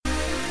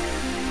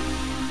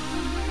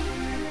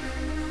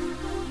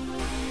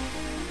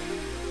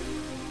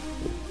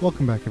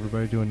Welcome back,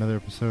 everybody, to another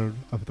episode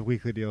of the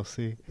Weekly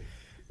DLC.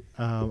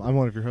 I'm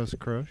one of your hosts,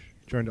 Krosh,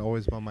 joined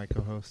always by my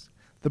co-host,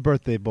 the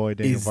birthday boy,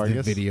 Daniel Vargas.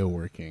 Is the video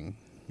working?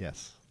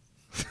 Yes.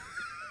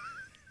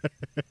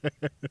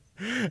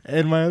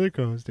 And my other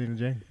co-host, Dana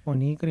Jane.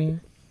 Onigiri.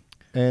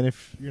 And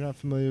if you're not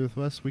familiar with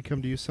us, we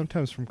come to you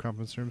sometimes from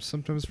conference rooms,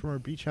 sometimes from our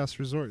beach house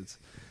resorts.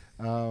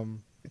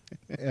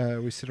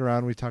 We sit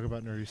around, we talk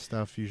about nerdy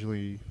stuff,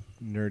 usually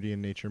nerdy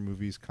in nature,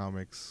 movies,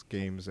 comics,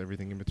 games,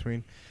 everything in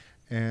between.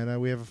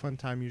 And we have a fun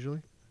time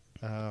usually.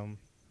 And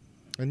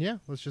yeah,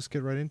 let's just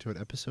get right into it.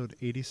 Episode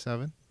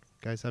 87.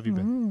 Guys, how have you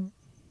been?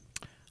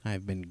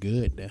 I've been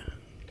good.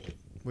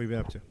 What have you been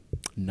up to?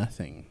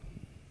 Nothing.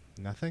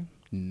 Nothing?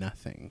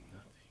 Nothing.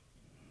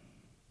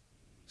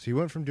 So you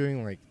went from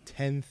doing like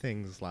 10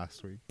 things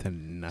last week To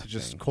nothing. to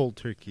just cold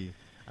turkey.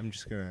 I'm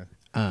just going to...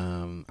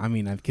 I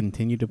mean, I've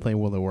continued to play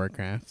World of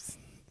Warcraft.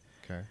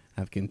 Okay.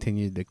 I've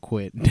continued to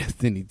quit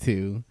Destiny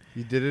 2.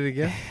 You did it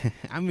again?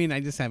 I mean, I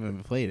just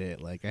haven't played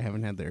it. Like, I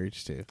haven't had the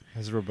urge to.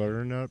 Has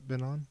Roberto not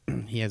been on?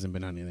 He hasn't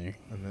been on either.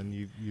 And then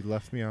you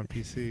left me on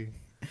PC.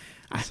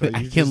 I So you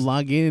can just-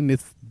 log in.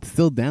 It's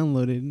still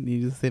downloaded.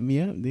 You just hit me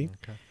up, dude.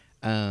 Okay.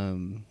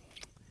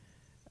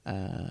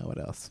 What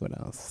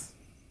else?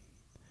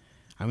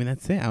 I mean,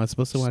 that's it. I was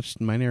supposed to watch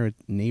My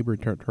Neighbor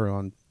Totoro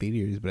on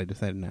theaters, but I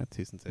decided not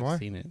to since I've Why?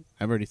 seen it.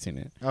 I've already seen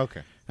it.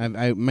 Okay. My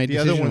The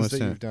decision other ones was that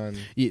to, you've done...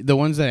 the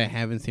ones that I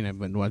haven't seen, I've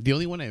been watching. The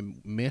only one I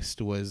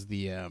missed was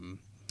the I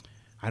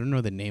don't know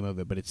the name of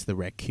it, but it's the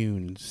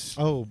raccoons.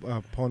 Oh,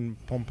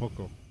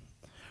 Pompoko.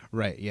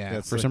 Right, yeah.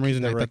 That's For like some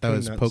reason, the I thought that raccoon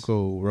was nuts.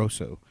 Poco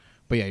Rosso,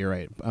 but yeah, you're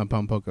right.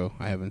 Pompoko,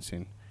 I haven't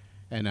seen,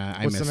 and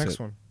I What's missed the next it.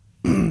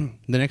 one?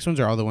 The next ones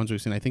are all the ones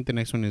we've seen. I think the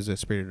next one is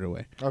Spirited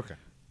Away. Okay.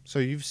 So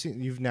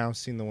you've now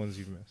seen the ones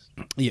you've missed.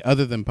 Yeah,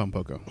 other than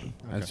Pompoko,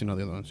 I've Okay. seen all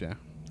the other ones. Yeah.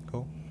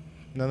 Cool.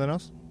 Nothing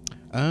else?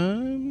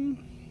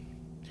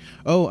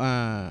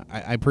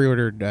 I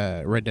pre-ordered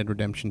Red Dead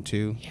Redemption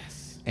 2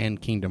 Yes. and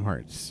Kingdom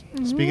Hearts.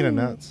 Speaking of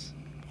nuts,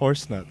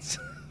 horse nuts.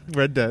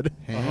 Red Dead.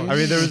 Hey. I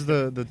mean, there was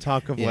the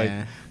talk of like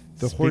Yeah.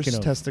 the Speaking horse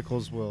of-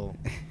 testicles will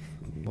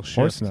shift.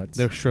 Horse nuts.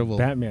 They're shriveled.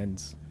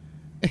 Batman's.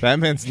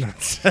 Batman's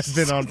nuts has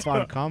been on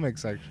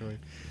comics actually,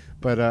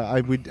 but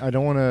I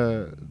don't want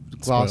to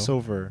gloss Spoil.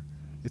 over.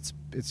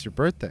 It's your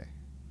birthday,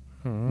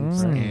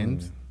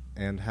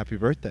 and happy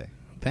birthday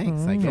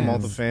Thanks, I guess. from all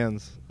the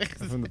fans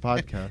from the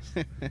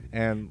podcast.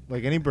 And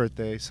like any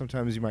birthday,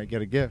 sometimes you might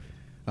get a gift.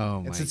 Oh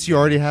my! And since you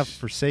already have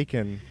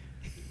Forsaken,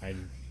 I,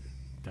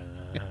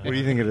 what do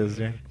you think it is,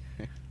 Dan?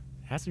 It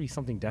has to be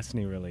something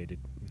Destiny related.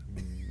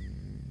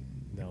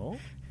 No?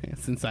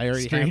 Since I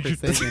already Stranger have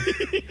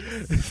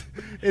Forsaken.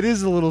 It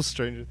is a little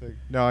Stranger Thing.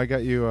 No, I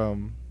got you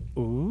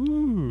Ooh.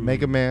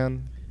 Mega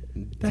Man.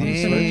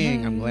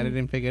 Dang, I'm glad I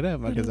didn't pick it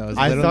up because I was.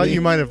 I thought literally-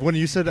 you might have. When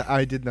you said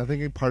I did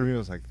nothing, part of me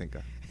was like, thank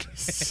God.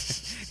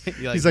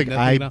 You're He's like, nothing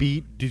I at all?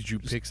 beat. Did you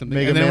pick something?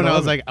 Mega And then Man when I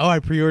was 11. like, oh, I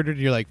pre-ordered.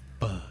 You're like,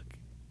 fuck.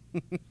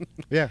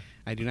 Yeah.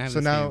 I do not have. So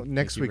this now game.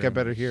 next Thank you week I very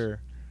better much.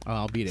 hear. Oh,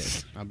 I'll beat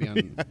it. I'll be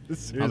on. I'll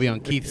Seriously. be on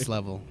Keith's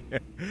level.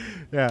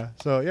 Yeah.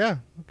 So yeah.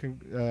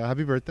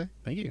 Happy birthday.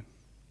 Thank you.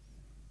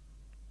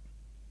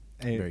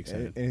 Very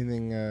excited.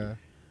 Anything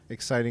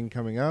exciting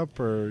coming up,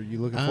 or are you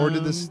looking forward to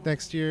this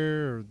next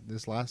year or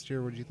this last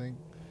year? What do you think?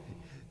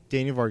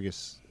 Daniel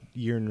Vargas,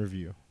 year in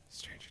review.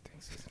 Stranger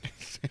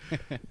Things.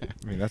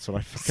 I mean, that's what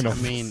I fucking. I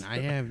mean, I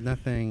have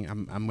nothing.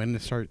 I'm going to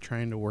start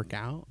trying to work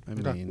out. I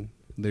Okay. mean,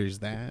 there's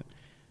that.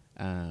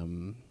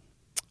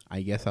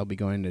 I guess I'll be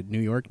going to New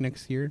York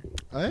next year.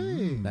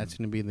 Hey, That's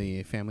going to be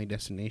the family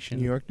destination.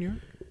 New York, New York.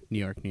 New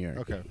York, New York.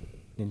 Okay,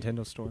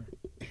 Nintendo store.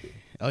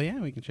 Oh yeah,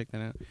 we can check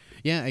that out.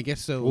 Yeah, I guess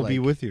so. we'll like, be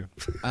with you.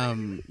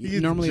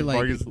 Normally, like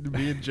Vargas,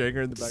 me and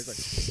Jagger in the back.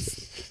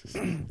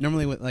 Like,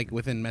 normally,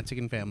 within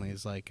Mexican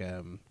families, like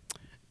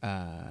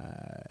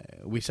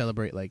we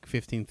celebrate like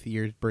 15th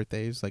year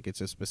birthdays. Like it's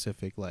a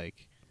specific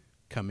like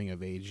coming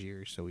of age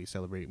year, so we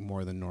celebrate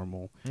more than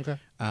normal. okay.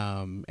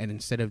 And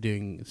instead of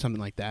doing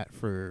something like that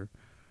for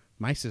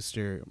my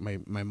sister, my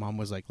mom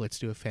was like, let's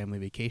do a family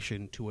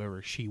vacation to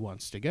wherever she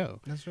wants to go.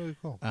 That's really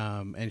cool.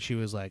 And she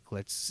was like,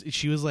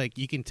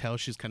 you can tell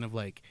she's kind of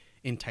like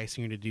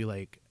enticing her to do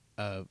like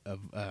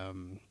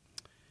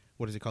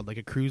what is it called? Like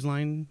a cruise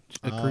line,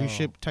 cruise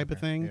ship type of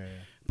okay. thing. Yeah, yeah.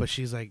 But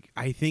she's like,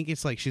 I think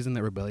it's like she's in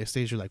that rebellious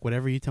stage. You're like,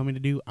 whatever you tell me to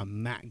do,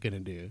 I'm not going to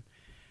do.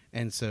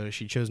 And so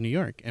she chose New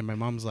York. And my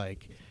mom's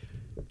like,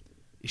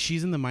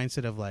 she's in the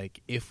mindset of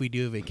like, if we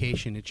do a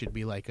vacation, it should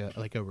be like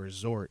a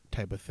resort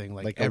type of thing.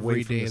 Like away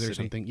every from day the there's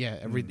city. something. Yeah,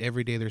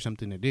 every day there's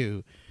something to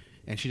do.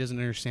 And she doesn't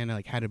understand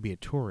like how to be a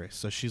tourist.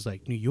 So she's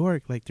like, New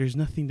York, like there's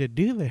nothing to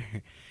do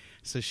there.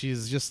 So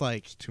she's just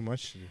like, It's too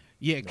much to do.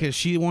 yeah, because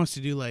she wants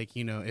to do like,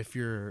 you know, if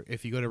you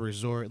go to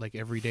resort, like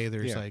every day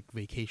there's Yeah. like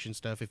vacation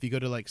stuff. If you go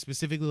to like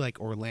specifically like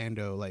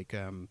Orlando, like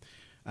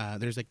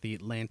there's like the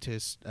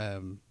Atlantis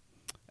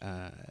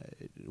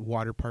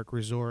water park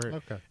resort,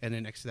 Okay. and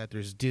then next to that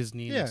there's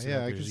Disney. Yeah, next to yeah,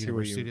 that I there's can see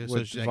where Universal Studios. what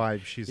So she's vibe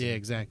like, she's yeah, in.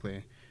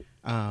 exactly.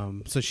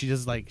 So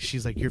she's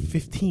like, you're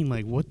 15.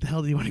 Like, what the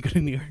hell do you want to go to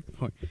New York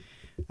for?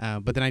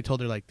 But then I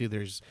told her like, dude,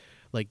 there's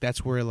like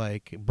that's where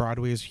like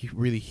Broadway is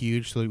really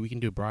huge, so we can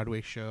do a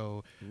Broadway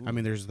show. Ooh. I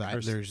mean, there's that.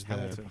 Curse There's the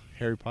Hamilton.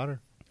 Harry Potter,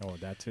 Oh,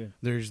 that too.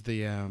 there's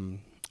the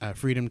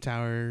Freedom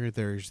Tower.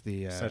 There's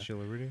the Statue of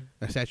Liberty.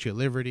 Statue of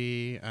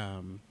Liberty.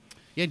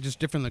 Yeah, just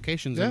different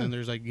locations, Yeah. and then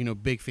there's like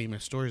big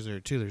famous stores there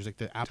too. There's like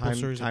the Apple Time-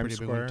 stores, are Times pretty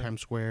big one, Square.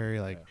 Times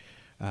Square, like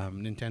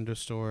Nintendo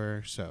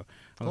store. So I was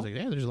Cool. like,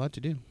 yeah, there's a lot to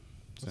do.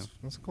 So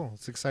That's cool.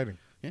 It's exciting.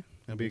 yeah,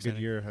 It'll be a good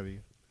year ahead of you.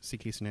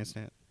 CK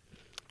Snat.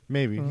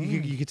 Maybe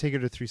you could take her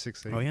to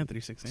 368. Oh yeah,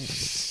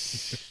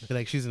 368.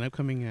 Like she's an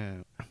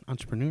upcoming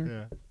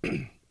entrepreneur. Yeah.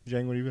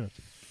 Jang, what have you been up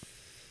to?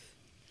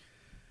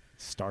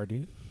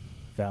 Stardew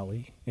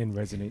Valley and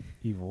Resident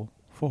Evil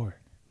 4.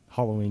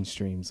 Halloween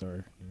streams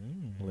are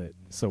lit.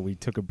 So we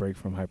took a break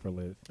from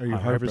Hyperlit. Are you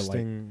Hyperlight.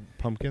 harvesting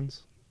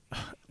pumpkins,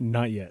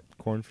 Not yet.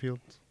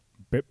 cornfields?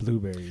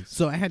 Blueberries.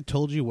 So I had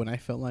told you when I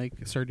felt like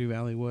Stardew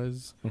Valley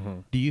was.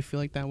 Mhm. Do you feel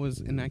like that was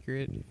an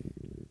accurate I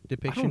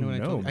depiction don't of what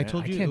know, I told you? I man.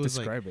 told you can't it was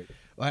describe it.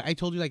 I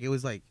told you like it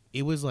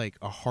was like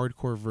a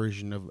hardcore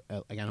version of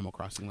like Animal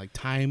Crossing. Like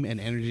time and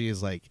energy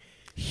is like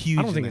huge.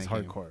 I don't in think that it's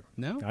game. hardcore.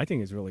 No. I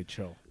think it's really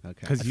chill.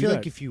 Okay. 'Cause I you feel got-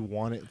 like if you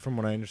want it, from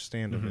what I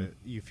understand of Mhm. it,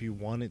 if you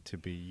want it to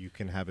be, you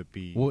can have it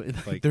be. Well,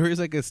 like there is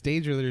like a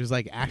stage where there's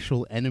like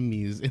actual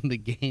enemies in the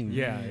game.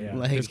 Yeah.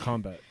 Like, There's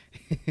combat.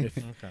 If,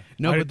 okay.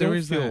 no, I but there don't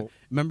was feel-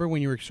 remember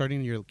when you were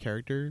starting your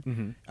character,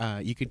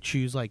 Mhm. you could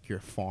choose like your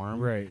farm,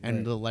 Right, And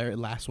right. the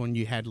last one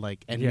you had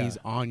like enemies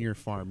Yeah. on your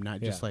farm,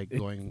 not just Yeah. like It-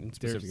 going in They're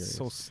specific areas.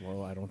 so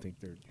slow. I don't think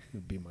there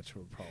would be much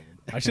of a problem.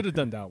 I should have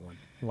done that one.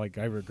 Like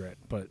I regret,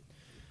 but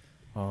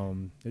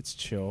it's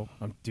chill.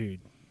 Dude,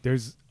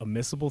 there's a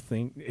missable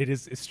thing.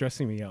 It's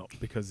stressing me out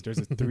because there's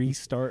a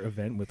 3-star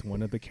event with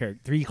one of the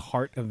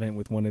 3-heart event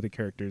with one of the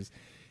characters.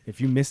 If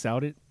you miss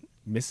out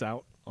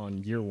on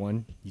year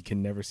 1, you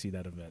can never see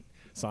that event.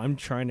 So I'm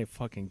trying to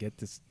fucking get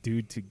this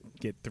dude to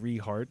get 3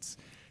 hearts.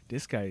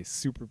 This guy is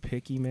super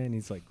picky, man.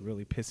 He's like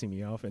really pissing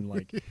me off, and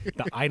like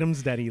the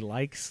items that he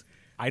likes,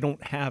 I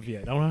don't have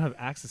yet. I don't have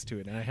access to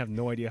it, and I have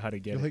no idea how to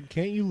get You're it. like,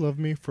 can't you love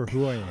me for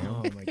who I am?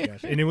 Oh my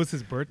gosh! And it was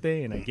his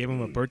birthday, and I gave him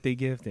a birthday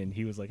gift, and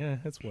he was like,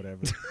 "That's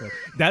whatever." But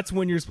that's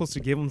when you're supposed to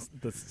give him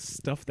the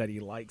stuff that he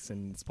likes,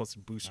 and it's supposed to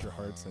boost your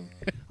hearts. And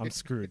I'm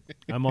screwed.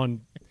 I'm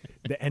on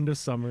the end of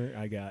summer.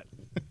 I got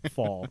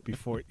fall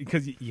before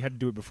because you had to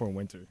do it before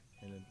winter,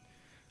 and then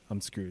I'm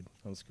screwed.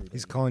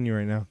 He's calling you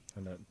right now.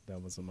 and that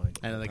wasn't mine.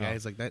 And the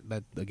guy's like that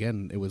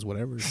again. It was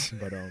whatever.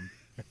 But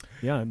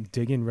yeah, I'm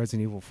digging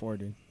Resident Evil 4,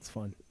 dude. It's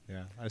fun.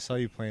 Yeah, I saw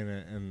you playing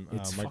it, and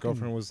It's my fucking-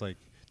 girlfriend was like,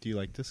 "Do you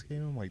like this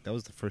game?" I'm like, "That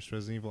was the first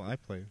Resident Evil I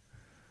played."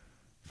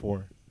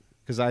 4,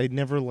 because I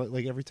never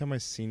like every time I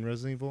seen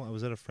Resident Evil, I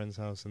was at a friend's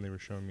house and they were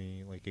showing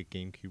me like a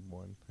GameCube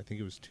one. I think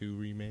it was 2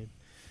 remade,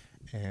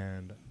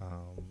 and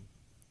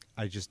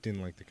I just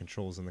didn't like the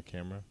controls and the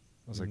camera.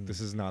 I was like, "This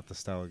is not the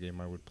style of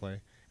game I would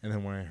play." And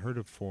then when I heard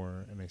of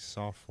 4 and I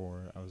saw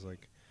 4, I was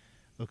like,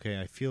 "Okay,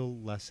 I feel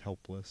less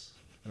helpless."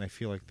 And I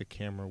feel like the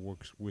camera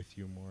works with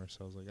you more.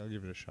 So I was like, I'll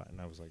give it a shot. And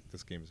I was like,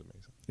 this game is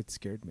amazing. It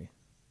scared me.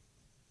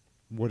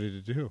 What did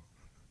it do?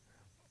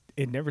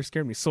 It never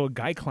scared me. So a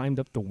guy climbed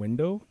up the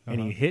window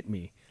and he hit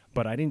me,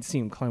 but I didn't see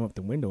him climb up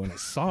the window, and I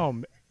saw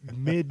him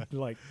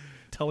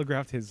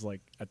telegraphed his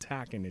like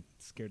attack, and it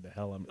scared the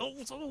hell out of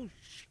me. Oh,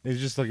 It's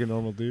just like a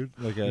normal dude?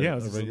 Like a, yeah,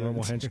 it was a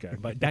normal hench guy.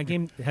 But that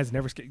game has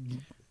never scared.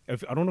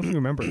 I don't know if you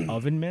remember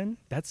Oven Men.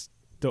 That's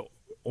the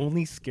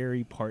only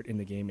scary part in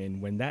the game,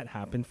 and when that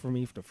happened for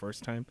me for the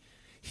first time,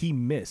 he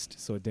missed,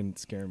 so it didn't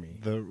scare me.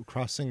 The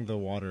crossing the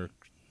water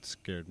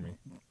scared me.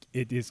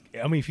 It is.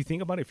 I mean, if you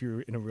think about it, if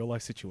you're in a real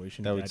life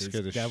situation, That would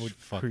scare the that would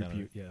fuck creep out of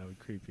you. me. Yeah, that would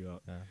creep you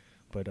out. Yeah.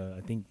 But I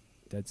think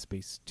Dead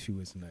Space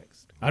 2 is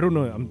next. I don't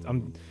know.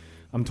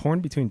 I'm torn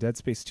between Dead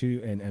Space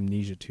 2 and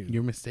Amnesia 2.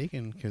 You're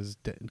mistaken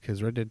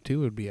because Red Dead 2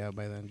 would be out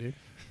by then, dude.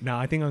 No,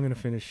 I think I'm gonna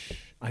finish.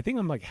 I think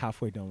I'm like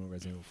halfway done with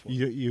Resident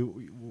Evil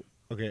 4.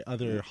 Okay,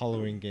 other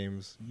Halloween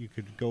games. You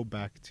could go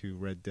back to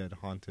Red Dead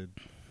Haunted.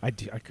 I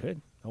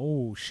could.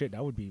 Oh shit,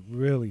 that would be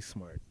really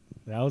smart.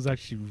 That was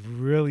actually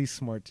really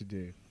smart to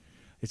do.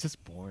 It's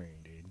just boring,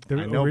 dude.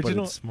 The I know, original,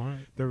 but it's smart.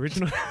 the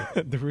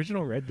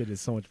original Red Dead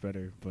is so much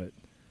better. But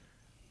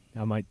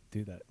I might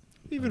do that.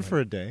 Even for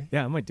a day.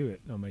 Yeah, I might do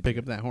it. Pick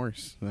up that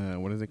horse.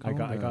 What is it I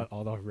called? got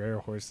all the rare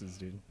horses,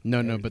 dude. No,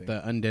 Everything. but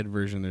the undead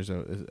version. There's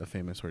a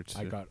famous horse.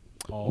 I too. got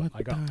all. What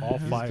I got the all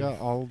hell? 5. He's got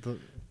all the...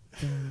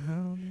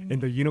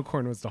 And the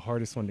unicorn was the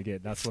hardest one to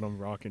get. That's what I'm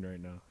rocking right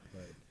now.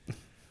 But,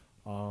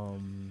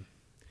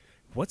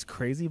 what's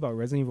crazy about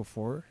Resident Evil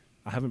 4?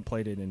 I haven't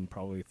played it in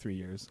probably 3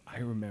 years. I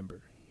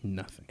remember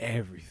Nothing.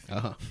 everything.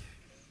 Uh-huh.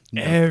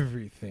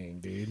 Everything,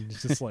 dude.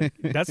 It's just like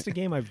that's the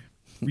game I've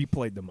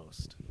replayed the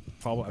most.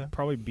 Okay. I've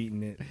probably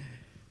beaten it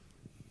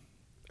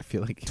I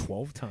feel like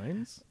 12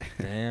 times.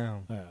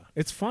 Damn. Yeah,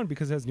 it's fun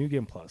because it has New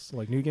Game Plus.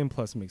 Like New Game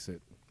Plus makes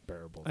it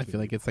bearable. I feel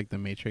like it's like the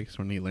Matrix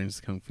when he learns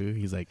kung fu.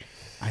 He's like,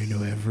 I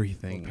know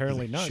everything. Well,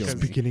 apparently He's not, like, Just "Show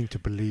because- me." beginning to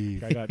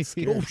believe. I got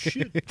scared. Oh,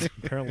 shit.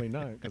 Apparently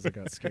not because I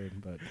got scared.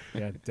 But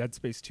yeah, Dead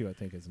Space 2 I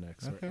think is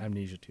next. Okay. Or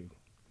Amnesia 2.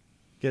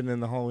 Getting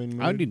in the Halloween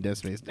mood. I would do Dead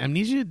Space.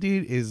 Amnesia,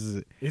 dude,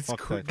 is It's Fuck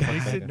cool. that. They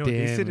Fuck said, that. no,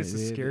 they said Damn, it's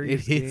the it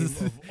scariest is.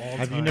 game of all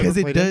Have you time. never because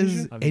it played does.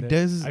 Amnesia? I've It ne-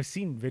 does. I've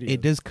seen videos.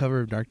 It does Cover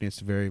of Darkness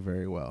very,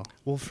 very well.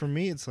 Well, for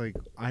me, it's like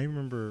I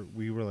remember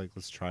we were like,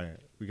 let's try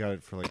it. We got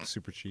it for like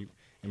super cheap,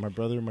 and my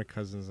brother and my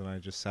cousins and I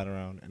just sat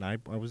around, and I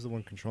was the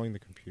one controlling the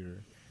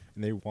computer,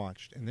 and they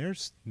watched, and they're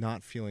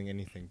not feeling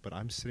anything, but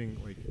I'm sitting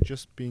like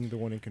just being the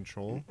one in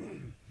control.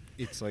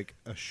 It's like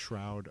a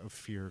shroud of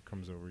fear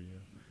comes over you,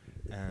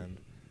 and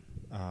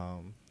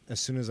as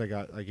soon as I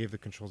gave the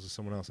controls to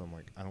someone else, I'm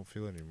like, I don't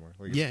feel it anymore.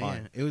 Like, it's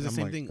fine. It was the I'm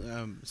same like, thing.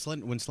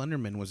 When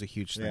Slenderman was a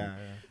huge thing. Yeah,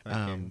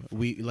 that game.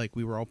 We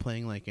were all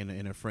playing like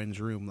in a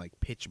friend's room, like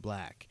pitch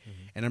black,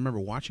 and I remember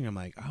watching. I'm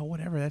like, oh,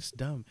 whatever, that's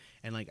dumb.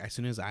 And like as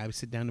soon as I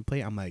sit down to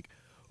play, I'm like,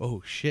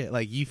 oh shit!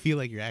 Like you feel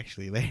like you're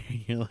actually there.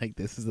 You're like,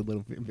 this is a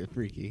little bit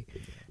freaky.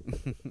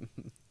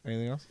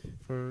 Anything else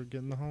for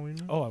getting the Halloween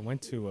mood? Oh, I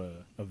went to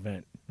a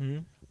event,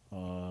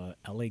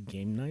 LA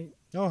Game Night.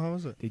 Oh, how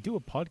was it? They do a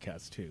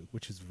podcast too,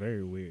 which is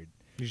very weird.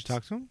 Did you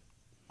talk to him?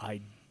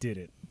 I did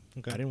it.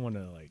 Okay. I didn't want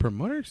to like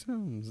Promoter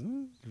sounds.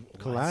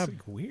 Collab. It's,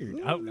 like,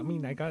 weird. I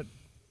mean, I got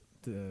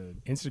the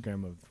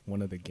Instagram of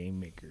one of the game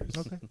makers.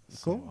 Okay,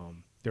 So, cool.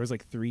 there was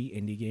like 3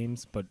 indie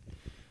games, but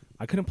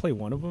I couldn't play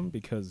one of them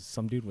because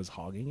some dude was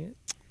hogging it.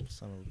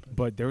 Son of a bitch.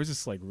 But there was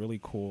this like really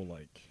cool,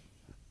 like,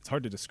 it's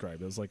hard to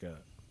describe. It was like a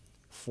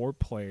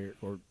 4-player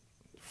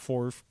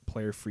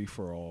free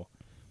for all,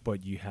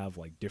 but you have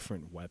like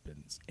different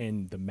weapons,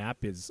 and the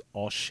map is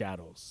all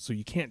shadows, so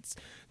you can't.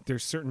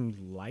 There's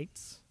certain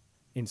lights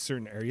in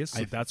certain areas,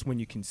 so that's when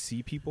you can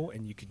see people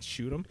and you can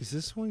shoot them. Is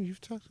this one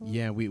you've talked about?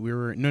 Yeah, we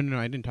were no.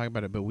 I didn't talk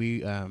about it, but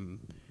we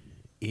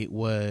it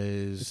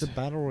was. It's a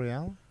battle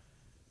royale.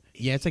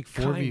 Yeah, it's like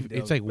 4v.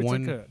 It's like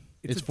one.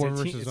 It's 4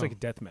 versus. It's like a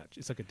death match.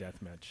 It's like a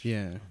death match.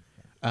 Yeah.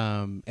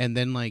 And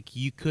then like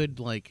you could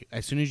like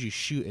as soon as you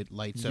shoot, it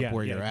lights up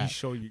where you're at,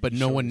 but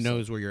no one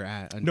knows where you're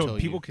at until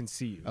people can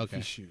see you if Okay.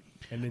 you shoot,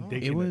 and then they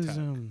It can was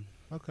attack.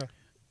 Okay.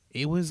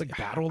 it was It's like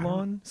Battle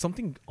On,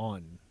 something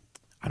on.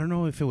 I don't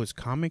know if it was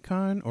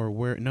Comic-Con or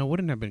where. No, it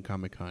wouldn't have been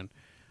Comic-Con.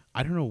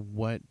 I don't know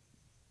what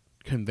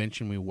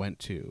convention we went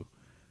to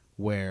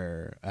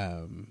where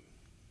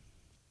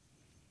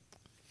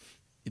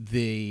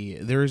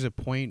there is a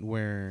point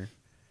where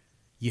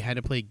you had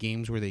to play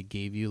games where they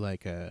gave you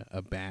like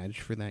a badge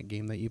for that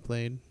game that you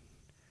played.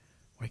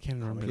 Why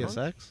can't I remember?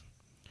 PSX?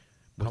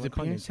 Was it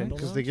Comic-Con PSX? Nintendo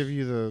Because they give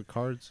you the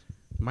cards.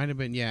 Might have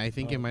been. Yeah, I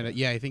think Oh, it might. okay.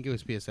 Yeah, I think it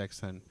was PSX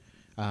then.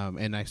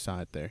 And I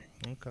saw it there.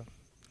 Okay.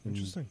 And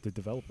Interesting. The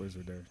developers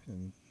were there,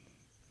 and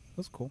it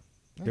was cool.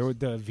 Nice. There were,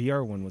 the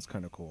VR one was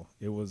kind of cool.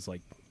 It was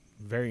like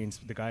very.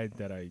 The guy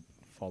that I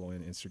follow on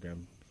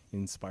Instagram,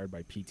 inspired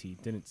by PT,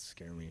 didn't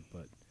scare me,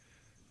 but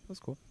it was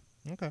cool.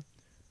 Okay.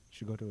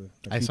 Should go to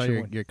a I saw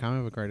future one. your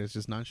comic book artist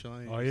just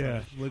nonchalant. Oh Just, yeah.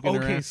 like, looking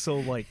Okay, around. so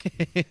like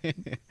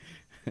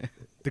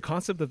the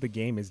concept of the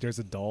game is there's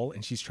a doll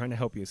and she's trying to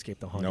help you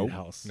escape the haunted Nope.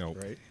 house. Nope.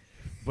 Right.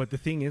 But the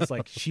thing is,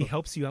 like, she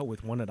helps you out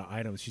with one of the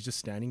items. She's just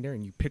standing there,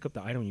 and you pick up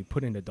the item and you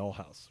put it in the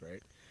dollhouse,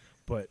 right?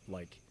 But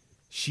like,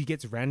 she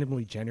gets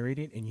randomly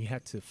generated, and you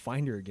have to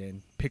find her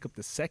again, pick up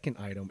the second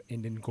item,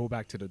 and then go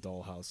back to the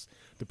dollhouse.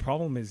 The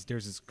problem is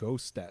there's this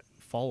ghost that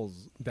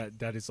follows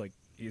that is like.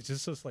 It's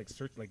just like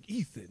search like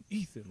Ethan,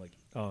 like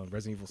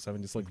Resident Evil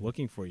 7, just like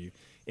looking for you,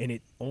 and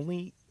it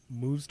only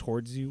moves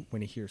towards you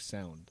when it hears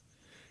sound.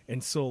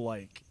 And so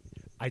like,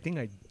 I think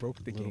I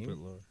broke the A little game. bit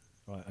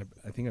lower.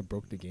 I think I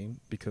broke the game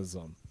because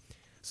so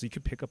you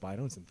could pick up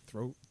items and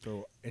throw,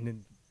 and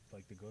then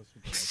like the ghost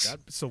would go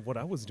like that. So what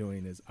I was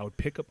doing is I would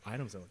pick up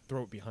items and I would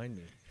throw it behind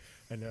me,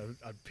 and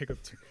I'd pick up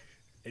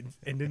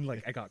and then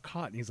like I got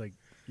caught, and he's like,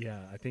 yeah,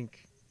 I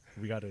think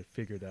we got to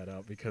figure that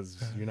out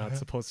because you're not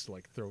supposed to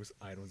like throw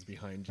items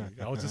behind you.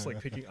 I was just like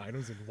picking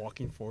items and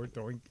walking forward,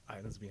 throwing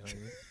items behind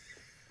me.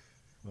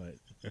 But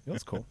it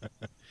was cool.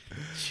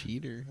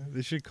 Cheater.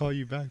 They should call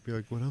you back. Be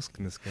like, what else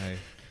can this guy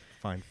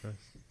find for us?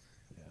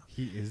 Yeah.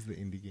 He is the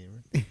indie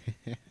gamer.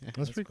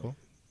 That's pretty cool.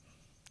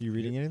 You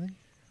reading anything?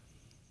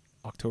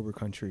 October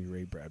Country,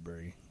 Ray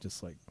Bradbury,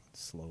 just like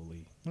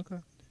slowly Okay.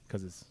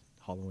 because it's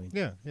Halloween.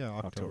 Yeah,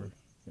 October.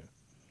 Yeah,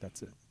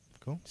 that's it.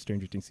 Cool.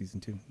 Stranger Things season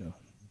 2. No,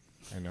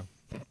 I know.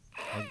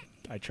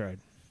 I tried.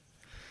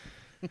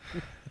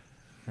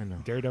 I know.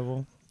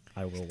 Daredevil,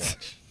 I will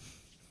watch.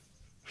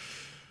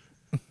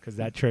 Because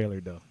that trailer,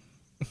 though.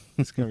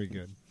 It's gonna be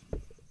good.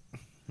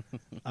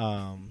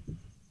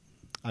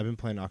 I've been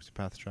playing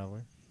Octopath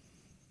Traveler.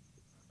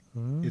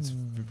 It's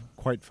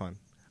quite fun.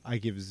 I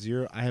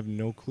have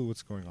no clue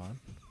what's going on.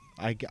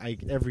 I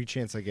every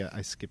chance I get,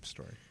 I skip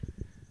story.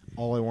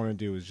 All I want to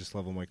do is just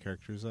level my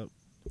characters up.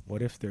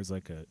 What if there's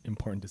like a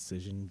important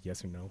decision,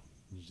 yes or no?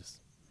 You just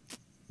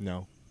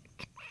No.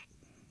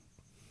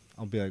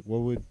 I'll be like,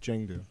 what would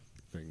Jeng do?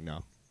 Like,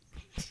 no.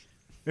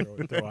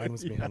 throw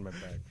items behind my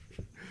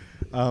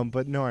back.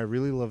 But no, I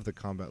really love the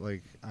combat.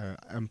 Like,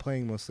 I'm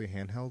playing mostly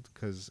handheld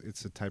because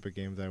it's a type of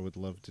game that I would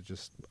love to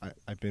just.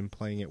 I've been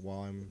playing it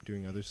while I'm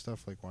doing other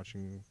stuff, like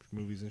watching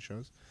movies and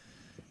shows,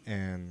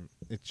 and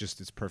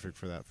it's perfect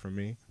for that for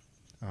me.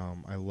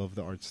 I love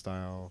the art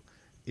style.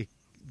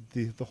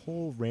 the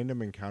whole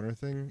random encounter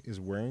thing is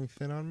wearing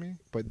thin on me.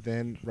 But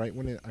then right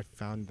when I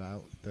found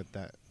out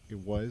that it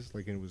was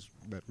like it was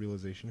that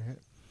realization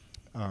hit.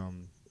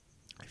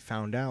 I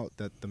found out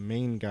that the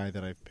main guy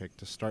that I've picked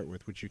to start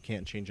with, which you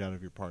can't change out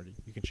of your party,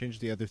 you can change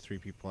the other 3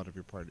 people out of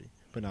your party,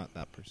 but not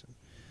that person.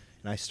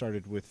 And I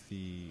started with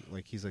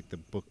he's like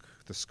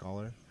the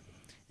scholar,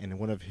 and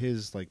one of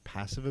his like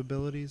passive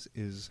abilities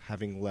is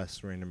having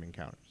less random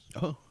encounters.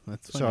 Oh,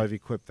 that's funny. So I've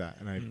equipped that,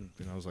 and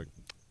I was like,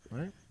 all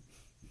right,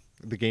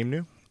 the game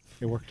knew,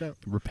 it worked out.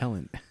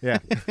 Repellent. Yeah,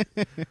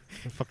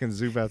 fucking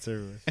Zubats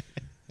everywhere.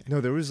 No,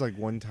 there was like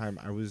one time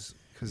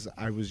because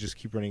I was just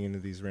keep running into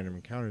these random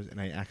encounters,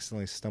 and I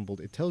accidentally stumbled.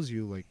 It tells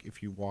you, like,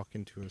 if you walk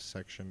into a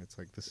section, it's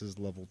like, this is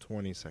level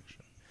 20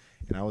 section.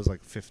 And I was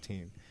like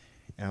 15.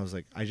 And I was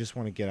like, I just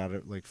want to get out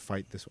of, like,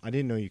 fight this. I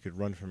didn't know you could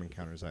run from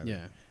encounters either.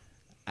 Yeah.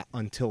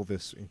 Until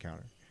this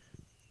encounter.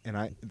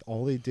 And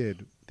all they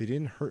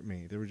didn't hurt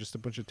me. They were just a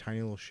bunch of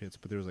tiny little shits,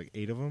 but there was like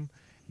 8 of them.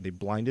 They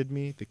blinded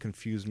me. They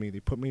confused me. They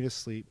put me to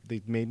sleep.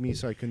 They made me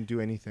so I couldn't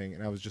do anything.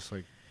 And I was just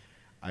like,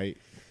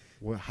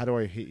 how do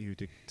I hate you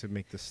to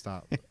make this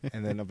stop?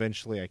 And then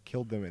eventually I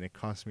killed them, and it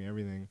cost me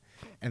everything.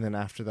 And then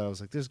after that, I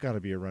was like, there's got to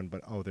be a run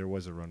button. Oh, there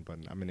was a run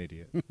button. I'm an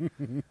idiot.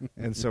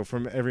 And so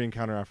from every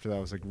encounter after that, I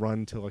was like,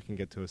 run till I can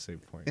get to a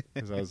save point.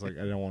 Because I was like,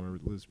 I don't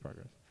want to lose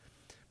progress.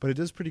 But it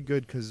does pretty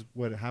good, because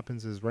what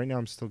happens is right now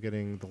I'm still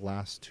getting the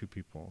last 2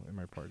 people in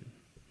my party.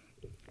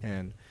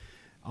 And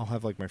I'll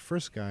have like my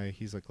first guy,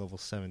 he's like level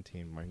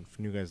 17. My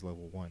new guy's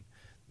level 1.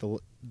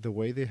 The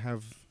way they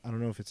have, I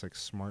don't know if it's like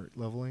smart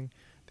leveling,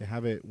 they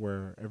have it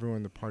where everyone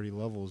in the party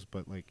levels,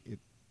 but like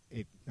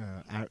it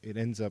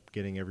ends up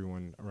getting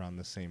everyone around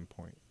the same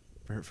point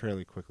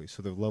fairly quickly.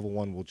 So the level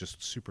 1 will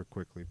just super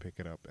quickly pick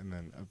it up, and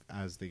then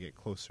as they get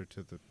closer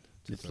to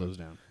it slows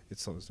down. It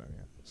slows down,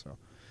 yeah. So,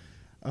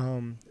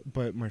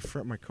 but my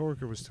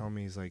coworker was telling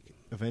me, he's like,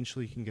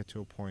 eventually you can get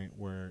to a point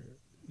where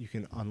you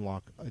can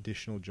unlock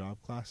additional job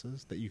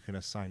classes that you can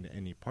assign to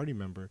any party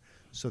member,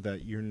 so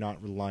that you're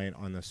not reliant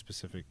on a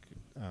specific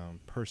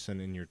person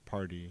in your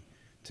party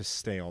to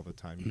stay all the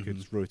time. You could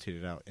just rotate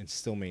it out and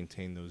still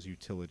maintain those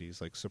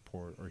utilities like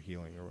support or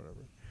healing or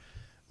whatever.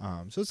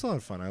 So it's a lot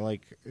of fun. I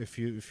like, if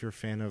you're a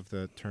fan of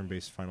the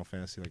turn-based Final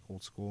Fantasy, like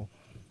old school,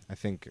 I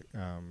think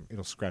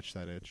it'll scratch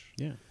that itch.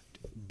 Yeah.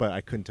 But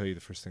I couldn't tell you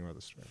the first thing about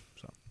the story.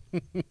 So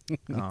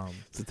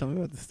tell me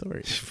about the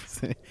story.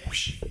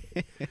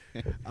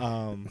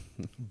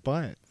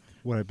 But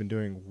what I've been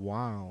doing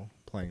while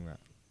playing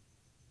that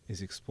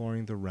is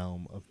exploring the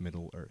realm of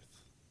Middle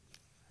Earth.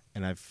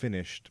 And I've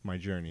finished my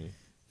journey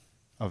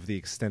of the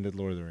extended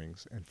Lord of the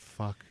Rings, and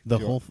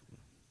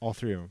all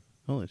 3 of them.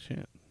 Holy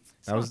shit.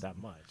 It's not that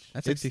much.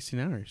 That's like 16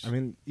 hours. I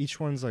mean, each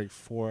one's like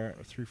 4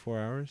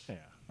 hours. Yeah.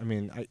 I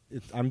mean,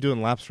 I'm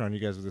doing laps around you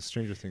guys with the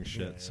Stranger Things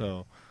shit, Yeah.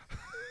 so.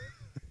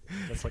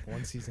 That's like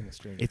 1 season of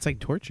Stranger. It's like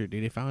torture,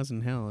 dude. If I was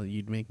in hell,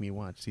 you'd make me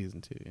watch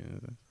season 2.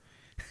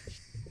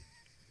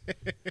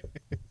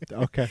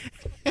 Okay.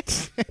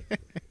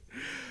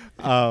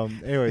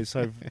 Anyway,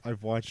 so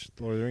I've watched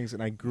Lord of the Rings,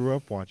 and I grew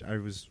up I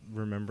was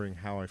remembering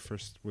how I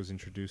first was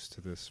introduced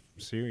to this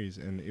series,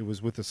 and it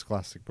was with the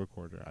Scholastic Book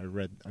Order.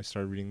 I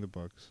started reading the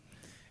books,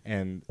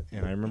 and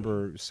I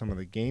remember some of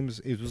the games.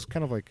 It was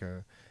kind of like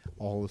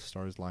all the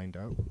stars lined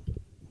up.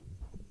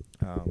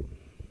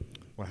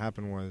 What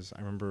happened was, I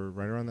remember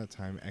right around that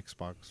time,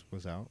 Xbox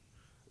was out,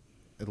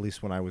 at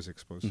least when I was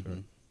exposed to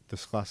it. The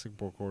Scholastic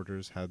Book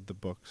Orders had the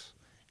books,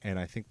 and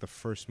I think the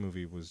first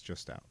movie was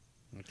just out.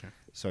 Okay.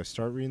 So I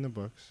start reading the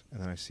books,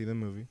 and then I see the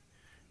movie.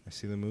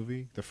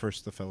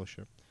 The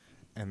Fellowship.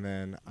 And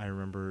then I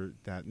remember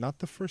that, not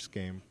the first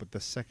game, but the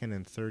second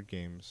and third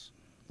games,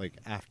 like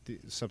after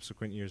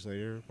subsequent years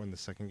later, when the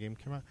second game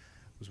came out,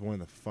 was one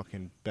of the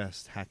fucking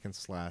best hack and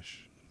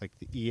slash. Like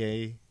the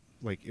EA,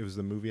 like it was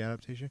the movie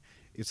adaptation.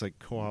 It's like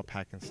co-op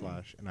hack and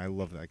slash, and I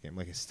love that game.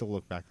 Like I still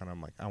look back on it,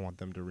 I'm like, I want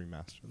them to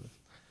remaster this.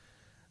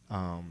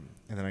 And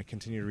then I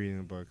continued reading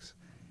the books.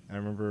 And I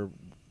remember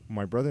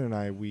my brother and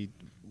I, we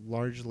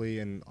largely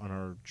on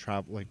our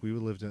travel, like we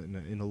lived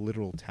in a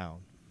literal town,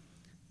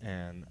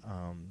 and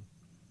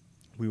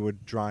we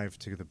would drive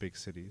to the big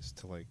cities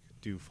to like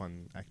do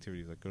fun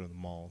activities, like go to the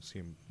mall,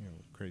 see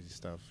crazy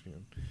stuff,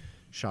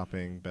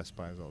 shopping, Best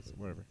Buys, all that,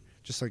 whatever,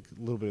 just like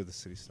a little bit of the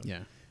city stuff.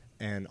 Yeah.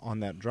 And on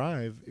that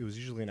drive, it was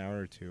usually an hour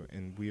or 2,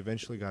 and we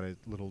eventually got a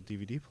little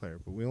DVD player,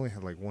 but we only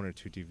had like 1 or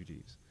 2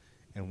 DVDs,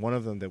 and one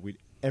of them that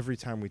every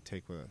time we'd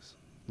take with us,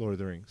 Lord of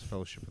the Rings,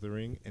 Fellowship of the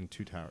Ring, and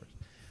Two Towers.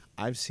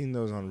 I've seen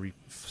those on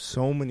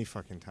so many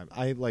fucking times.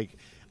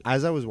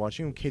 As I was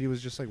watching them, Katie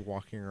was just like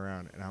walking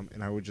around,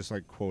 and I would just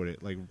like quote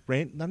it, like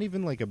not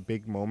even like a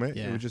big moment.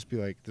 Yeah. It would just be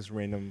like this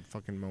random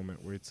fucking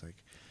moment where it's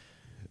like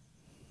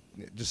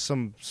just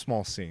some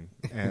small scene,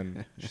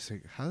 and just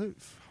like how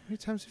many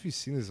times have you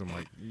seen this? I'm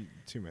like,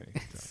 too many.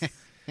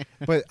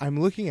 But I'm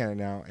looking at it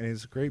now, and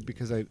it's great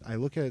because I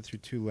look at it through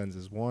 2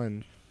 lenses.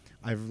 One,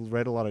 I've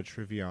read a lot of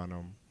trivia on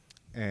them,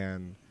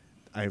 and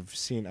I've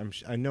seen.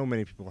 I know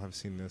many people have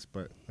seen this,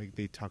 but like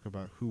they talk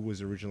about who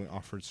was originally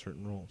offered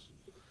certain roles,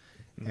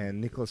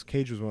 And Nicolas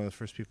Cage was one of the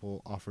first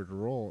people offered a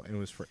role, and it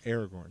was for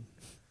Aragorn,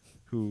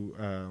 who,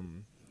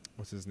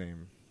 what's his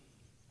name?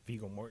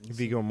 Viggo Mortensen.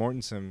 Viggo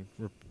Mortensen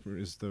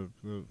is the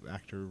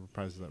actor who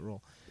reprises that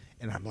role.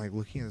 And I'm like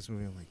looking at this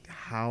movie, I'm like,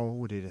 how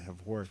would it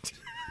have worked?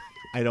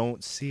 I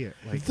don't see it.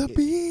 Like The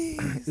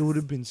Beast. It would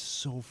have been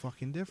so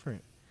fucking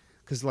different.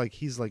 Because like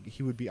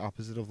he would be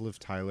opposite of Liv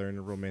Tyler in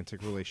a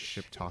romantic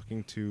relationship,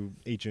 talking to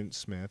Agent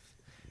Smith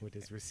with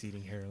his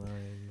receding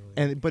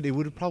hairline. But it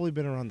would have probably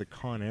been around the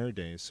Con Air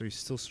days, so he's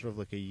still sort of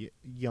like a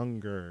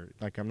younger.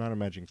 Like I'm not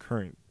imagining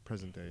current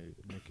present day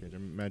Nick Cage.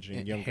 I'm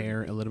imagining younger.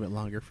 Hair a little bit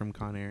longer from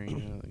Con Air. You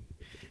know, like.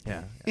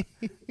 Yeah.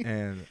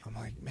 And I'm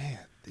like, man,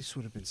 this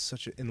would have been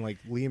such a. And like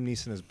Liam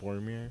Neeson as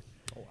Boromir.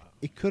 Oh wow.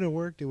 It could have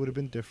worked. It would have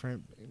been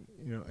different,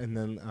 you know. And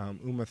then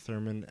Uma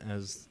Thurman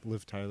as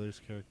Liv Tyler's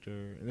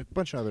character, and a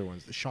bunch of other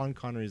ones. Sean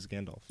Connery as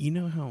Gandalf. You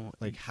know how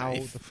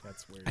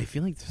That's weird. I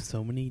feel like there's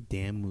so many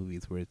damn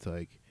movies where it's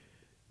like,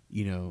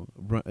 you know,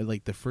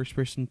 like the first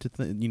person to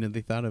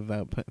they thought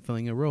about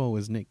filling a role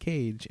was Nick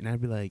Cage, and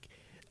I'd be like,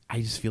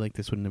 I just feel like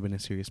this wouldn't have been a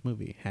serious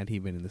movie had he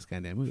been in this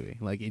goddamn movie.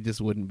 Like it just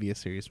wouldn't be a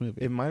serious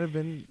movie. It might have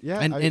been, yeah,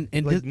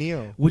 and like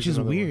Neo, which is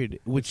weird,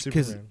 which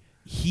because Superman.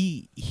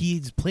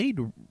 he's played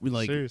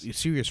like Serious.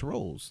 serious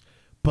roles.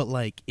 But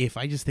like, if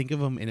I just think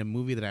of him in a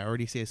movie that I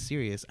already say is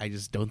serious, I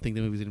just don't think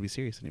the movie's gonna be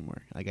serious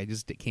anymore. Like I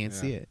just can't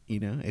see it.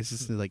 You know, it's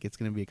just like it's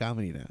gonna be a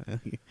comedy now.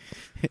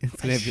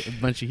 It's gonna have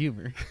a bunch of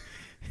humor.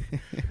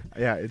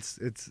 Yeah,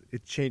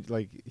 it changed.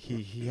 Like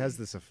he has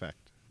this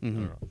effect. I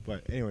don't know.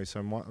 But anyway, so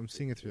I'm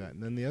seeing it through that,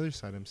 and then the other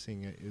side I'm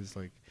seeing it is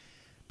like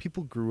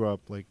people grew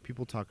up. Like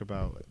people talk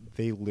about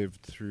they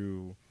lived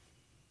through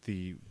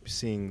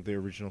seeing the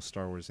original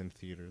Star Wars in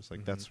theaters.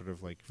 Like that's sort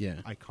of like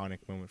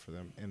iconic moment for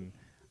them. And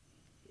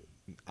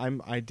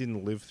I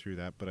didn't live through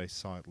that, but I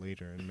saw it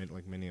later, and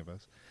like many of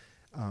us.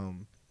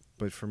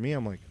 But for me,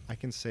 I'm like, I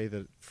can say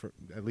that for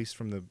at least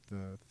from the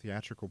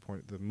theatrical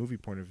point, the movie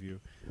point of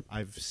view,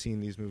 I've seen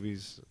these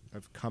movies.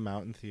 I've come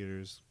out in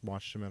theaters,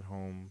 watched them at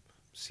home,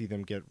 see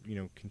them get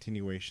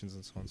continuations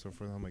and so on and so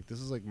forth. I'm like, this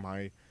is like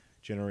my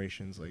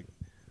generation's like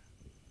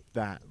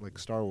that, like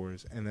Star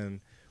Wars, and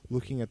then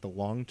looking at the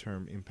long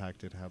term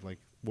impact it had, like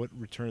what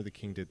Return of the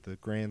King did, the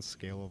grand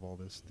scale of all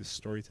this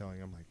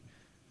storytelling. I'm like,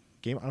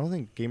 I don't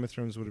think Game of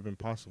Thrones would have been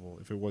possible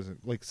if it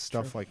wasn't like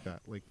stuff like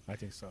that, like I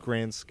think so.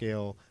 Grand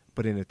scale,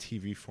 but in a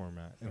TV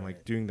format, and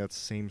like doing that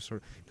same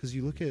sort. Because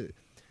you look at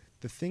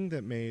the thing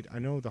that made, I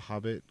know The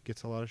Hobbit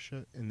gets a lot of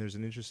shit, and there's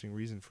an interesting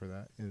reason for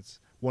that. And it's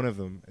one of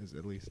them,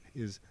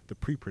 is the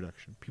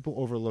pre-production. People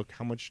overlook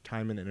how much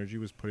time and energy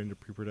was put into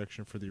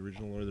pre-production for the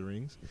original Lord of the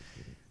Rings.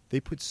 They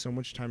put so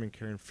much time and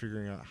care in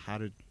figuring out how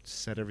to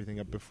set everything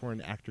up before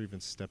an actor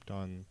even stepped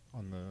on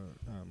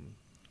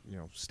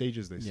the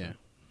stages. They say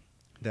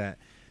that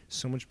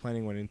so much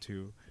planning went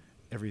into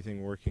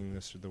everything working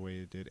the way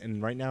it did.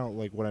 And right now,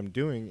 like what I'm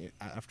doing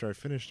after I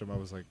finished them, I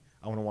was like,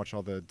 I want to watch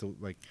all the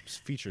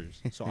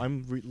features. So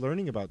I'm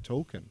learning about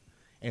Tolkien,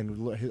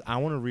 and I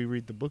want to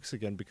reread the books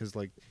again because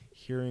like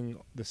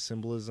hearing the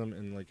symbolism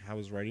and like how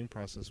his writing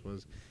process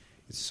was,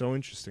 it's so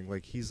interesting.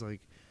 Like he's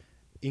like,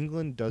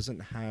 England doesn't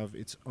have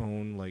its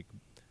own like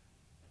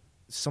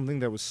something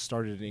that was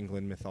started in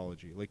England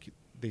mythology. Like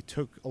they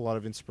took a lot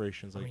of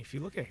inspirations. Like, I mean, if you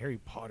look at Harry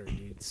Potter,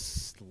 dude,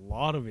 a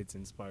lot of it's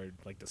inspired,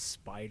 like the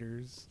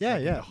spiders. Yeah,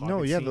 like yeah, the no,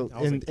 Hobbit yeah,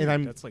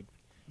 scene.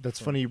 that's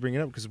funny you bring it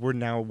up because we're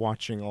now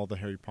watching all the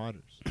Harry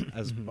Potters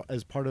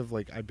as part of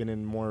like I've been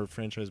in more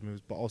franchise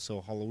movies, but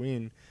also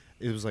Halloween.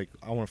 It was like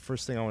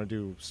first thing I want to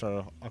do start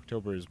of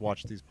October is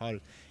watch these Potters,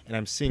 and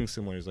I'm seeing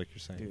similarities like you're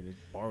saying. Dude, it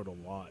borrowed a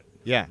lot.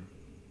 Yeah,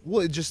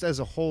 well, just as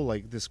a whole,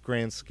 like this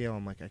grand scale,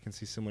 I'm like I can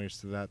see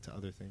similarities to that to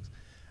other things,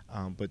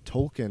 but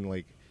Tolkien,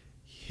 like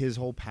his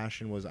whole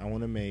passion was I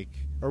want to make,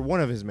 or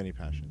one of his many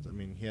passions. I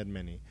mean, he had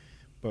many.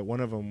 But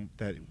one of them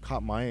that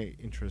caught my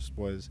interest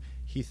was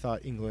he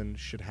thought England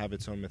should have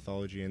its own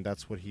mythology, and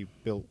that's what he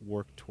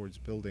worked towards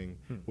building.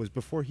 Was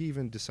before he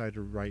even decided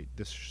to write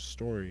this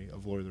story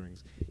of Lord of the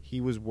Rings, he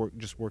was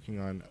just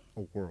working on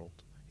a world.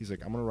 He's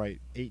like, I'm gonna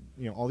write 8,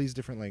 all these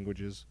different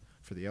languages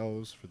for the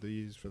elves, for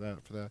these, for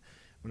that, for that.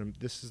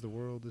 This is the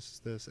world, this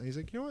is this, and he's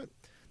like, you know what?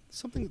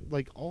 Something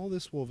like all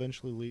this will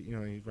eventually lead.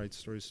 He writes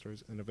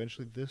stories, and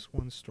eventually this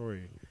one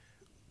story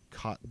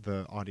caught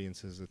the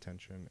audience's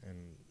attention,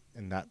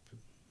 and that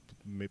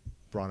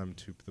brought him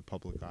to the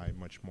public eye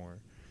much more.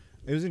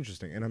 It was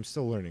interesting, and I'm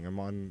still learning. I'm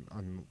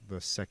on the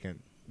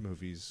second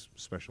movie's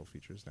special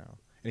features now,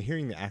 and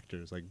hearing the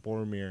actors, like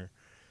Boromir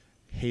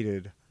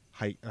hated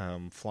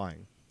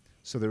flying,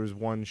 so there was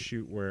one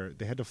shoot where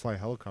they had to fly a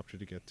helicopter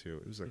to get to.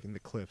 It was like in the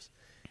cliffs,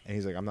 and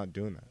he's like, I'm not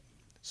doing that.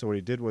 So what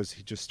he did was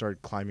he just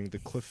started climbing the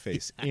cliff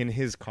face in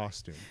his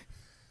costume.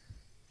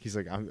 He's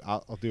like,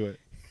 I'll do it.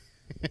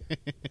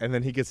 And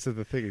then he gets to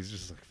the thing. He's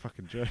just like,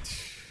 fucking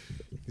judge.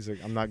 He's like,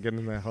 I'm not getting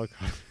in that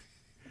helicopter.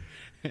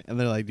 And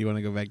they're like, do you want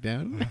to go back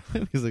down?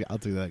 He's like, I'll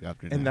do the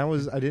helicopter now. And that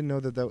was, I didn't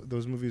know that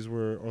those movies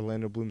were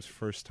Orlando Bloom's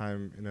first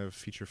time in a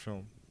feature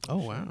film. Oh,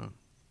 wow.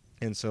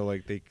 And so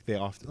like they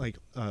often, like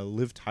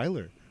Liv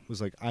Tyler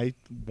was like, I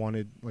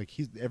wanted, like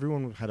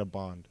everyone had a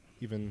bond.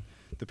 Even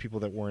the people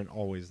that weren't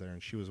always there,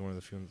 and she was one of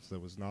the few ones that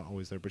was not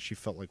always there, but she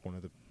felt like one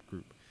of the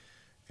group,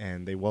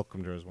 and they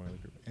welcomed her as one of the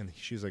group. And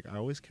she's like, I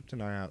always kept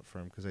an eye out for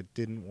him because I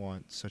didn't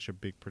want such a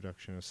big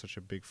production or such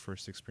a big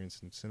first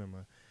experience in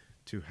cinema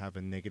to have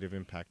a negative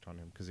impact on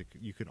him, because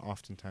you could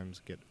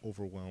oftentimes get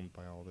overwhelmed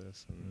by all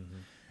this.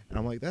 And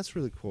I'm like, that's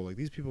really cool. Like,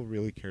 these people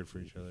really cared for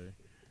each other,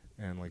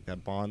 and like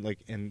that bond. Like,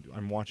 and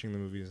I'm watching the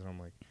movies, and I'm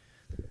like,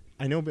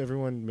 I know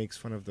everyone makes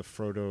fun of the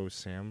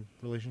Frodo-Sam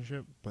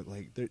relationship, but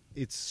like,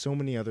 it's so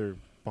many other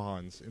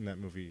bonds in that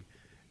movie.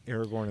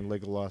 Aragorn and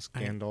Legolas,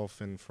 Gandalf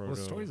and Frodo. Well,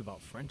 the story's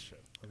about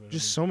friendship.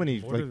 Just so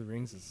many. Lord of the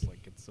Rings is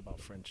like, it's about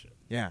friendship.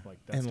 Yeah, like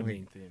that's and the like,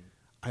 main theme.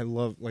 I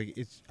love, like,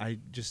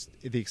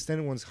 the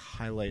extended ones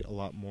highlight a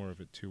lot more of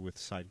it too with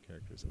side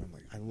characters, and I'm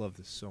like, I love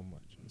this so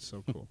much. It's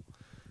so cool.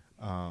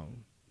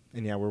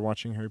 And yeah, we're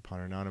watching Harry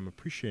Potter now, and I'm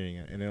appreciating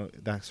it. And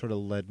that sort of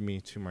led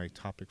me to my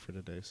topic for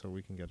today, so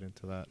we can get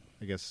into that,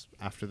 I guess,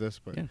 after this.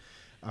 But Yeah.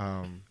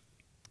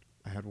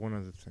 I had one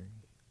other thing.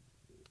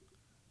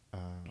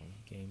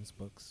 Games,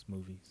 books,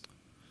 movies,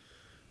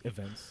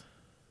 events.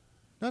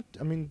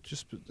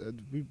 Just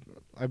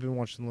I've been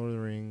watching Lord of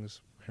the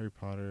Rings, Harry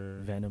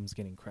Potter. Venom's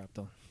getting crapped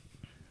on.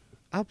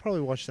 I'll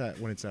probably watch that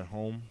when it's at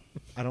home.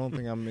 I don't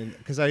think I'm in,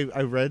 because I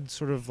read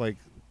sort of like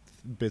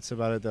bits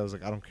about it that I was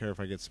like, I don't care if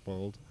I get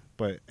spoiled.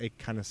 But it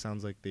kind of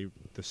sounds like the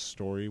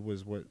story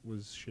was what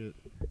was shit,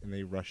 and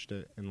they rushed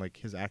it. And like,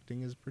 his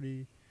acting is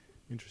pretty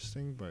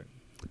interesting, but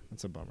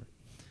that's a bummer.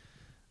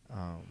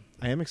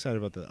 I am excited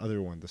about the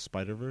other one, the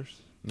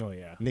Spider-Verse. Oh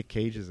yeah, Nick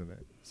Cage is in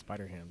it.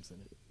 Spider-Ham's in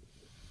it.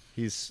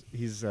 He's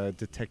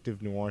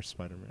Detective Noir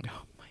Spider-Man.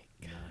 Oh my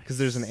god! Because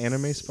there's an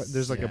anime.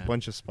 There's like a Yeah.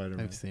 bunch of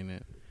Spider-Man. I've seen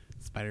it.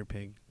 Spider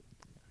Pig.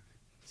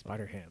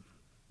 Spider-Ham.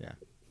 Yeah.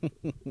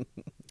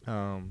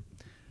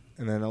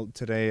 And then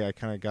today I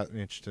kind of got an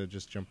itch to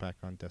just jump back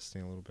on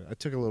Destiny a little bit. I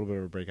took a little bit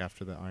of a break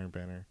after the Iron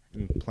Banner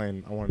and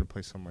I wanted to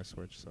play some on my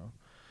Switch. So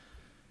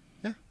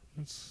yeah,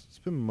 it's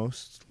been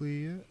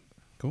mostly it.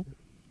 Cool.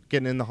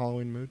 Getting in the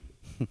Halloween mood.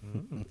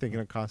 Thinking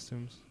of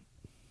costumes.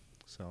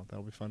 So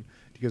that'll be fun.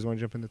 Do you guys want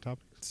to jump into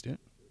topics? Let's do it.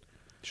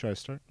 Should I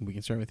start? We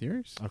can start with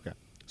yours. Okay.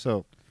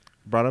 So,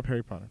 brought up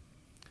Harry Potter.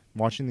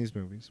 Watching these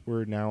movies.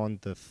 We're now on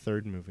the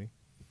third movie.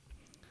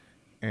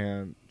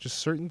 And just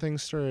certain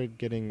things started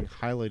getting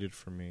highlighted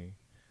for me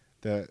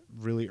that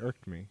really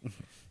irked me.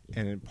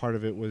 And part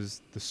of it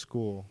was the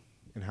school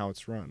and how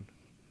it's run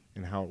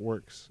and how it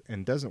works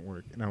and doesn't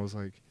work. And I was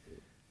like,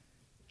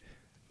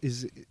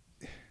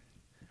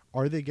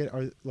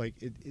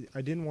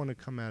 I didn't want to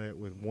come at it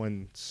with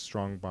one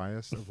strong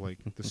bias of like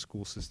the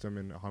school system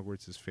in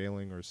Hogwarts is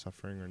failing or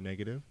suffering or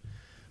negative.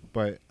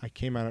 But I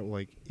came at it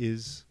like,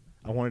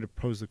 I wanted to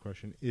pose the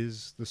question,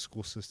 is the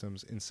school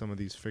systems in some of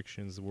these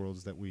fictions, the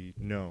worlds that we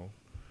know,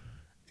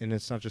 and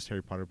it's not just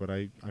Harry Potter, but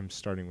I'm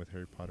starting with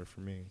Harry Potter for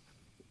me.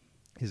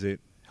 Is it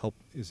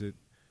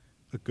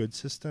a good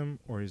system,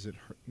 or is it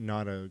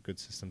not a good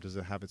system? Does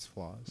it have its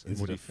flaws?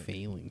 Is what it do a you think?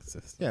 failing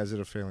system? Yeah, is it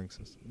a failing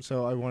system?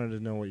 So I wanted to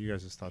know what you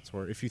guys' thoughts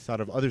were, if you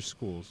thought of other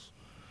schools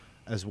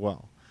as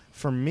well.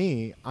 For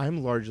me,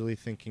 I'm largely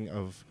thinking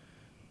of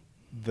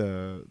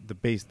the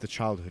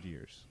childhood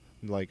years.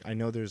 Like, I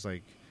know there's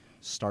like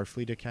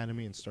Starfleet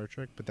Academy in Star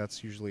Trek, but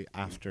that's usually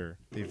after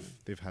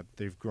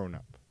they've grown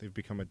up. They've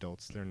become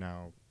adults. They're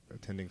now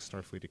attending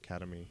Starfleet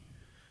Academy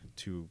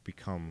to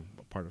become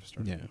a part of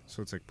Star Trek. Yeah.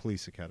 So it's like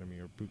police academy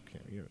or boot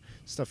camp,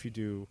 stuff you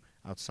do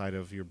outside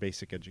of your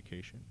basic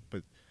education.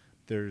 But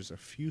there's a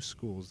few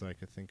schools that I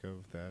could think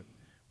of that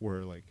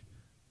were like,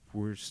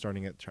 we're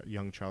starting at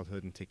young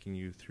childhood and taking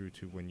you through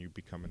to when you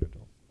become an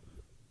adult.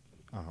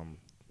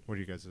 What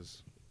are you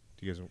guys'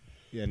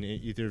 and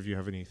either of you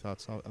have any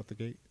thoughts out the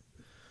gate?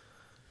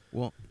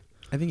 Well,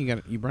 I think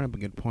you brought up a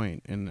good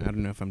point, and I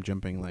don't know if I'm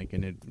jumping like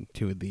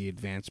into the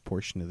advanced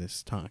portion of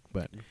this talk,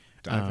 but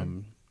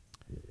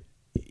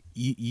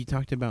you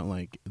talked about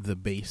like the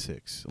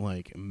basics,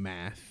 like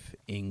math,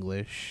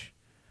 English,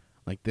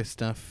 like this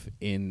stuff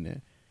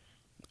in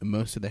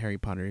most of the Harry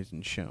Potter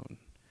isn't shown.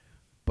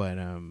 But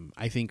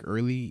I think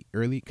early,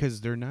 because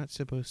they're not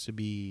supposed to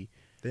be.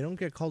 They don't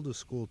get called to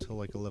school till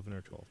like 11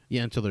 or 12.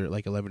 Yeah, until they're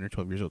like 11 or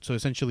 12 years old. So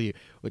essentially,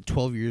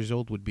 12 years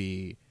old would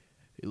be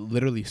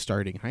literally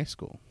starting high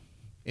school,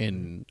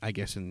 in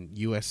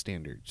U.S.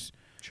 standards.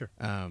 Sure.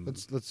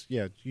 Let's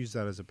use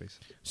that as a basis.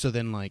 So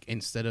then, like,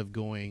 instead of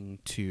going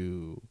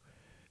to,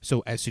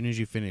 so as soon as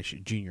you finish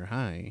junior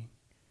high,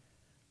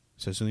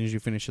 so as soon as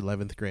you finish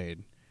 11th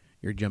grade,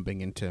 you're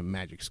jumping into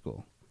magic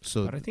school.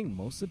 So, but I think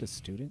most of the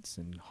students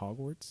in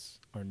Hogwarts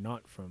are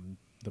not from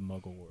the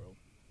Muggle world.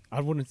 I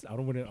don't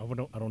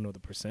know the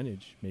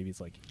percentage. Maybe it's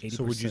like 80%.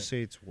 So would you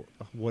say it's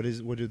what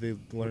do they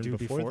learn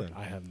before then?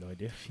 I have no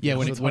idea. Yeah,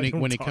 when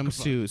it comes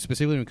to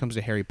specifically when it comes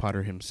to Harry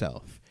Potter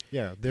himself.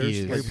 Yeah,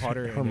 there's Harry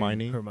Potter and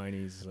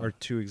Hermione's are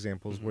two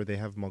examples where they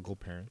have Muggle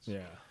parents.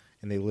 Yeah,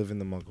 and they live in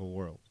the Muggle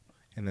world,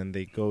 and then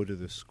they go to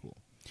this school.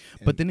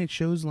 But then it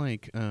shows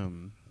like what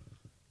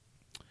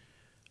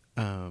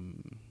are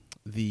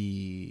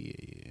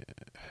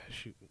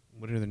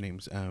their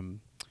names?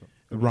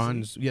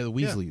 Ron's, the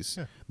Weasleys.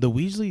 Yeah. The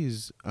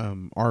Weasleys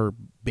are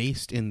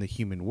based in the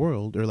human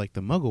world, or like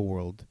the Muggle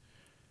world,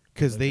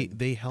 because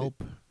they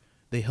help.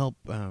 I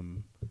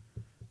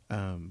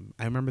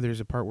remember there's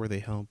a part where they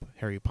help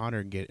Harry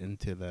Potter get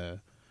into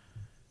the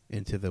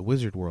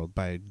wizard world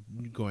by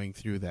going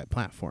through that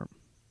platform.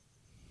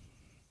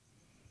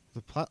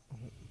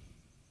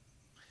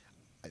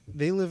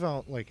 They live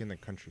out like in the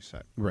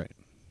countryside, Right.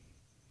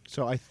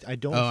 so I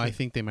don't. I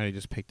think they might have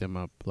just picked him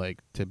up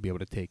like to be able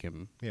to take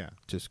him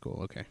to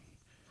school. Okay.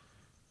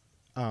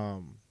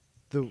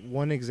 The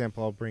one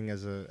example I'll bring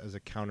as a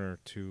counter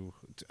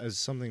as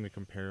something to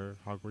compare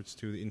Hogwarts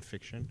to in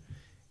fiction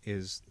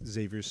is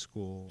Xavier's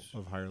School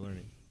of Higher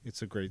Learning.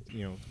 It's a great,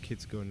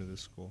 kids go into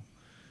this school.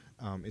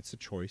 It's a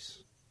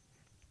choice,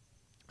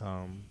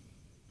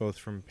 both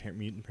from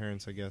mutant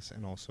parents, I guess,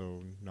 and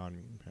also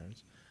non-mutant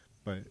parents.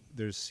 But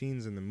there's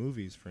scenes in the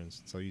movies, for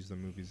instance, I'll use the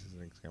movies as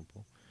an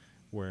example,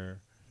 where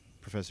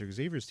Professor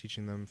Xavier is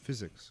teaching them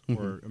physics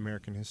or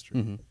American history.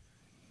 Mm-hmm.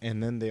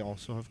 And then they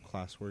also have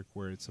classwork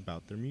where it's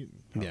about their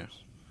mutant powers. Yeah.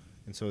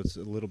 And so it's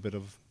a little bit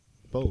of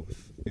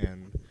both.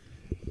 And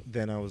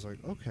then I was like,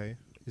 okay,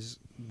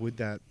 would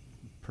that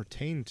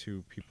pertain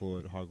to people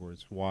at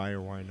Hogwarts? Why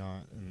or why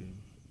not? And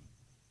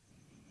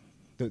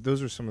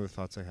those are some of the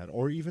thoughts I had.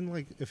 Or even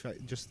like if I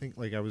just think,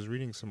 like I was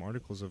reading some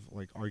articles of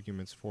like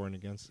arguments for and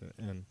against it.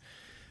 And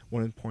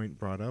one point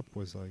brought up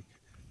was like,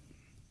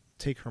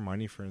 take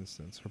Hermione, for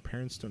instance. Her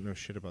parents don't know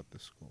shit about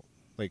this school.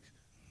 Like,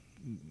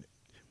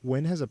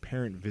 when has a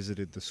parent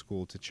visited the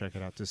school to check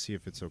it out to see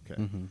if it's okay?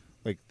 Mm-hmm.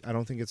 Like, I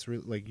don't think it's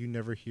really, like, you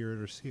never hear it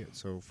or see it.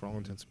 So, for all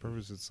intents and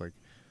purposes, it's like,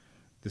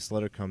 this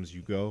letter comes,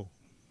 you go.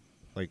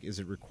 Like, is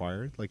it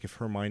required? Like, did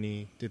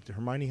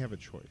Hermione have a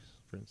choice,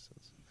 for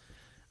instance?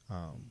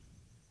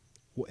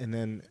 And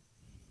then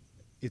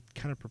it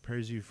kind of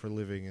prepares you for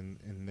living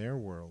in their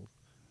world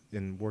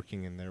and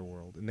working in their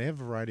world. And they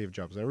have a variety of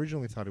jobs. I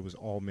originally thought it was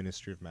all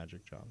Ministry of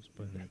Magic jobs,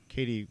 but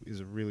Katie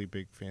is a really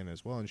big fan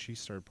as well, and she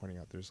started pointing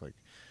out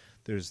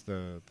there's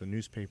the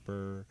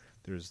newspaper,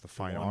 there's the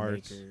fine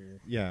arts,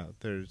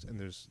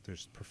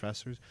 there's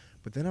professors.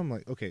 But then I'm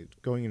like, okay,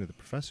 going into the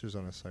professors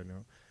on a side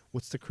note,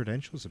 what's the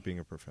credentials of being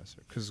a professor?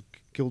 Because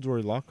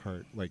Gilderoy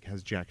Lockhart like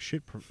has jack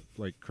shit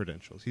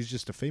credentials. He's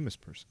just a famous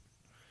person,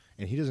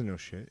 and he doesn't know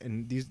shit.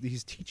 And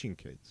he's teaching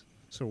kids.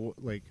 So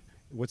like,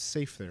 what's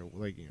safe there?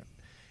 Like,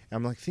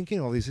 I'm like thinking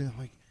all these things. I'm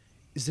like,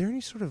 is there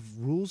any sort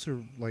of rules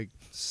or like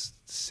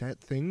set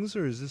things,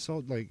 or is this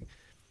all like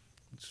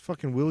it's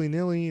fucking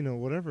willy-nilly,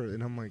 whatever?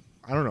 And I'm like,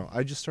 I don't know.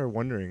 I just started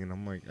wondering, and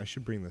I'm like, I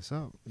should bring this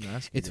up and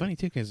ask. It's funny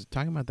too, because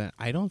talking about that,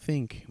 I don't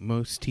think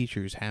most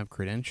teachers have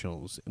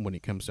credentials when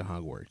it comes to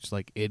Hogwarts.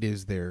 Like, it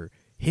is their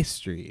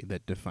history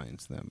that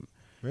defines them.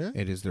 Really?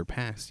 It is their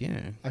past.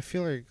 Yeah. I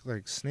feel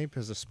like Snape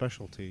has a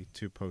specialty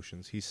to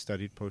potions. He's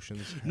studied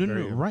potions.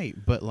 No, right.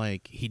 But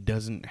like, he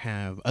doesn't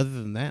have. Other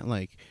than that,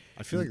 like,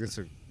 I feel like that's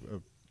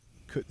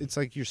it's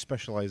like you're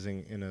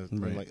specializing in a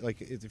right.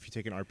 like if you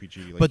take an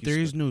RPG. Like, but there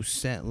is no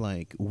set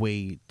like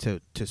way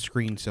to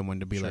screen someone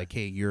to be Sure. like,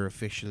 hey, you're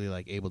officially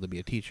like able to be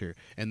a teacher,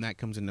 and that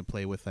comes into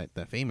play with like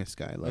that famous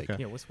guy. Like,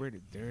 Okay. Yeah, what's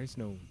weird? There is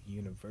no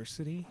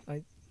university.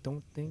 I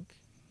don't think,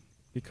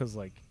 because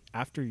like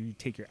after you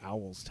take your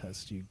OWLS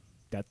test,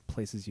 that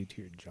places you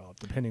to your job,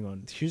 depending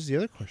on. Here's the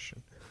other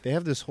question: they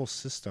have this whole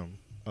system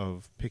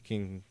of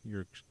picking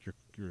your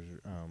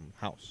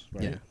house,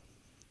 right? Yeah,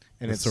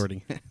 and it's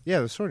sorting. Yeah,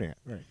 the sorting it,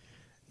 right?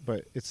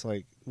 But it's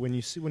like when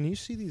you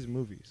see these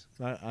movies,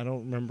 I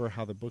don't remember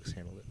how the books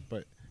handled it,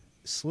 but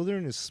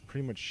Slytherin is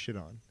pretty much shit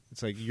on.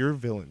 It's like you're a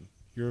villain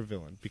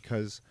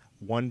because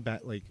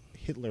like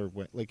Hitler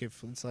went, like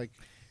if it's like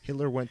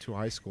Hitler went to a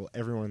high school,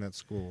 everyone in that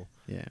school,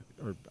 Yeah.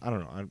 or I don't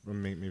know,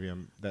 maybe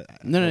I'm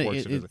that. No,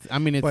 works I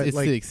mean, it's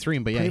like, the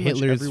extreme, but yeah, pretty much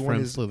Hitler's everyone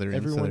from is- Slytherin, so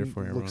Everyone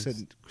therefore looks at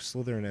everyone's-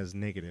 Slytherin as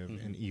negative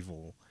and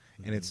evil,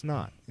 and Mhm. it's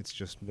not. It's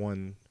just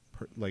one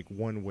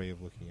way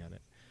of looking at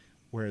it.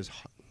 Whereas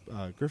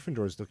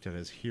Gryffindor is looked at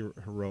as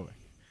heroic.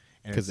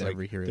 And 'Cause it's like,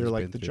 every hero's they're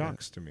like been the through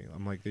jocks to me.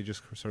 I'm like, they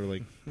just sort of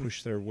like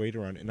push their weight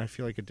around, and I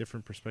feel like a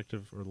different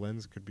perspective or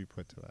lens could be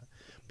put to that.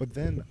 But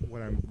then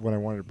what I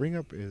wanted to bring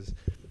up is,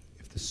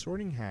 if the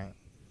Sorting Hat,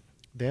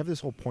 they have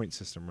this whole point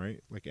system,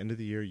 right? Like end of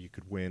the year, you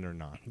could win or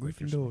not.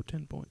 Gryffindor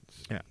 10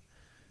 points. Yeah.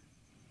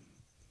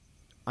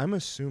 I'm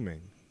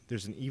assuming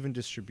there's an even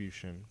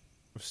distribution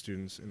of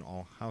students in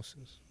all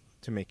houses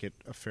to make it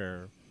a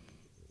fair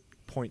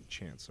point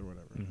chance or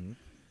whatever. Mm-hmm.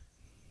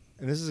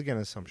 And this is again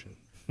an assumption.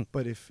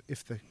 But if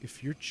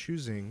you're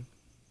choosing,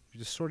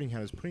 the Sorting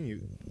Hat is putting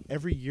you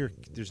every year,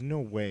 there's no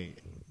way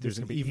there's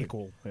an even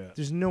equal. Yeah.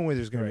 There's no way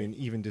there's going Right. to be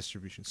an even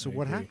distribution. So I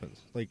what agree.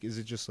 happens? Like, is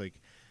it just like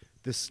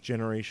this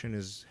generation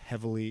is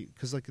heavily,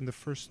 because like in the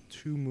first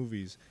two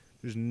movies,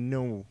 there's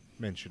no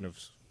mention of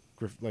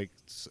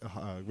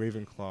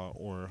Ravenclaw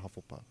or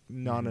Hufflepuff,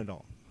 none Mhm. at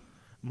all.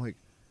 I'm like,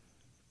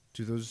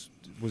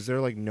 was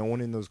there like no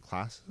one in those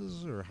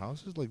classes or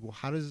houses? Like, well,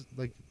 how does,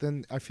 like,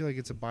 then I feel like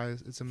it's a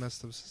bias, it's a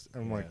messed up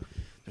system. I'm like,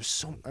 Yeah. there's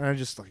so. And I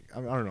just like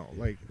I don't know.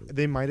 Like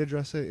they might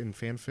address it in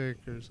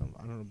fanfic or something.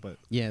 I don't know, but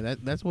Yeah,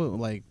 that's what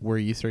like where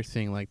you start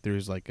saying like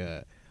there's like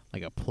a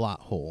plot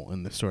hole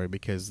in the story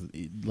because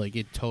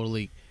it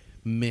totally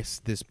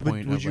missed this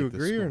point. Would of, you like, the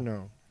agree or school.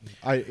 no?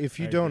 If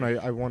you don't,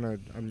 I want to.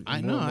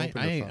 I know.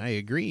 I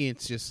agree.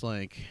 It's just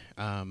like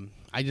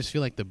I just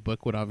feel like the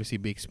book would obviously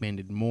be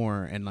expanded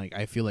more, and like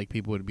I feel like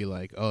people would be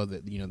like, oh,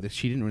 that this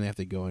she didn't really have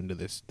to go into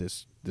this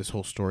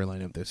whole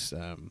storyline of this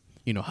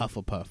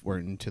Hufflepuff or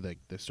into the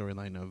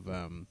storyline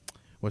of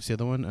what's the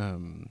other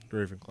one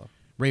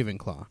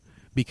Ravenclaw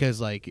because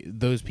like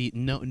those people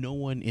no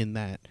one in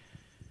that.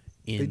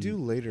 They do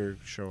later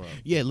show up.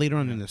 Yeah, later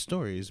on in the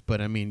stories.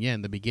 But I mean, yeah,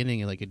 in the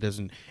beginning, like it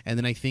doesn't. And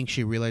then I think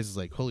she realizes,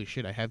 like, holy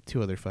shit, I have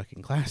 2 other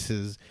fucking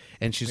classes,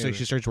 and she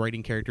starts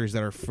writing characters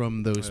that are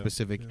from those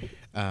specific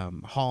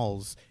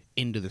halls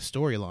into the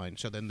storyline.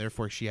 So then,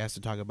 therefore, she has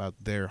to talk about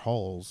their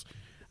halls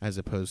as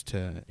opposed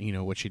to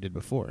what she did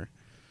before.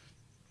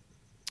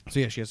 So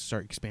yeah, she has to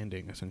start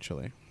expanding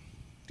essentially.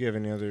 Do you have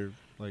any other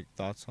like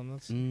thoughts on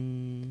this?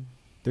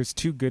 There's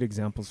 2 good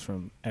examples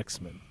from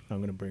X-Men I'm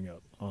going to bring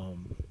up.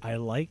 I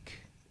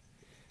like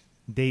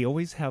they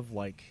always have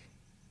like,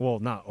 well,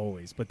 not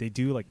always, but they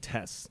do like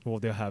tests. Well,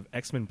 they'll have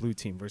X-Men Blue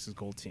Team versus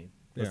Gold Team.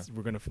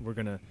 We're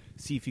gonna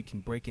see if you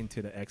can break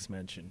into the X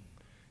Mansion,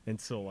 and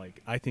so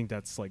like I think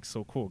that's like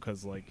so cool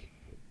because like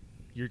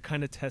you're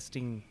kind of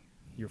testing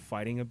your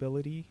fighting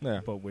ability,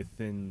 but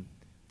within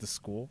the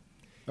school.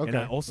 Okay. And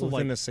I also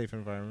within a safe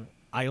environment.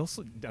 I'm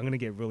gonna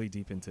get really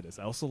deep into this.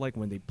 I also like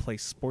when they play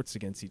sports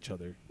against each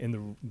other,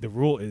 and the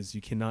rule is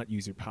you cannot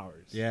use your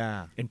powers.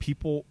 Yeah. And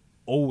people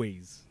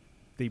always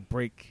they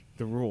break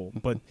the rule.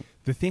 But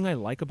the thing I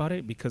like about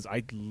it, because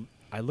I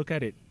look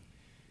at it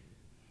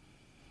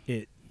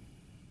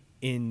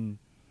in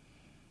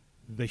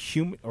the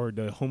human or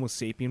the Homo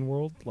sapien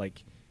world,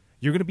 like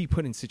you're gonna be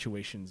put in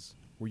situations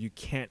where you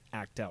can't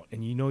act out,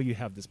 and you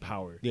have this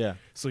power. Yeah.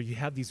 So you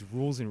have these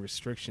rules and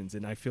restrictions,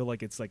 and I feel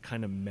like it's like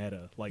kind of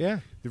meta. Like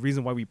the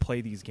reason why we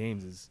play these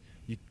games is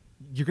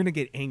you're gonna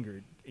get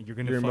angered, and you're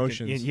gonna your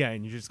emotions.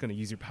 and you're just gonna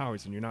use your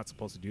powers, and you're not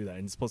supposed to do that.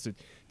 And it's supposed to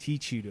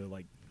teach you to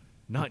like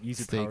not use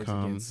your powers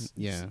calm.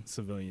 against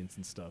civilians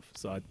and stuff.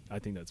 So I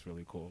think that's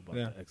really cool about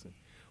the X-Men.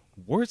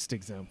 Worst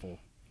example,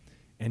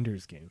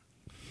 Ender's Game.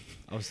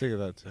 I was thinking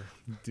that too,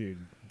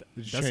 dude.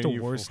 That's the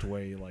worst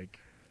way, like.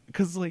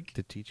 Because like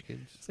to teach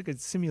kids, it's like a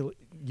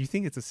you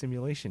think it's a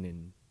simulation,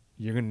 and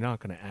you're not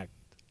gonna act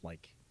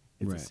like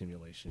it's a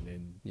simulation,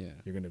 and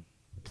you're gonna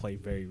play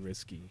very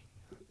risky.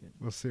 Yeah.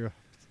 We'll see.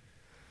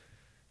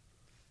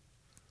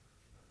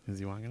 Is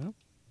he walking up?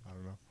 I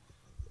don't know.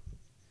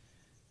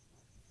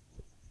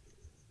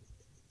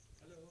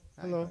 Hello.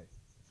 Hello.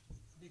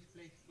 This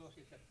place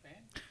closes at 10.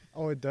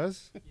 Oh, it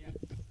does. Yeah.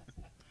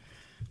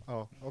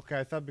 Oh, okay.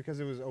 I thought because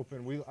it was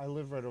open. I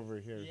live right over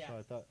here, so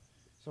I thought.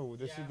 So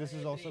this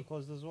is also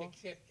closed as well.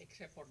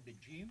 Except for the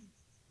gym.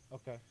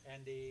 Okay.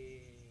 And the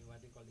what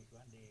do you call this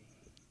one?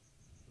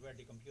 Where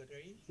the computer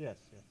is. Yes.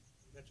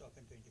 That's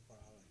open 24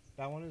 hours.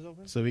 That one is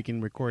open. So we can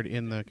record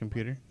in the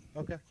computer.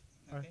 Okay.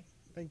 All Okay. right.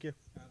 Thank you.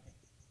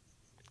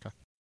 Okay.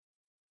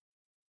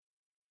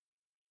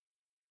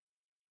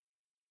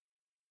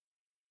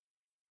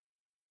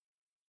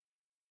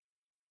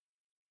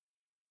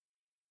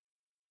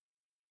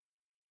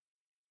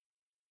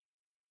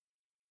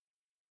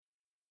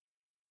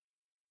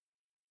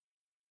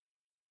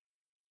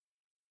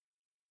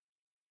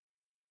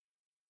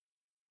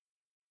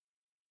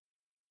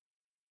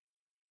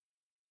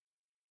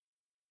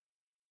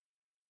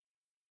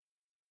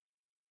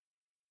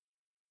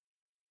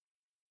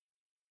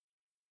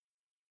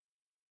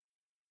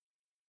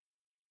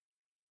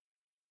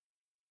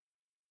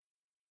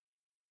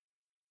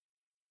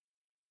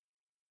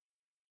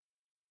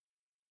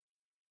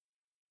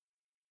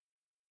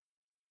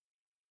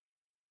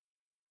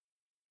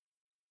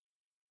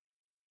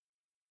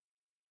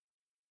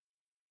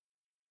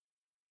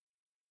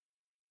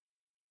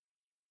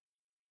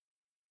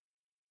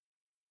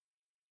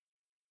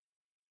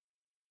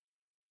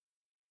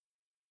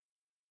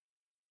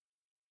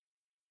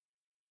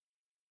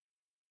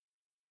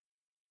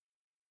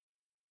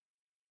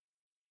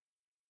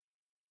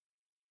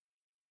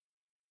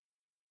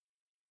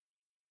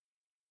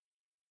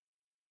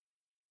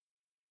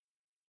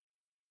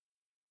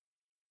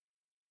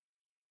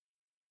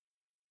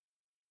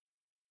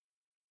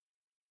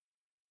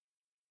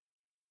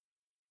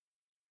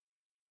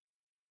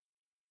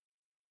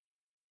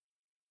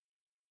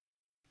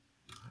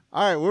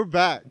 All right, we're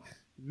back.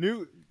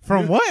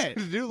 From what?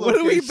 New What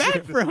are we location.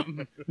 back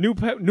from? New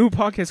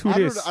podcast. Who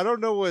this? I don't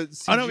know what.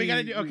 CG Oh no, we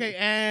gotta do. Okay,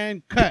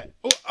 and cut.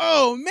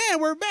 Oh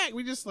man, we're back.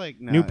 We just like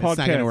no, New it's not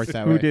gonna work podcast.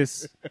 that Who way.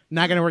 this?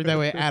 Not gonna work that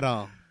way at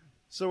all.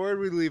 So where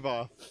did we leave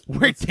off?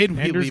 Where did we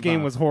Ender's leave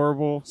Game off? was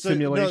horrible. So,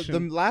 Simulation. No,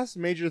 the last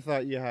major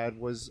thought you had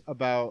was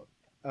about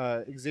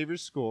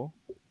Xavier's school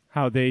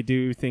How they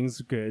do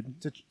things good.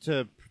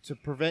 to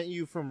prevent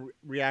you from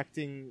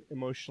reacting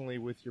emotionally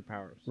with your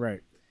powers.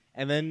 Right.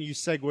 And then you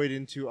segued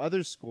into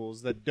other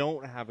schools that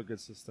don't have a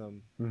good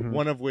system. Mhm.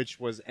 One of which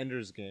was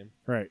Ender's Game.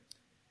 Right.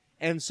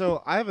 And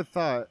so I have a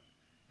thought.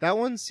 That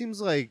one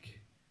seems like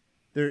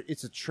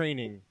it's a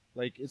training.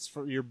 Like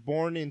you're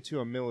born into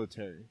a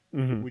military.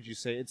 Mm-hmm. Would you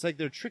say it's like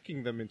they're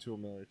tricking them into a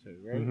military,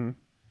 right? Mm-hmm.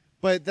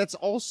 But that's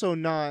also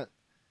not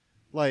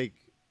like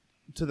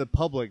to the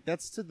public.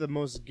 That's to the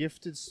most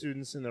gifted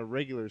students in a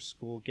regular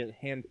school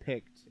get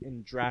handpicked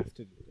and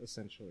drafted,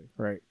 essentially.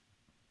 Right.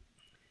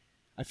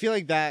 I feel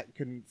like that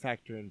can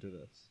factor into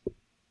this.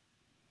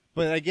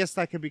 But I guess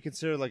that could be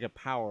considered like a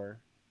power.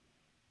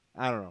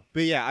 I don't know.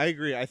 But yeah, I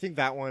agree. I think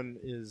that one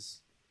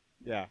is...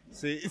 Yeah.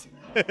 See?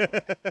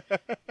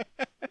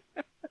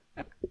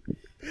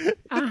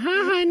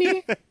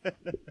 Honey.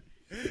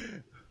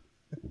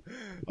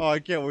 Oh, I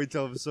can't wait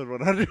till episode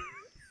 100.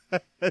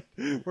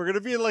 We're going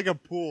to be in like a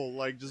pool,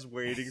 like just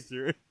wading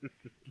through it.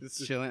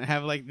 Just chilling.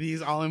 Have like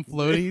these all in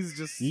floaties.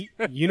 Just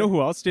You know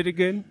who else did it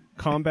good,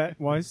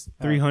 combat-wise?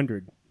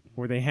 300,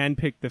 where they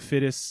handpicked the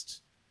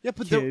fittest Yeah,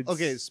 but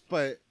kids.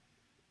 but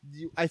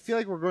I feel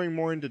like we're going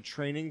more into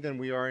training than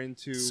we are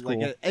into School.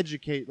 like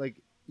educate. Like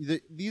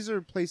these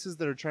are places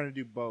that are trying to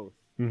do both.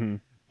 Mm-hmm.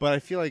 But I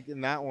feel like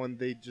in that one,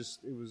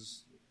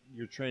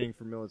 you're training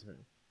for military.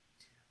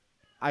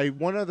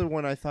 One other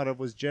one I thought of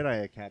was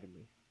Jedi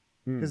Academy.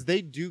 Because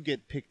they do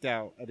get picked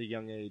out at a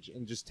young age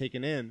and just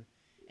taken in.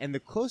 And the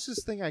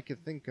closest thing I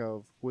could think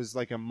of was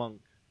like a monk,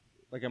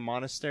 like a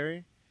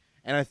monastery.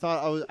 And I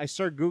thought I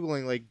started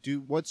Googling like,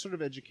 what sort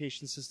of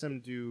education system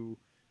do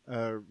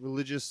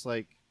religious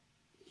like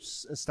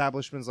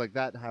establishments like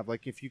that have?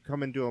 Like if you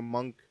come into a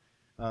monk,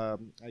 I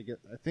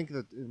think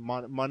that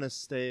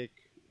monastic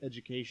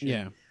education.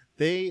 yeah.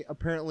 They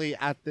apparently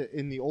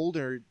in the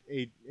older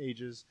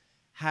ages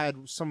had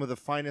some of the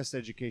finest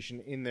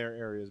education in their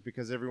areas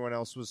because everyone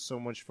else was so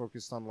much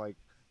focused on like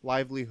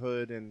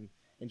livelihood and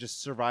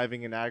just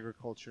surviving in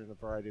agriculture and a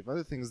variety of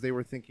other things. They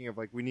were thinking of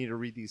like, we need to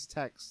read these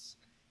texts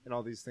and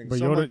all these things. But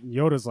So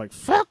Yoda's like,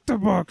 fuck the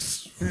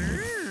books.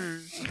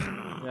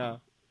 yeah.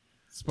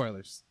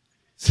 Spoilers.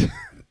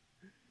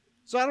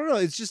 So I don't know.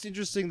 It's just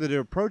interesting that it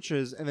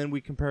approaches, and then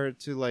we compare it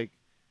to like.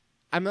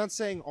 I'm not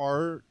saying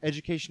our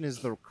education is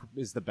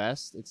the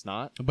best. It's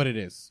not, But it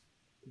is.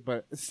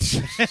 but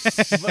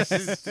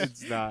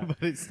it's not. But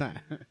it's not.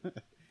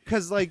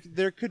 Because like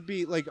there could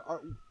be like,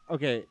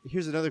 okay.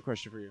 Here's another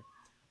question for you: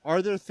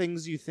 are there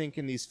things you think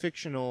in these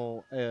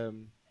fictional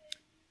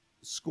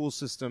school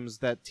systems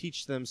that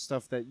teach them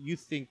stuff that you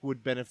think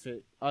would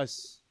benefit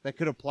us that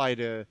could apply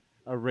to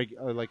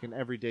like an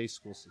everyday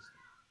school system?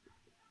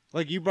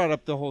 Like you brought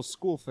up the whole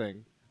school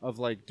thing of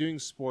like doing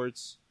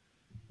sports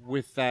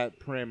with that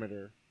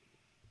parameter.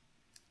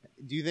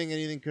 Do you think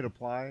anything could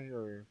apply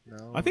or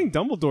no? I think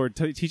Dumbledore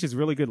teaches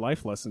really good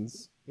life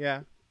lessons.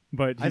 Yeah.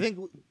 But I think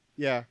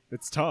yeah.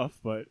 it's tough,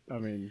 but I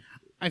mean...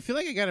 I feel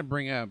like I gotta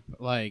bring up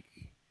like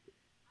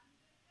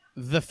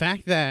the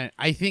fact that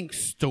I think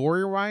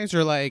story wise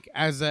or like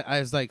as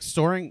like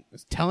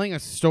telling a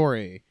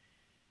story,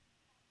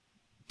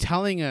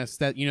 telling us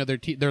that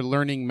they're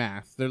learning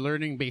math, they're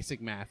learning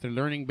basic math, they're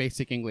learning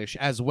basic English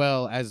as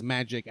well as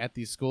magic at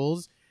these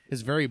schools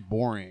is very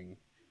boring,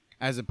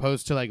 as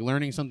opposed to like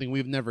learning something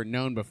we've never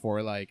known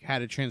before, like how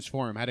to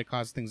transform, how to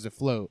cause things to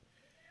float,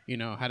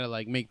 how to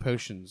like make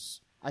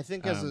potions. I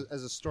think as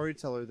a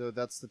storyteller though,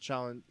 that's the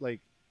challenge.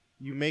 Like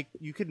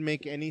you could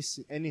make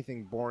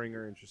anything boring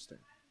or interesting.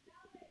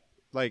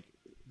 Like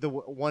the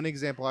one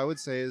example I would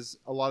say is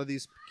a lot of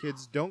these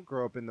kids don't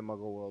grow up in the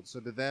Muggle world, so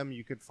to them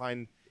you could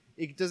find.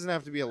 It doesn't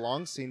have to be a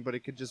long scene, but it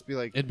could just be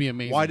like, it'd be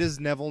amazing. Why does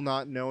Neville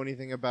not know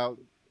anything about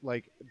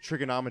like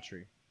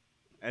trigonometry?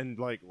 And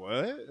like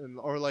what?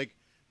 Or like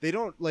they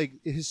don't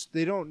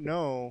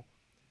know.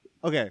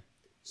 Okay,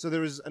 so there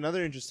was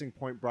another interesting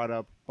point brought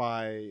up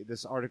by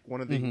this article.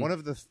 One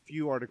of the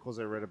few articles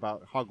I read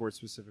about Hogwarts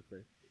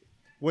specifically,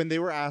 when they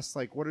were asked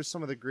like, what are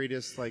some of the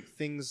greatest like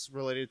things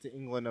related to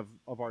England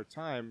of our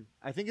time?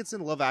 I think it's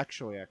in Love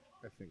Actually. I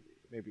think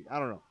maybe I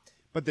don't know,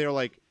 but they're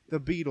like the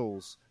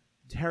Beatles,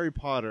 Harry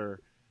Potter,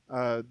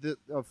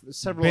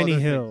 several Benny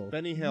other Hill. things.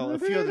 Benny Hill, a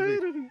few other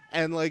things,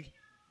 and like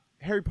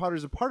Harry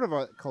Potter's a part of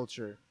our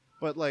culture,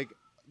 but like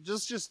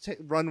just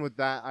run with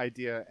that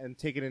idea and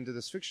take it into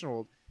this fictional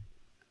world.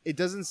 It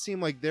doesn't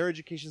seem like their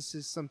education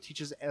system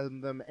teaches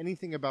them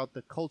anything about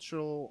the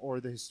cultural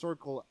or the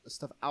historical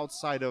stuff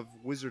outside of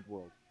Wizard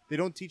World. They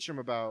don't teach them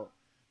about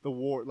the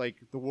war, like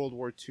the World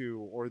War II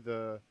or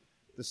the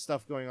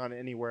stuff going on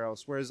anywhere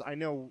else. Whereas I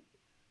know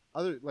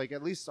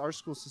at least our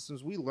school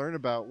systems, we learn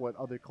about what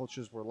other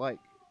cultures were like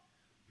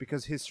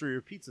because history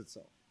repeats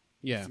itself.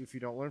 Yeah. If you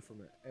don't learn from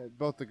it,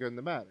 both the good and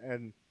the bad.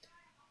 And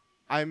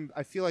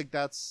I feel like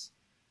that's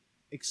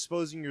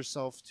exposing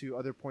yourself to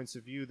other points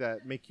of view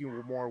that make you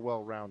more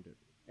well-rounded,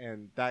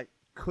 and that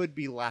could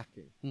be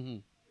lacking. Mm-hmm.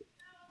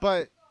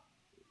 But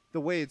the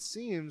way it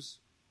seems,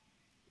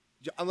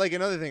 like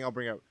another thing I'll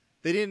bring up,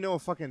 they didn't know a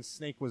fucking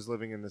snake was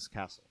living in this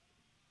castle,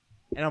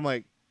 and I'm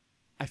like,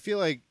 I feel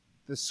like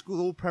the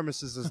school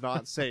premises is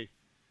not safe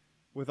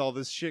with all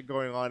this shit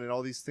going on and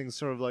all these things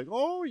sort of like,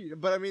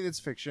 but I mean, it's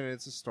fiction,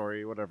 it's a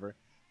story, whatever.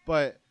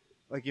 But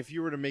like, if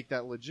you were to make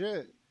that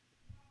legit,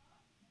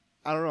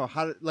 I don't know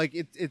how to, like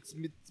it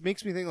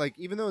makes me think like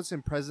even though it's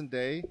in present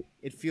day,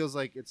 it feels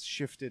like it's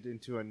shifted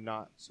into a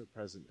not so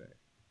present day.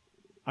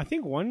 I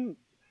think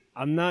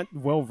I'm not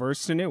well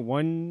versed in it.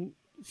 One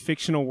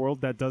fictional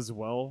world that does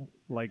well,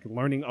 like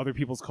learning other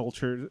people's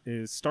culture,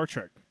 is Star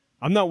Trek.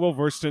 I'm not well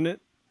versed in it,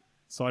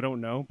 so I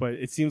don't know. But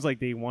it seems like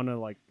they want to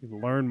like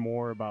learn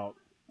more about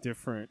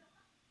different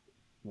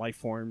life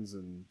forms,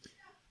 and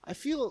I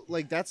feel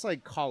like that's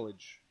like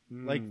college.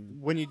 Like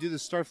when you do the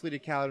Starfleet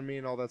Academy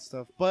and all that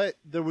stuff. But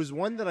there was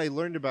one that I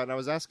learned about, and I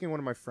was asking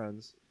one of my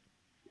friends,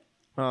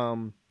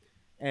 and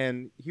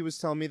he was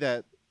telling me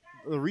that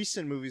the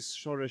recent movies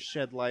sort of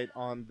shed light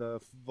on the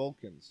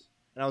Vulcans,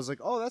 and I was like,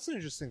 "Oh, that's an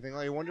interesting thing.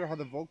 Like, I wonder how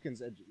the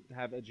Vulcans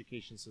have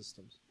education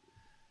systems."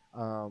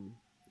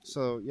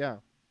 So yeah,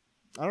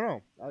 I don't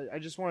know. I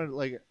just wanted to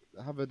like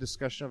have a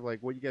discussion of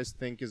like what you guys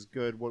think is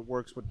good, what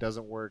works, what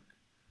doesn't work.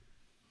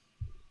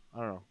 I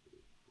don't know.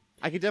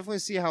 I could definitely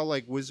see how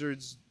like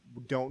wizards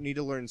don't need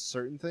to learn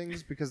certain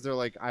things because they're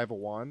like, I have a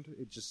wand.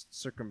 It just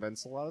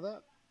circumvents a lot of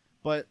that.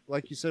 But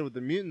like you said with the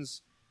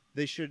mutants,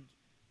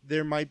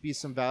 there might be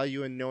some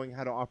value in knowing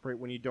how to operate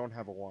when you don't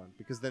have a wand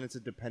because then it's a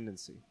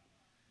dependency.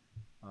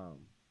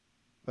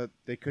 But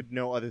they could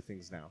know other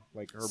things now,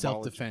 like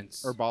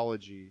Self-defense.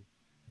 herbology.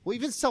 Well,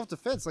 even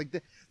self-defense, like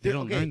they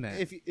don't learn that.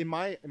 If in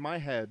my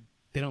head,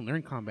 they don't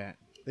learn combat.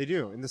 They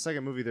do. In the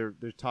second movie, they're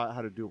taught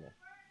how to duel.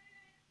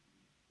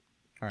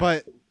 Right.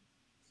 But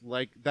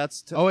like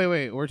that's. Oh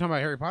wait, we're talking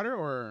about Harry Potter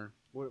or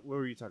what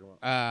were you talking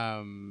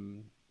about?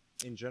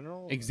 In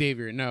general,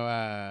 Xavier.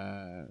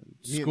 No,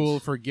 School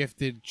for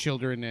Gifted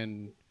Children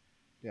and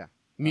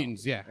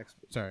Mutants. Yeah,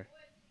 sorry.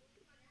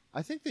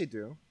 I think they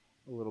do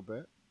a little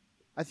bit.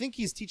 I think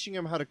he's teaching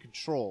them how to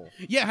control.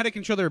 Yeah, how to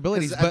control their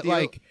abilities. But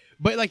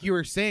like you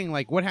were saying,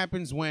 like what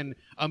happens when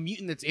a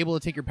mutant that's able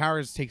to take your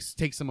powers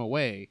takes them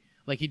away?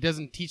 Like he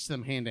doesn't teach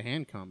them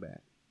hand-to-hand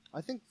combat. I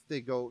think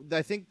they go.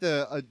 I think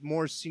the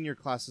more senior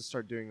classes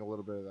start doing a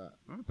little bit of that.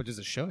 Oh, but does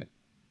it show it?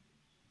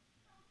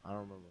 I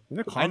don't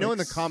remember. I know in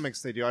the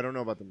comics they do. I don't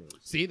know about the movies.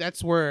 See,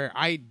 that's where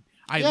I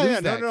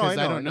lose that because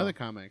I don't know the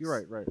comics.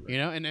 You're right. You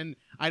know, and then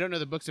I don't know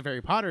the books of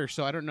Harry Potter,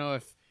 so I don't know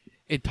if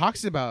it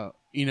talks about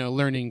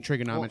learning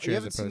trigonometry. Well, you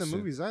haven't seen the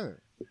movies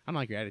either. I don't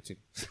like your attitude.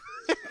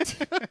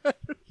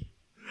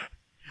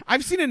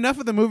 I've seen enough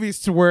of the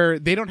movies to where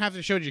they don't have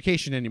to show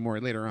education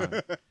anymore later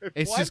on.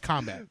 It's just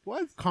combat.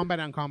 What? Combat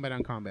on combat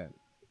on combat.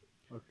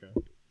 Okay.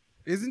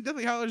 Isn't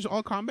Deathly Hallows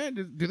all combat?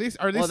 Are they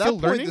still at that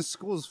learning? Point, the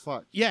school's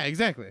fucked. Yeah,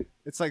 exactly.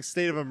 It's like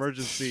state of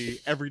emergency.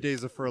 Every day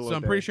is a furlough. So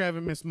I'm pretty sure I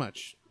haven't missed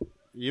much.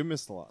 You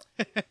missed a lot.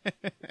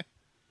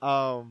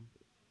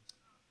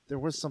 There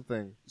was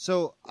something.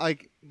 So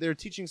like they're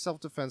teaching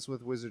self-defense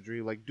with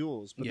wizardry, like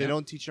duels, but they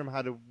don't teach them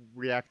how to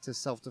react to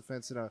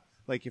self-defense in a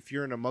like if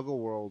you're in a Muggle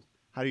world.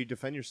 How do you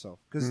defend yourself?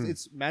 Because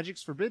it's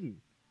magic's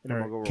forbidden in a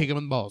Muggle world. Kick him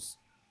in the balls.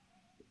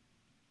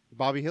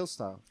 Bobby Hill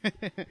style.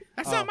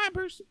 That's not my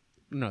purse.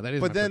 No, that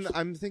is. But then purse.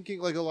 I'm thinking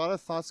like a lot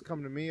of thoughts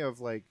come to me of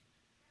like,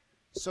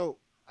 so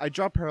I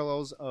draw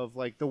parallels of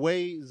like the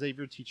way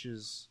Xavier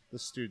teaches the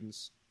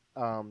students.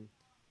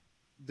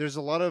 There's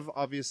a lot of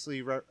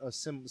obviously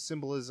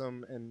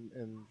symbolism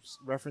and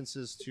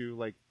references to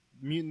like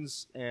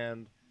mutants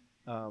and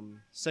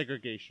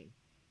segregation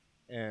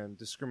and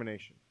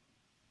discrimination.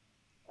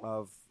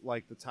 Of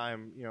like the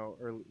time,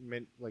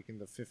 like in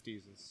the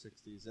 50s and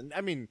 60s, and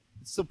I mean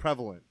it's still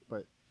prevalent,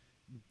 but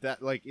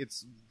that like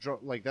it's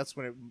like that's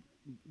when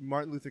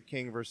Martin Luther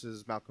King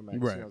versus Malcolm X,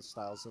 right.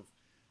 Styles of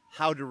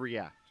how to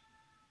react,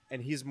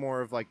 and he's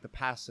more of like the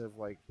passive,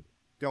 like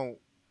don't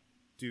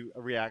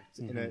react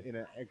in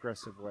an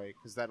aggressive way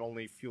because that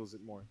only fuels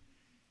it more.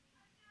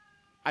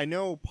 I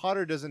know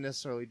Potter doesn't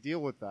necessarily deal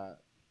with that.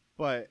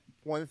 But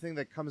one thing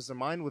that comes to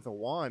mind with a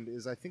wand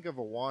is I think of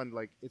a wand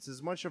like it's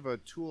as much of a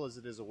tool as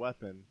it is a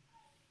weapon.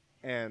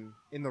 And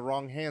in the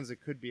wrong hands,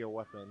 it could be a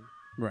weapon.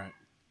 Right.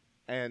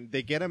 And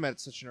they get them at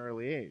such an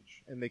early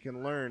age. And they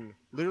can learn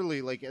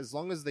literally like as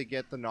long as they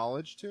get the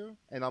knowledge to.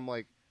 And I'm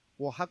like,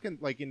 well, how can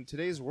like in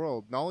today's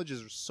world, knowledge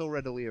is so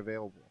readily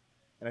available.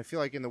 And I feel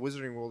like in the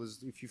wizarding world,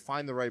 is if you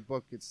find the right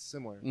book, it's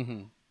similar.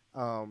 Mm-hmm.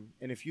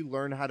 And if you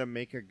learn how to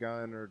make a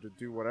gun or to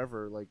do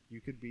whatever, like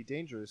you could be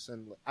dangerous.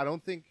 And I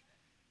don't think...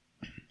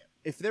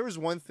 If there was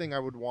one thing I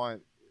would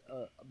want,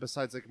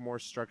 besides like more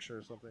structure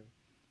or something,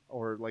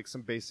 or like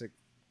some basic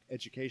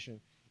education,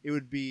 it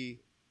would be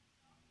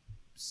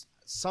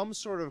some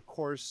sort of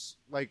course.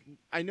 Like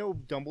I know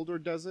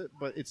Dumbledore does it,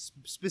 but it's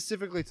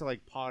specifically to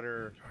like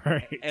Potter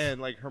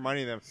and like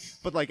Hermione and them.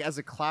 But like as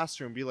a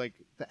classroom, be like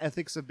the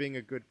ethics of being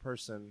a good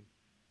person,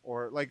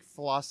 or like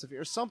philosophy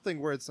or something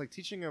where it's like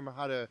teaching them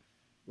how to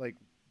like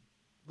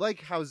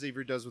how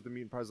Xavier does with the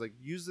mutant powers, like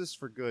use this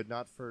for good,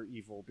 not for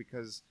evil,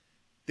 because.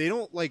 They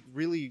don't like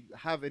really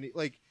have any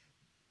like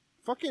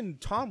fucking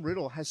Tom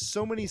Riddle has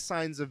so many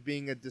signs of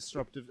being a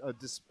disruptive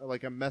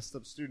like a messed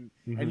up student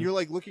and you're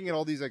like looking at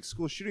all these like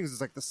school shootings, it's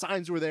like the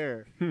signs were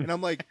there and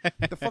I'm like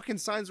the fucking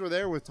signs were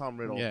there with Tom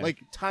Riddle like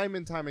time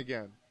and time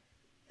again,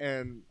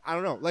 and I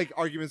don't know, like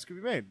arguments could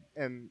be made,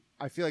 and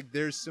I feel like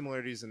there's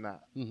similarities in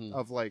that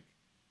of like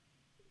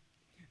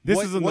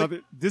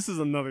This is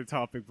another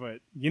topic, but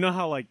you know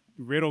how like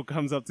Riddle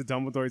comes up to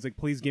Dumbledore, he's like,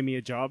 "Please give me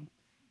a job."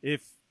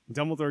 If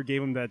Dumbledore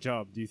gave him that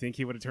job, do you think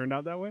he would have turned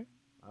out that way?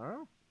 I don't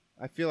know.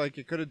 I feel like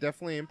it could have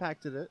definitely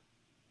impacted it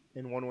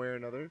in one way or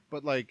another.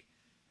 But like,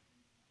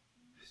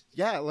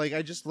 yeah, like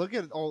I just look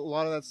at a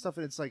lot of that stuff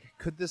and it's like,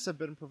 could this have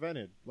been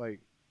prevented?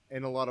 Like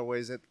in a lot of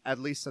ways, at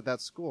least at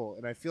that school.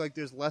 And I feel like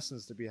there's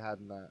lessons to be had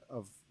in that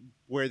of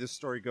where the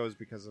story goes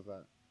because of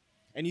that.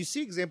 And you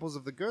see examples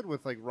of the good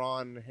with like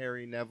Ron,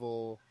 Harry,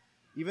 Neville,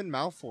 even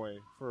Malfoy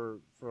for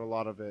a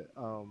lot of it.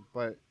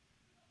 But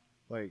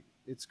like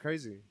it's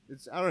crazy.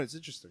 I don't know. It's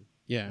interesting.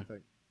 Yeah. I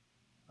think.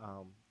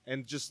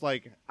 And just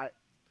like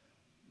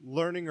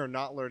learning or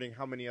not learning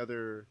how many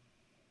other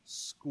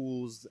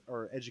schools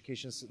or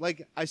education,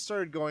 like I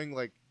started going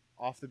like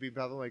off the beat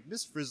path. Like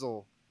Miss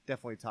Frizzle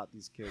definitely taught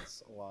these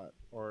kids a lot.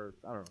 Or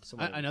I don't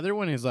know. Another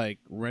one is like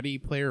Ready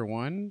Player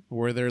One,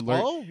 where they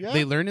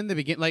learn in the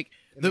beginning, like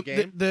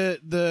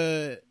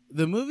the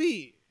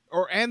movie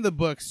and the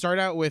book start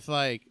out with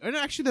like, or no,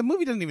 actually the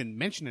movie doesn't even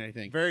mention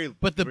anything.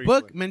 But the briefly.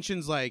 book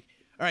mentions like,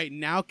 all right,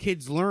 now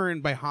kids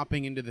learn by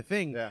hopping into the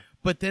thing. Yeah.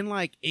 But then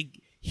like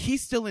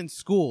he's still in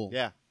school.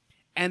 Yeah.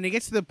 And it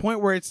gets to the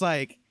point where it's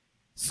like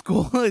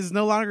school is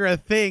no longer a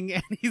thing,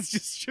 and he's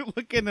just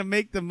looking to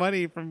make the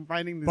money from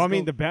finding this. But I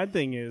mean, the bad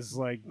thing is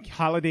like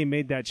Holiday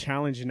made that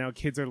challenge, and now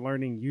kids are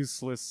learning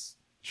useless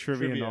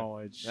trivia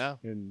knowledge. Yeah.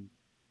 And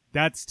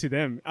that's to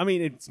them. I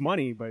mean, it's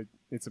money, but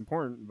it's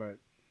important. But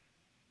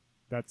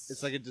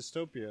it's like a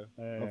dystopia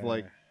of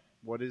like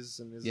what is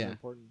and isn't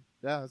important.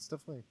 Yeah, it's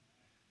definitely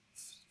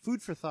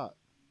food for thought.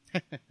 Do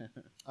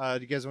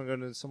you guys want to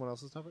go into someone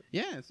else's topic?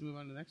 Yeah, let's move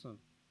on to the next one.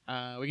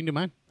 We can do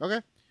mine.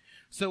 Okay.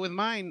 So with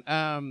mine,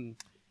 I'm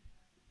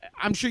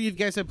sure you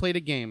guys have played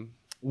a game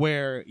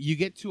where you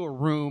get to a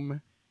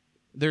room,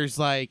 there's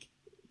like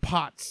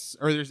pots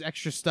or there's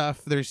extra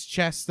stuff, there's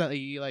chests that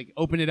you like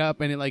open it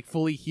up and it like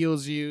fully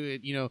heals you,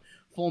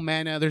 full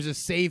mana, there's a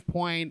save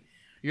point.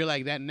 You're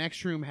like, that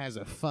next room has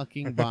a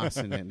fucking boss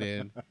in it,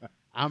 dude.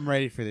 I'm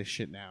ready for this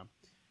shit now.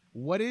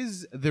 What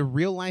is the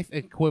real life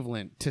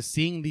equivalent to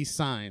seeing these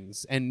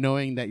signs and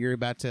knowing that you're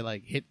about to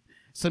like hit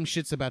some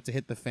shit's about to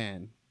hit the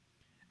fan?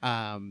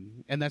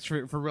 And that's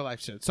for real life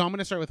shit. So I'm going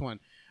to start with one.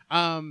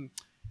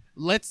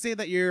 Let's say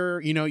that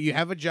you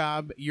have a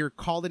job, you're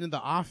called into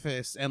the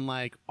office and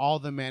like all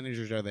the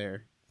managers are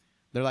there.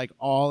 They're like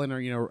all in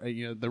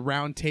the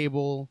round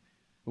table,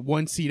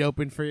 one seat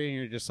open for you. And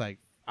you're just like,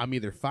 I'm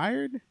either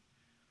fired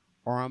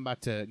or I'm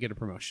about to get a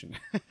promotion.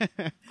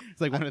 It's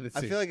like one of the two.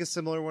 I feel like a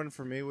similar one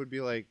for me would be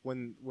like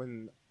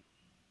when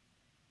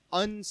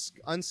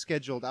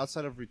unscheduled,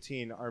 outside of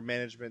routine, our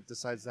management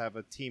decides to have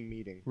a team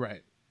meeting.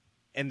 Right.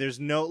 And there's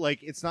no,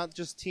 like, it's not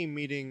just team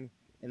meeting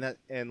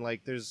and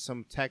like there's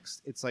some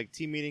text. It's like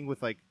team meeting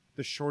with like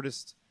the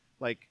shortest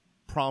like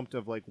prompt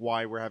of like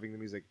why we're having the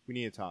music. We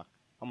need to talk.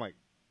 I'm like,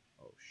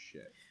 oh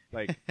shit.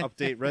 Like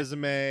update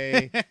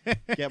resume,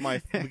 get my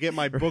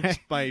books,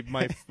 my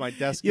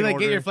desk. You in like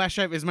order. get your flash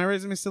drive. Is my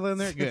resume still in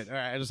there? Good. All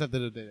right, I just have to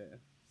update it.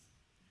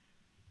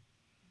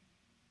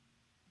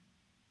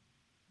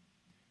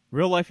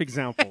 Real life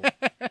example.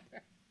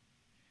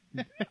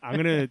 I'm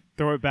gonna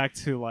throw it back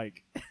to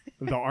like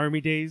the army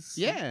days.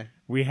 Yeah,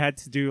 we had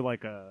to do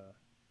like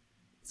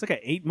it's like an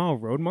 8-mile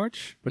road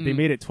march, but they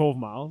made it 12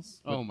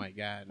 miles. Oh my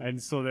god!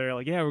 And so they're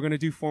like, yeah, we're gonna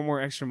do 4 more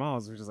extra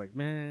miles. We're just like,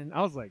 man,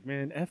 I was like,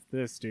 man, f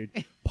this,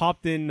 dude.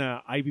 Popped in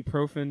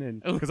ibuprofen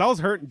and because I was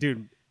hurting,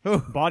 dude.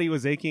 Body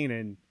was aching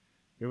and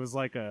it was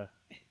like a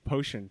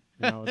potion.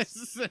 This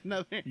is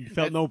another. You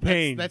felt no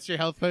pain. That's your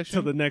health potion.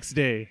 Till the next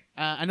day.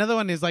 Another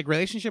one is like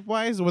relationship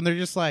wise when they're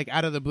just like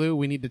out of the blue,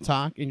 we need to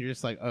talk, and you're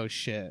just like, oh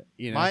shit,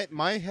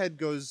 My head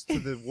goes to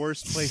the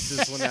worst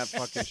places when that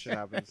fucking shit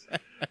happens.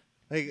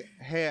 Like,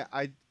 hey,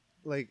 I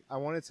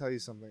want to tell you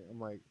something. I'm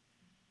like,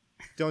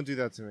 don't do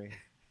that to me.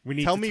 We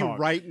need tell to me talk.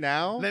 right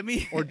now,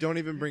 or don't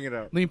even bring it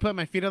up. Let me put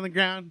my feet on the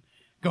ground.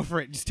 Go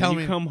for it. Just tell when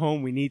me. You come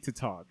home. We need to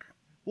talk.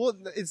 Well,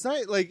 it's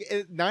not like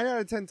 9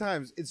 out of 10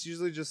 times. It's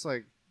usually just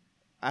like,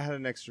 I had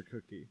an extra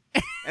cookie,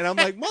 and I'm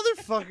like,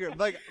 motherfucker,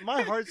 like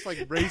my heart's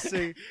like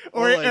racing,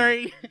 or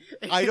I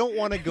don't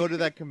want to go to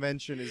that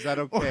convention. Is that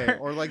okay?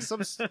 Or like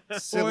some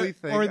silly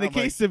thing. Or in the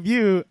case of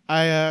you,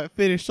 I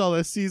finished all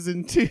of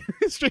season 2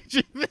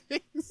 Stranger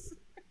Things.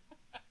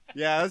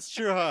 Yeah, that's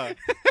true, huh?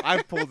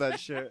 I pulled that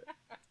shit.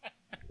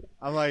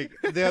 I'm like,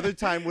 the other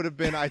time would have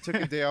been I took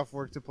a day off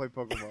work to play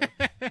Pokemon.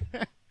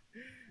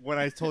 When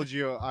I told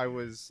you I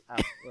was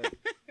out, like,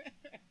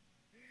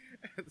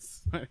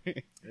 that's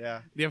funny.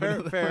 Yeah,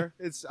 fair.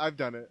 I've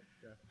done it.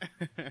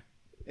 Yeah.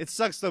 It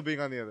sucks though being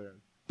on the other end.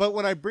 But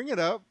when I bring it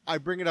up,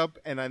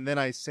 and then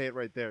I say it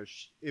right there.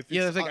 If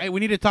it's like, hey, we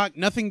need to talk.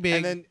 Nothing big.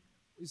 And then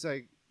he's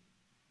like,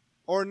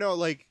 or no,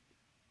 like,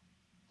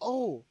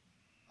 no,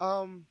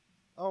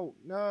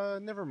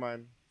 never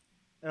mind.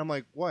 And I'm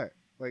like, what?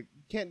 Like,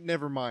 you can't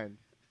never mind.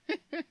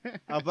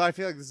 But I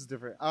feel like this is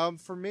different.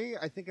 For me,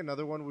 I think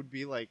another one would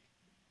be like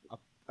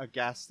a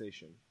gas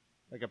station,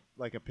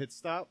 like a pit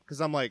stop,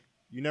 because I'm like,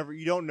 you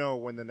don't know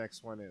when the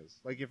next one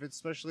is. Like if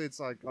especially it's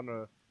like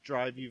on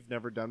drive you've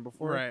never done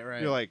before.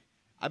 Right. You're like,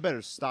 I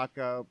better stock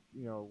up,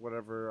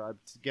 whatever.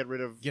 To get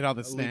rid of, Get all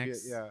the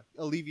snacks.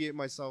 Alleviate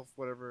myself,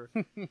 whatever.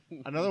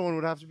 Another one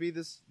would have to be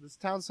this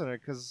town center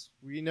because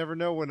we never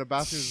know when a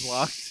bathroom's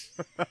locked.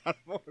 I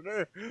don't want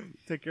to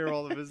take care of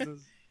all the business.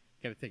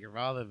 Got to take care of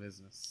all the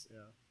business.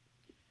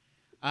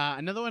 Yeah.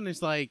 Another one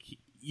is like,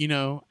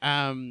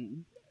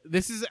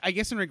 this is, I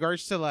guess, in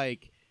regards to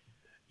like,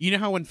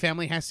 how when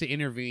family has to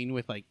intervene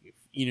with like,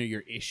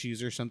 your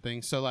issues or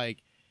something. So like,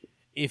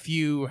 if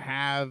you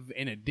have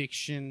an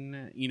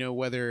addiction,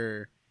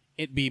 whether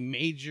it be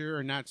major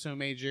or not so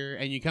major,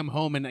 and you come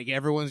home and like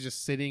everyone's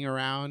just sitting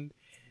around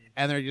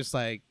and they're just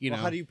like,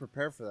 how do you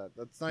prepare for that?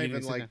 That's not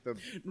even like the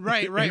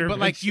right. But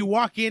like you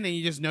walk in and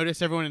you just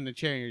notice everyone in the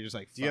chair and you're just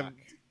like, fuck.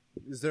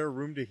 Is there a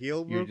room to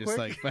heal You're real just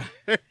quick?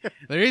 like,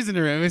 there isn't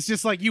a room. It's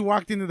just like you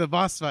walked into the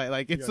boss fight.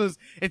 Like it's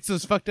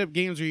those fucked up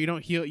games where you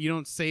don't heal, you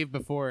don't save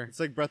before. It's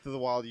like Breath of the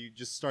Wild. You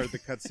just started the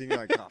cutscene. You're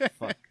like, oh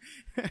fuck.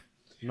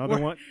 Another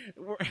one.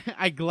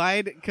 I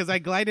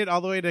glided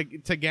all the way to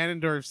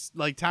Ganondorf's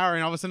like tower,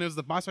 and all of a sudden it was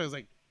the boss fight. I was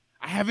like,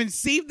 I haven't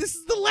saved. This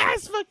is the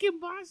last fucking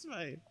boss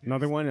fight.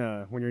 Another one.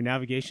 When your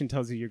navigation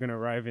tells you you're gonna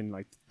arrive in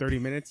like 30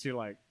 minutes, you're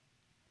like,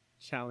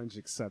 challenge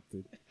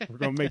accepted. We're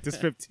gonna make this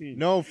 15.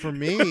 No, for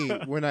me,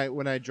 when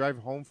I drive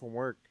home from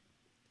work,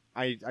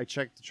 I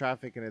check the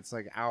traffic and it's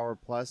like hour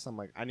plus. I'm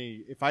like,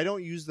 if I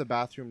don't use the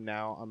bathroom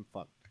now, I'm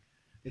fucked.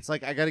 It's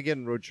like I gotta get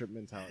in road trip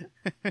mentality.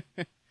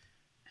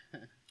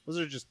 Those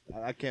are just,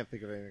 I can't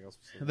think of anything else.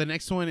 The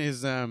next one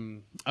is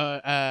this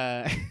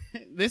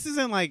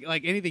isn't like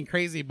anything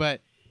crazy,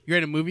 but you're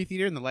at a movie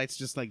theater and the lights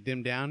just like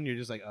dim down. You're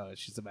just like, oh,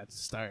 she's about to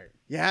start.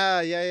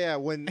 Yeah.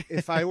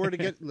 If I were to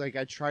get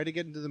I try to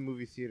get into the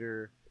movie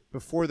theater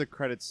before the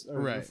credits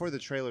or before the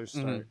trailers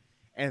start,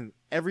 and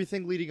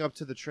everything leading up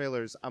to the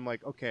trailers, I'm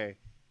like, okay,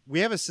 we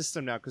have a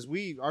system now because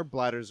our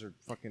bladders are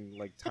fucking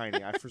like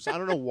tiny. I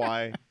don't know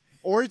why,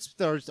 or it's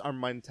our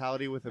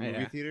mentality with a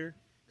movie theater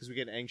because we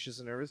get anxious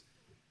and nervous.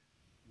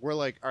 We're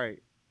like, all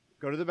right,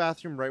 go to the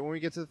bathroom right when we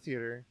get to the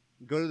theater.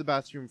 Go to the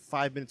bathroom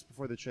 5 minutes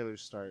before the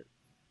trailers start,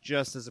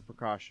 just as a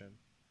precaution.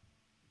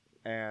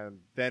 And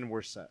then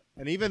we're set.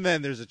 And even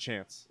then, there's a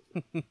chance.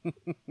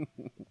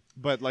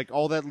 But like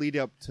all that lead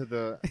up to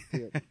the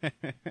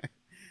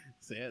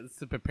so it's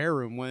the prepare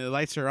room when the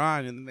lights are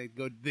on and then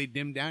they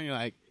dim down. You're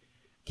like,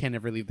 can't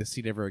ever leave the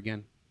seat ever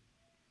again.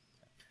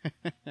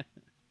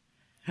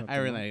 I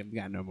really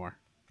got no more.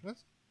 What?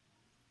 So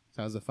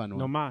that was a fun one.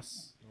 No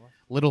mas.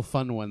 Little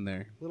fun one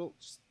there.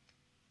 just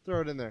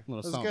throw it in there.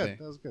 Little That was salt good. bay.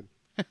 That was good.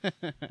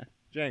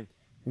 Jane.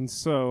 And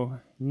so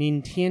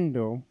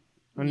Nintendo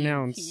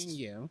announced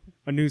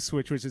a new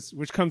Switch,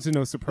 which comes to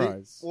no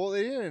surprise.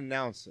 They didn't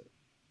announce it.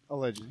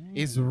 Allegedly.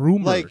 It's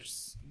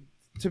rumors.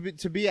 Like,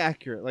 to be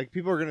accurate, like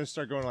people are gonna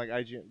start going like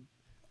IGN.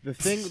 The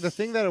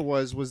thing that it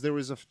was there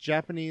was a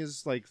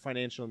Japanese like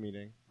financial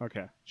meeting.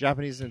 Okay.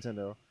 Japanese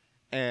Nintendo,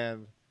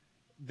 and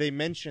they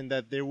mentioned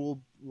that there will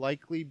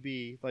likely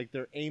be like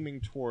they're aiming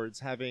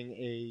towards having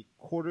a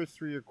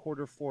Q3 or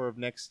Q4 of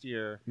next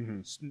year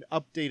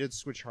updated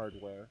Switch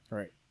hardware.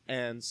 Right.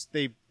 And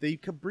they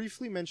could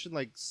briefly mention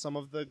like some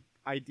of the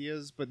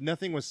ideas, but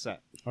nothing was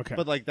set. Okay.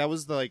 But like that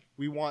was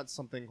we want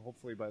something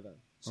hopefully by then.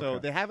 So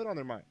they have it on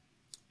their mind.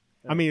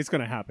 I mean, it's going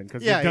to happen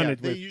because Yeah, they've done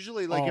it they with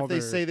usually if they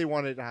say they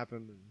want it to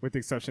happen. with the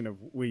exception of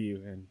Wii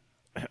U and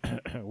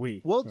Wii.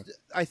 Well,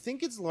 I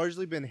think it's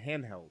largely been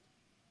handheld.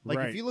 Like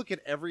Right. if you look at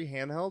every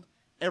handheld,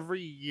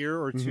 every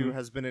year or two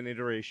has been an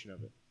iteration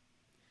of it.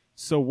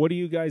 So what do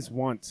you guys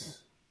want?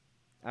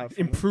 Out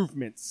from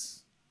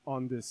Improvements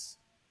on this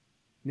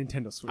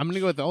Nintendo Switch. I'm going to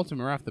go with the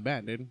ultimate right off the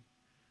bat, dude.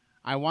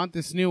 I want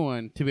this new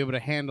one to be able to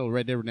handle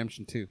Red Dead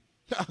Redemption 2.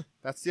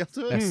 That's the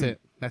ultimate.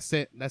 That's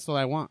it. That's what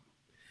I want.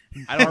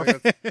 I don't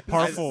think that's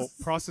Powerful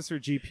processor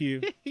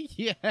GPU.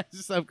 Yeah,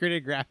 just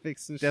upgraded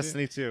graphics and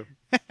Destiny 2.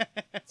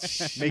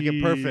 Make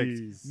it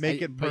perfect.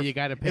 Make it perfect. But you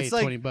got to pay It's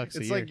 $20 like, a year.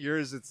 It's like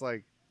yours. It's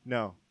like,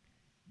 no.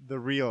 The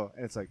real.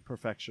 And it's like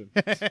perfection.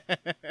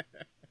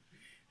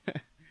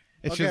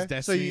 It's just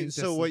Destiny.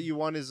 So what you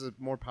want is a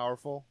more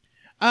powerful?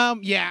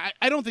 Yeah,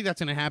 I don't think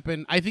that's going to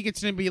happen. I think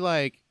it's going to be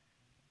like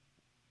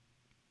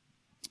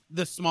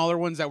the smaller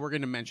ones that we're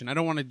going to mention. I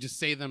don't want to just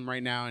say them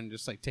right now and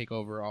just like take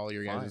over all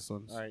your guys'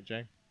 ones. All right,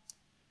 Jay.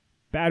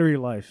 Battery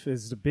life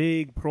is the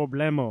big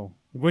problemo,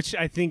 which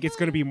I think it's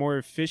going to be more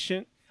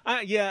efficient.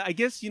 Yeah, I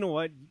guess, you know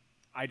what?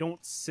 I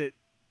don't sit...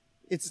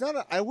 It's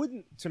not I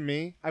wouldn't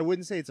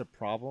say it's a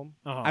problem.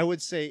 I would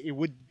say it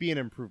would be an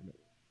improvement.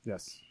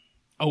 Yes.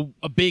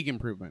 A big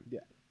improvement.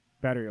 Yeah.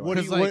 Battery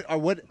life.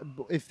 What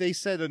if they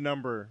said a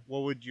number,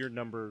 what would your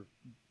number...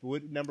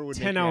 What number would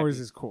 10 make you hours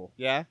happy? is cool.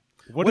 Yeah?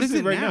 What is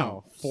it right now?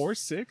 now? 4,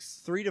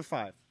 6? 3 to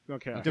 5.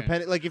 Okay.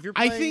 Depending, like if you're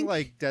I playing think-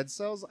 like Dead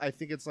Cells, I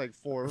think it's like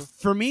 4.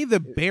 For me, the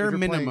bare you're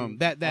minimum,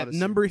 playing that Odyssey.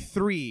 number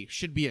 3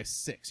 should be a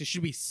 6. It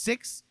should be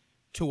 6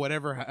 to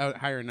whatever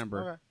higher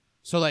number. Okay.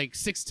 So like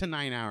 6 to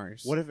 9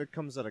 hours. What if it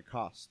comes at a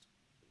cost?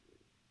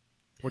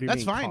 What do you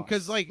That's mean fine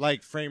because cost?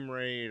 Like frame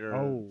rate or I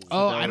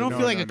don't no,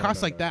 feel like no, a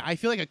cost no, like that. I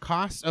feel like a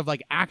cost of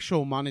like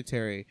actual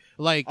monetary.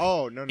 Like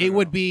no, it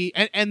would be,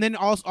 and then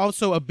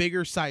also a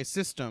bigger size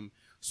system.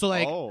 So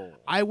like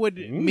I would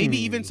maybe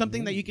even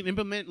something that you can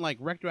implement like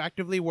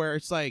retroactively, where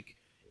it's like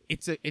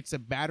it's a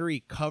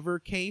battery cover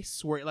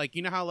case where like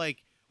you know how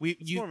like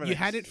you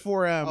had it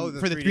for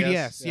the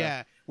 3DS,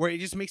 yeah, where it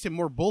just makes it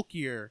more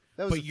bulkier,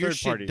 but your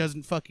shit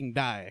doesn't fucking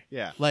die.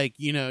 Yeah, like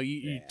you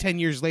 10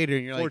 years later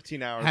and you're like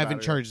 14 hours haven't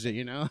battery. charged it,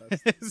 you know.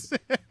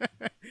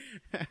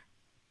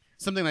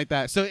 Something like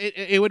that. So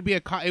it would be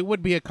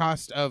a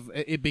cost of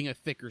it being a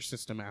thicker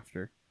system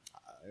after.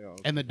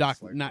 And the dock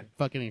not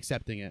fucking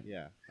accepting it.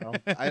 Yeah.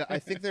 I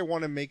think they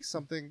want to make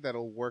something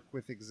that'll work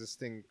with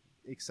existing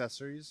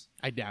accessories.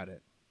 I doubt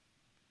it.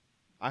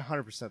 I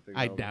 100% think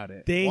I doubt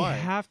it. They Why?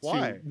 have to.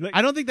 Why? Like,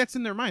 I don't think that's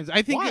in their minds.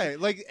 I think why?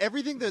 Like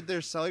everything that they're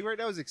selling right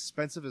now is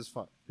expensive as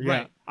fuck. yeah,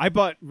 Right. I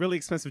bought really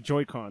expensive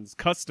Joy-Cons,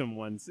 custom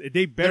ones.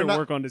 They better not-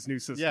 work on this new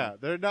system. Yeah,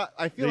 they're not.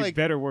 I feel They like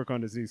better work on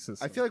this new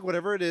system. I feel like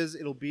whatever it is,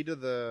 it'll be to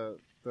the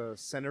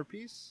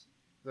centerpiece,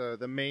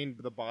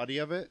 the body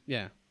of it.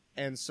 Yeah.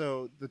 And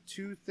so the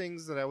two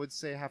things that I would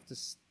say have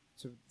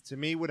to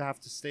me would have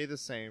to stay the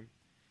same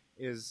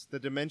is the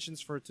dimensions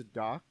for it to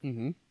dock,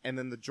 Mm-hmm. and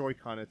then the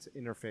Joy-Con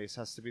interface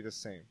has to be the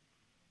same.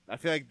 I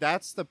feel like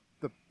that's the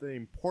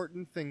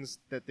important things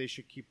that they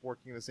should keep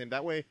working the same.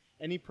 That way,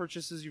 any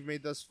purchases you've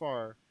made thus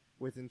far,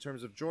 with in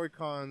terms of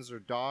Joy-Cons or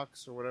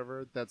docks or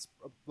whatever, that's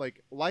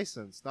like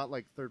licensed, not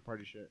like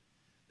third-party shit.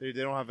 They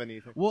don't have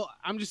anything. Well,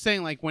 I'm just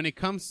saying, like, when it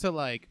comes to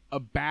like a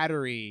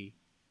battery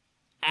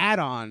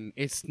add-on,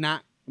 it's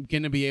not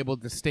going to be able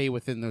to stay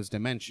within those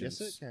dimensions.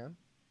 Yes, it can.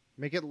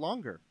 Make it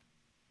longer.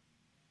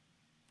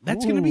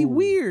 That's going to be Ooh.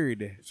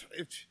 weird.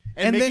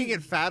 And making then-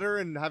 it fatter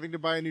and having to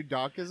buy a new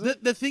dock, is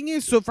it? The thing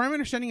is, so if I'm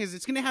understanding, is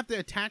it's going to have to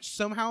attach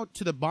somehow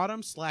to the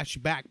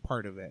bottom/back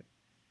part of it,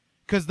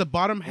 because the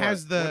bottom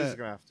has What is it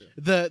gonna have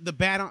to?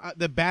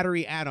 the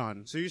battery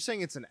add-on. So you're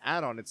saying it's an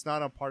add-on? It's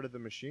not a part of the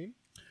machine?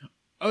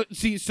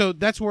 See, so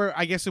that's where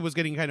I guess it was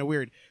getting kind of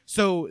weird.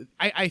 So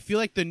I feel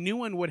like the new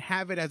one would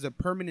have it as a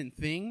permanent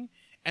thing,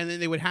 and then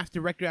they would have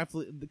to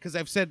retroactively, because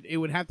I've said it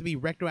would have to be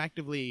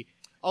retroactively.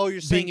 Oh,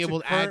 you're saying being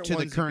able to add to the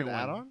ones you current can one.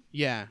 add on?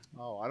 Yeah,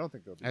 Oh, I don't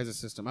think they'll do as that. a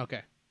system.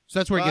 Okay, so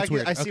that's where it Well, gets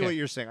weird. I see Okay. what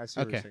you're saying. I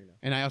see what Okay, you're saying now.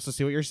 and I also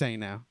see what you're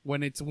saying now.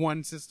 When it's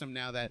one system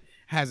now that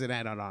has it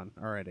added on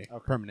already,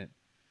 Okay. permanent.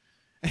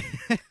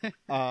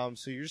 So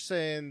you're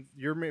saying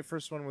your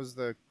first one was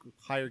the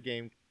higher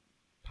game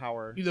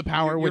power. The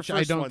power, Your which I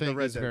first don't one, the think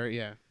Red is Dead. very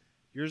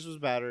Yours was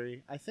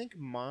battery. I think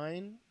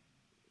mine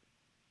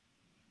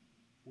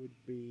would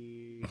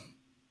be.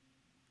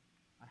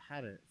 I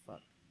had it.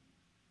 Fuck.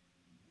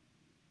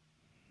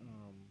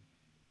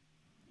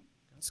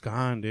 It's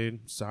gone,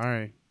 dude.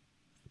 Sorry.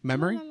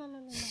 Memory,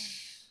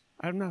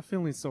 I'm not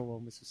feeling so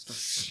well, Mr.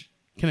 Stone.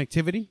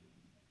 connectivity.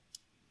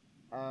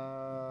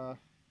 Fuck.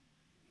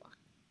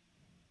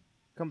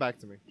 Come back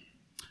to me.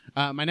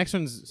 My next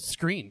one's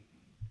screen.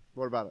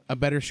 What about it? A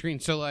better screen.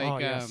 So like Oh,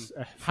 yes.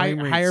 high, Frame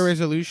rates. higher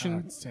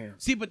resolution. Damn.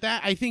 See, but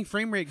that I think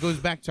frame rate goes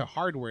back to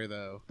hardware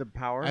though, The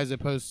power. as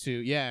opposed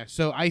to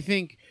So I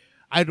think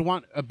I'd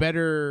want a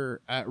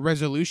better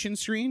resolution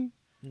screen.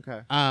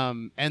 Okay.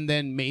 And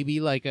then maybe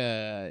like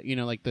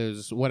like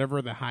those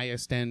whatever the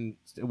highest end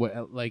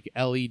like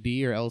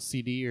LED or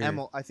LCD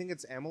or I think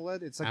it's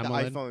AMOLED. It's like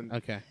AMOLED? the iPhone.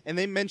 Okay. And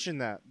they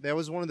mentioned that. That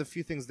was one of the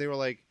few things they were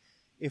like,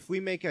 if we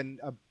make a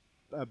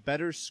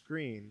better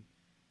screen,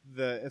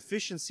 the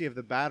efficiency of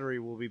the battery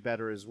will be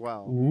better as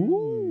well.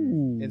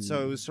 Ooh. And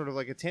so it was sort of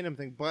like a tandem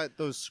thing, but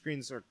those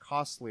screens are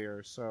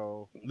costlier.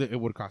 So, It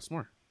would cost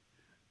more.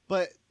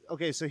 but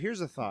okay, so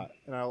here's a thought,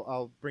 and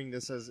I'll bring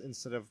this as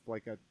instead of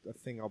like a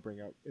thing I'll bring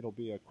up, it'll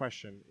be a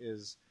question.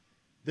 Is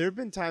there have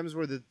been times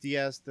where the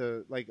DS,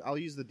 I'll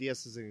use the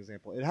DS as an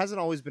example. It hasn't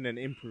always been an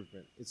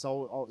improvement. It's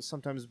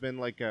sometimes been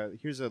like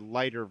here's a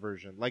lighter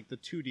version, like the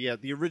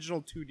 2DS, the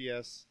original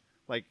 2DS,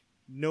 like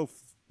no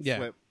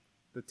flip,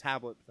 the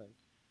tablet thing.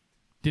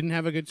 Didn't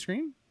have a good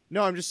screen?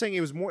 No, I'm just saying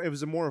it was a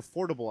more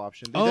affordable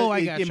option. I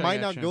It gotcha, might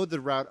I not gotcha. go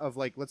the route of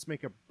like let's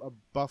make a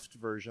buffed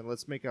version,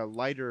 let's make a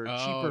lighter,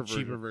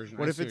 cheaper version.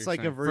 What I if see it's what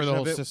like you're a saying. version for the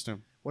whole of it?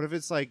 system What if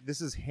it's like this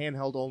is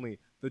handheld only?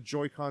 The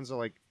Joy-Cons are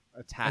like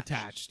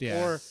attached.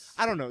 yeah. Or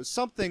I don't know,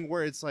 something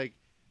where it's like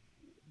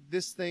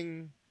this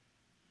thing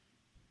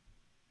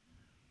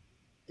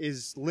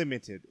is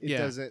limited. It Yeah.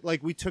 doesn't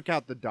like we took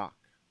out the dock,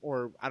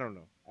 or I don't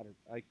know.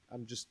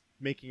 I'm just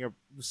making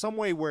some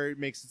way where it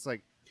makes it's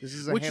like this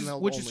is a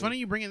handheld which only. is funny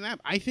you bringing that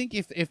up. I think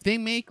if they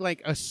make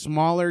like a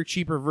smaller,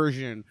 cheaper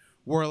version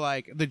where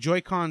like the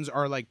Joy-Cons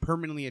are like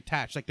permanently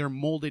attached, like they're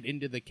molded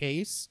into the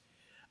case,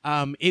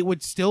 it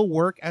would still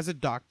work as a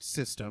docked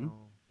system,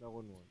 Oh, that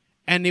wouldn't work.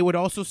 and it would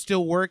also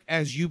still work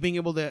as you being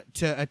able to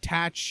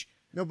attach.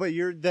 No, but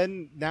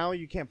now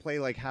you can't play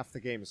like half the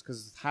games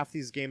because half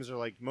these games are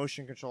like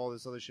motion control.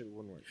 This other shit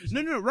wouldn't work.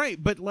 No,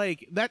 right, but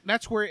like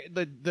that's where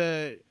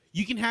the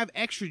you can have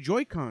extra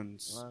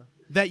Joy-Cons.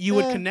 that you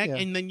would connect yeah.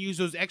 and then use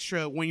those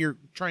extra when you're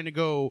trying to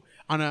go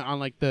on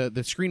like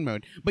the screen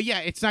mode. But yeah,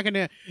 it's not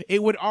gonna.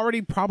 It would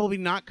already probably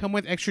not come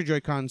with extra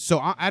Joy-Cons. So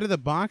out of the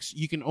box,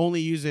 you can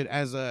only use it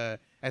as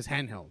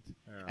handheld.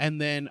 Yeah.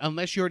 And then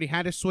unless you already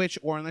had a Switch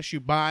or unless you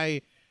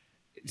buy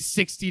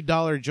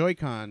 $60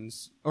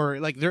 Joy-Cons or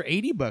like they're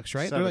 $80,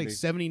 right? They're like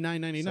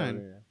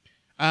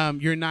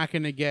 $79.99. You're not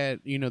gonna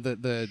get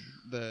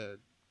the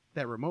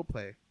that remote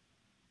play.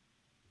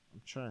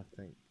 I'm trying to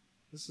think.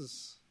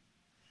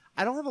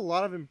 I don't have a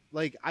lot of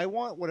I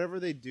want whatever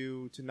they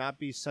do to not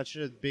be such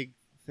a big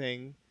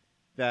thing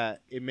that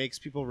it makes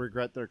people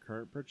regret their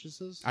current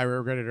purchases. I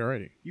regret it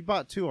already. You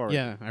bought 2 already.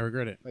 Yeah, I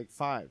regret it. Like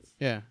 5.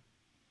 Yeah,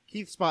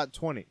 Keith's bought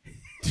 20.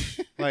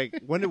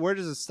 Where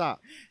does it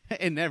stop?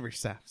 it never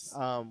stops.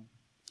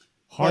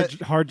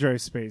 Hard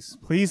drive space.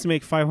 Please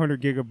make 500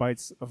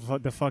 gigabytes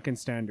of the fucking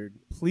standard.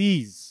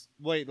 Please.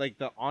 Wait, like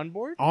the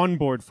onboard?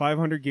 Onboard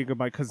 500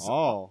 gigabyte because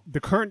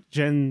the current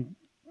gen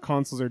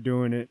consoles are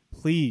doing it.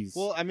 Please.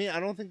 Well, I mean, I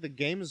don't think the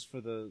games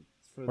for the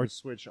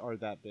Switch are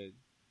that big.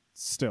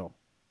 Still,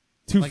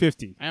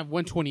 250. I have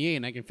 128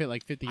 and I can fit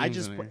like 50 games I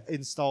just in there.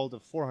 installed a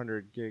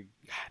 400 gig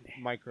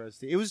micro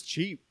SD. It was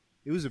cheap.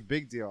 It was a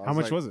big deal. How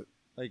much was it?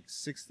 Like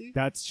 60?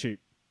 That's cheap.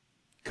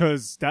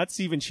 Because that's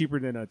even cheaper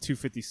than a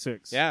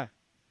 256. Yeah.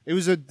 It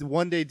was a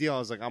one-day deal. I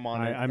was like, I'm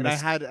on it. I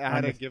had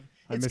a gift.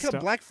 It's kind of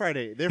Black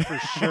Friday. They're for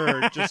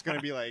sure just going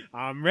to be like,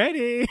 I'm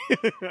ready.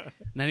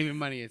 Not even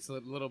money. It's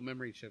little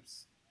memory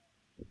chips.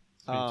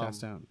 It's being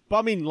tossed out. But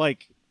I mean,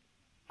 like,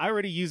 I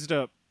already used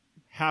up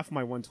half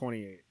my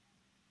 128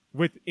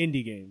 with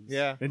indie games.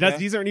 Yeah. And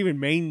these aren't even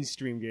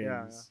mainstream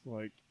games. Yeah.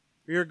 Like,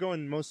 you're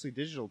going mostly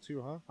digital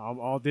too, huh? I'm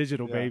all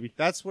digital, baby.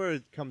 That's where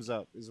it comes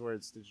up, is where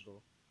it's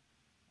digital.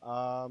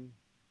 I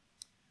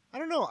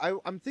don't know.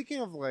 I'm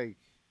thinking of like,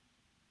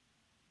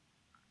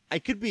 I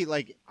could be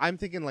like, I'm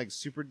thinking like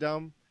super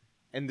dumb,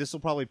 and this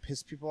will probably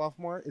piss people off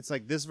more. It's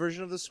like this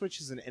version of the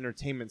Switch is an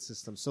entertainment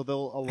system, so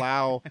they'll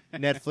allow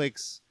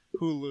Netflix,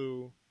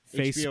 Hulu,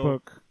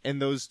 Facebook, HBO,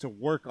 and those to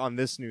work on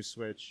this new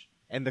Switch.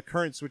 And the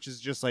current Switch is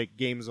just like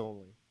games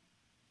only.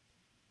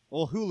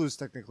 Well, Hulu's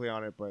technically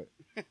on it, but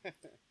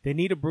they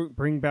need to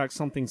bring back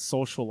something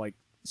social like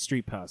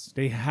Street Pass.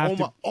 They have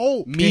to.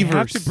 Miiverse.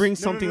 Have to bring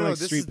something like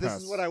Street Pass.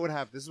 This is what I would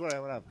have.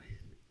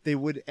 They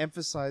would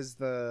emphasize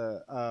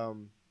the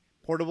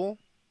portable.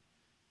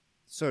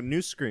 So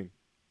new screen.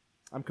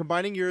 I'm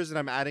combining yours and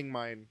I'm adding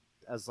mine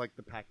as like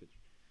the package.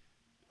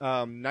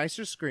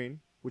 Nicer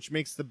screen, which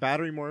makes the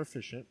battery more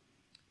efficient.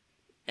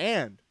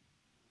 And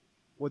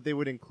what they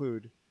would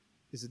include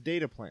is a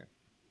data plan.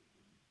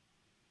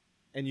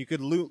 And you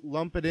could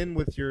lump it in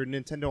with your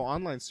Nintendo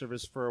Online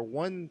service for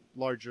one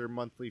larger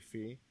monthly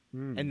fee.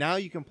 And now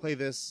you can play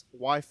this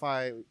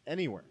Wi-Fi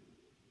anywhere.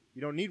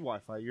 You don't need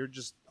Wi-Fi. You're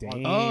just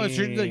Dang. Oh,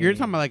 so you're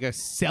talking about like a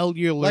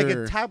cellular, like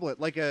a tablet,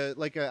 like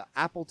a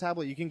Apple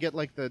tablet. You can get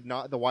like the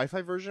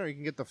Wi-Fi version, or you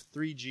can get the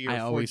 3G or 4G. I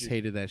always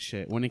hated that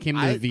shit. When it came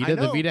to the Vita,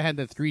 the Vita had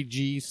the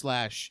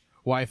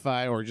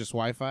 3G/Wi-Fi or just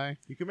Wi-Fi.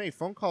 You can make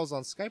phone calls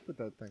on Skype with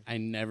that thing.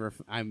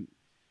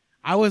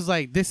 I was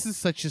like, this is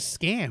such a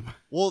scam.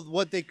 Well,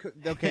 what they could,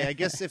 I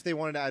guess if they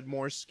wanted to add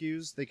more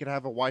SKUs, they could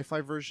have a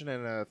Wi-Fi version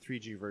and a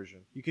 3G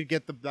version. You could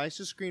get the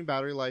nicest screen,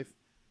 battery life,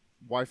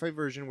 Wi-Fi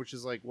version, which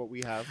is like what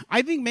we have.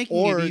 I think making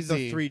or it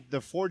easy. the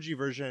 4G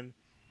version,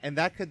 and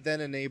that could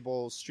then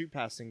enable street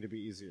passing to be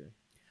easier.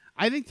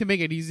 I think to make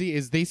it easy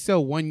is they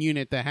sell one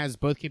unit that has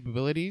both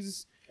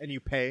capabilities. And you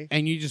pay.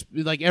 And you just,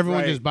 like,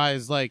 everyone just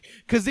buys, like,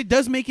 because it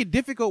does make it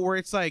difficult where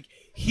it's like,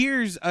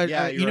 here's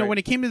when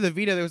it came to the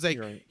Vita, there was like,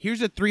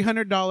 here's a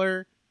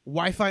 $300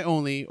 Wi-Fi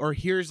only, or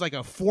here's like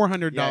a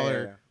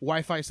 $400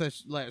 Wi-Fi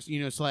slash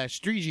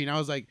 3G. And I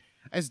was like,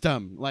 that's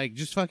dumb. Like,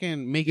 just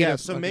fucking make it. Yeah,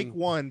 so make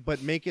one,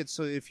 but make it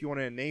so if you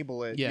want to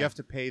enable it, you have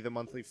to pay the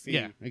monthly fee.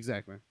 Yeah,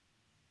 exactly.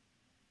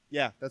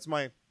 Yeah,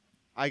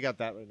 I got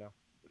that right now.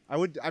 I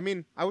would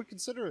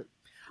consider it.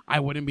 I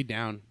wouldn't be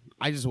down.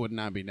 I just would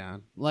not be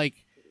down.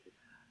 Like,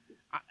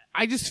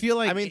 I just feel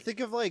like... I mean,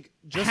 think of like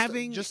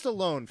just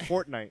alone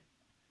Fortnite.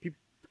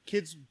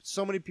 Kids,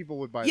 so many people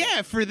would buy that.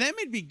 Yeah, for them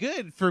it'd be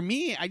good. For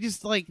me, I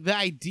just like the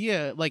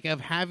idea like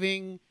of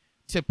having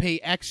to pay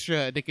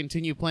extra to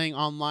continue playing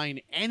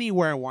online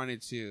anywhere I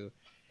wanted to.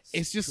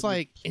 It's just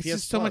like, it's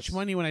just so much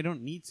money when I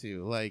don't need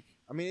to. Like,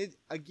 I mean,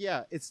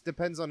 it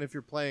depends on if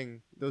you're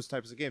playing those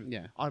types of games.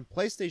 Yeah. On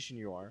PlayStation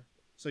you are,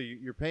 so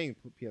you're paying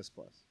PS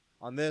Plus.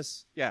 On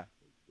this, yeah.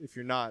 If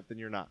you're not, then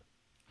you're not.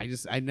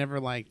 I never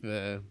liked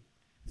the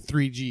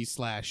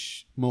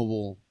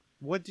 3G/mobile.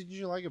 What did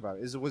you like about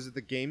it? Was it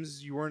the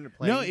games you weren't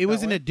playing? No, it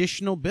was an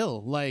additional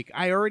bill. Like,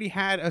 I already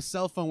had a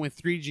cell phone with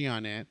 3G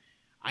on it.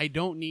 I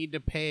don't need to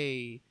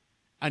pay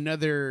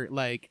another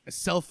like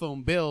cell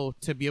phone bill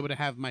to be able to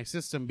have my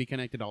system be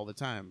connected all the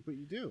time. But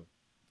you do.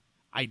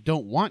 I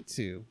don't want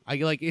to.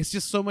 It's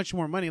just so much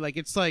more money. Like,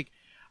 it's like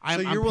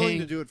I'm willing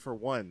to do it for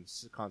one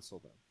console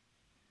then.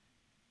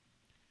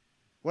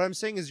 What I'm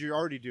saying is you're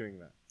already doing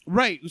that.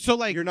 Right. So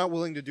like you're not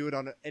willing to do it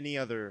on any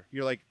other.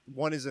 You're like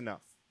one is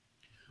enough.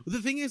 The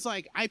thing is,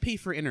 like, I pay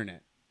for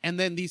internet, and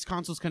then these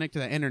consoles connect to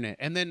the internet,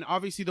 and then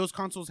obviously those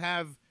consoles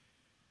have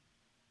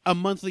a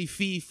monthly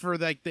fee for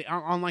like the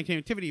online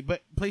connectivity.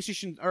 But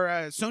PlayStation or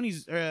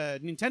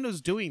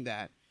Nintendo's doing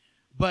that.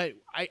 But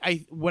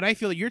what I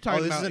feel like you're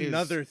talking about is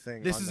another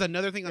thing. This is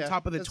another thing on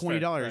top of the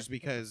 $20 fair.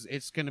 because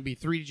it's going to be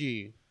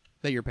 3G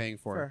that you're paying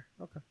for. Fair.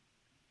 Okay.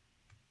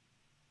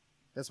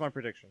 That's my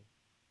prediction.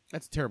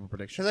 That's a terrible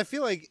prediction. Because I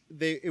feel like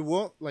it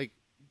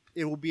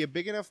will be a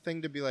big enough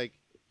thing to be like,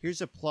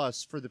 here's a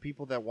plus for the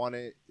people that want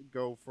to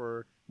go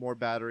for more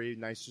battery,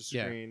 nicer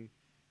screen,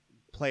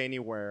 play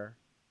anywhere.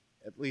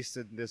 At least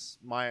in this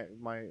my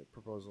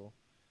proposal,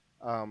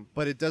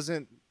 but it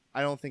doesn't.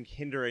 I don't think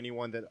hinder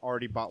anyone that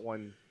already bought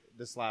one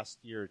this last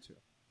year or two,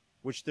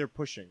 which they're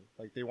pushing.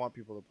 Like they want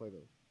people to play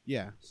those.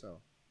 Yeah. So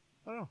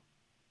I don't know.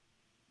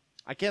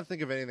 I can't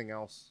think of anything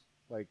else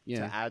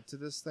to add to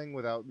this thing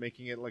without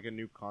making it like a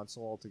new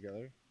console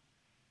altogether.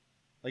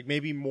 Like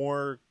maybe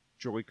more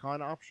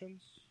Joy-Con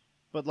options,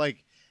 but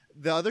like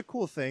the other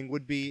cool thing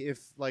would be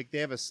if like they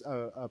have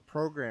a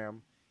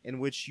program in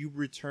which you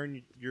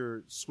return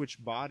your Switch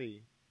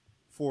body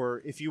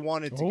for if you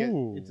wanted to get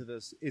into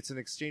this. It's an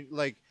exchange.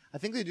 Like I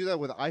think they do that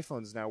with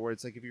iPhones now, where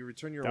it's like if you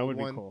return your old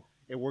one, cool.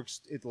 It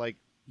works. It like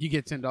you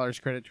get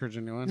 $10 credit towards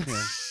a new one.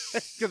 Yeah,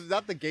 because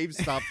not the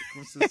GameStop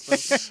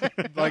system,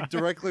 like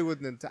directly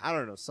with Nintendo. I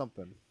don't know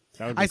something.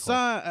 I cool.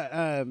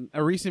 saw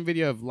a recent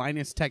video of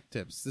Linus Tech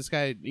Tips. This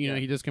guy,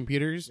 he does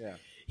computers. Yeah.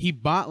 He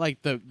bought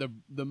like the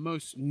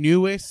most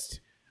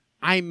newest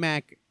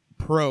iMac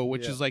Pro,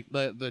 which is like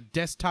the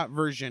desktop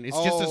version.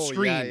 It's just a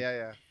screen.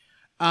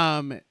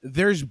 Yeah.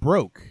 Theirs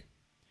broke,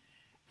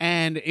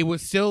 and it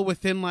was still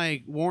within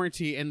like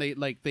warranty. And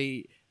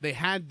they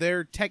had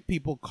their tech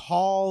people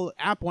call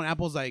Apple, and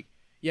Apple's like,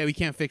 "Yeah, we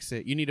can't fix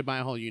it. You need to buy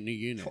a whole new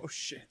unit." Oh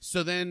shit!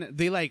 So then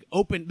they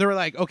they were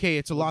like, "Okay,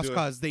 it's a lost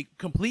cause." They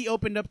completely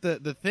opened up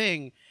the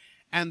thing,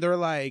 and they're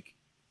like,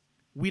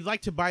 "We'd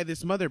like to buy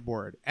this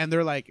motherboard," and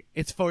they're like,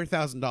 "It's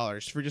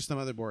 $4,000 for just the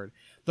motherboard."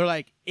 They're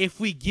like, "If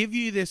we give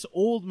you this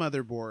old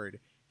motherboard,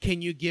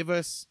 can you give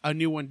us a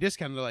new one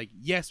discount?" And they're like,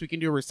 "Yes, we can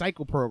do a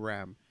recycle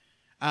program."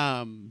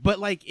 But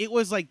like, it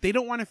was like, they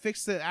don't want to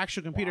fix the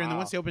actual computer. Wow. And then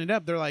once they open it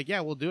up, they're like,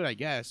 "Yeah, we'll do it, I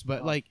guess."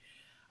 But like,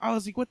 I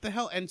was like, what the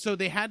hell? And so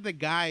they had the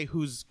guy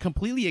who's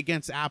completely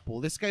against Apple.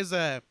 This guy's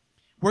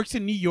works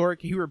in New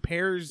York. He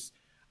repairs,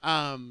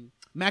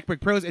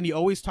 MacBook Pros, and he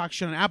always talks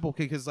shit on Apple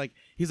because like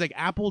he's like,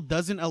 Apple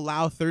doesn't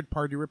allow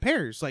third-party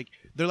repairs. Like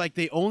they're like,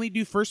 they only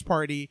do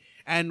first-party,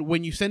 and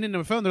when you send in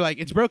a phone, they're like,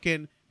 it's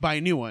broken, buy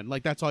a new one.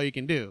 Like that's all you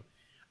can do.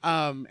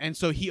 And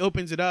so he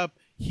opens it up.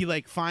 He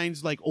like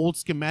finds like old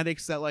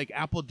schematics that like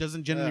Apple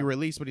doesn't generally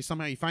release, but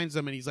somehow he finds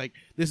them, and he's like,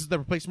 this is the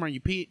replacement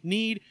you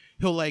need.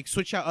 He'll like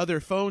switch out other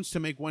phones to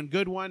make one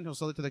good one. He'll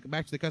sell it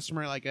back to the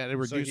customer like at a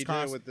reduced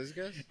cost. Did it with this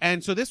guy?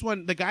 And so this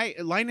one, the guy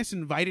Linus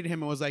invited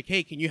him and was like,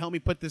 "Hey, can you help me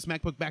put this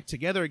MacBook back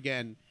together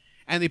again?"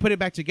 And they put it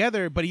back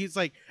together, but he's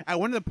like, at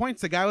one of the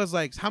points, the guy was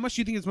like, "How much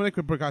do you think this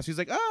motherboard costs?" He's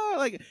like, "Oh,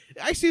 like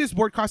I see this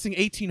board costing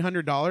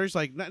 $1,800."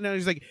 Like, no,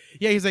 he's like,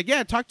 "Yeah." He's like,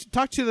 "Yeah, talk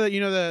to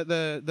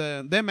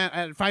the them at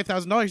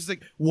 $5,000." He's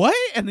like, "What?"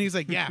 And he's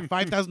like, "Yeah,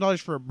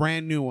 $5,000 for a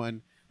brand new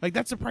one. Like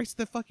that's the price of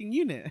the fucking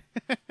unit."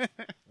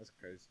 That's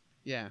crazy.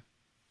 Yeah.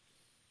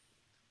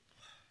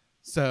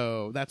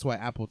 So that's why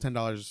Apple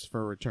 $10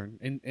 for a return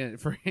in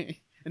for an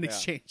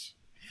exchange.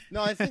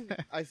 No, I think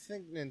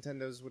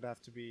Nintendo's would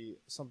have to be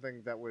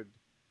something that would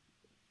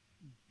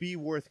be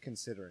worth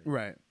considering.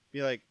 Right.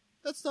 Be like,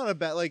 that's not a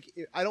bad. Like,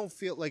 I don't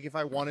feel like if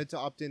I wanted to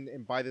opt in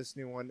and buy this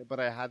new one, but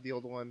I had the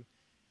old one,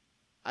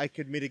 I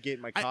could mitigate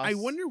my costs. I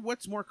wonder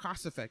what's more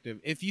cost effective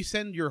if you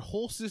send your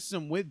whole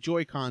system with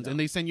Joy-Cons and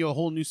they send you a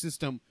whole new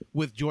system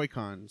with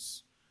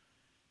Joy-Cons.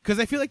 Because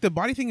I feel like the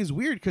body thing is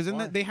weird because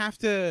then they have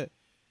to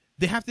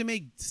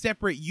make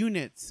separate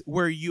units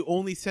where you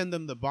only send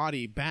them the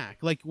body back.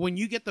 Like when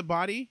you get the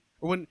body,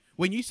 or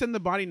when you send the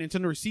body and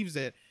Nintendo receives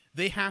it,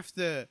 they have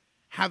to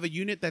have a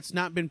unit that's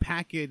not been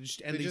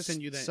packaged, and they just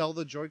send you that. Sell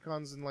the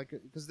Joy-Cons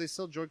because they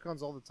sell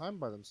Joy-Cons all the time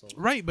by themselves.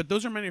 Right, but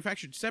those are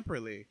manufactured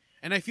separately,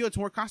 and I feel it's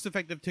more cost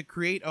effective to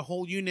create a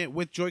whole unit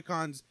with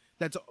Joy-Cons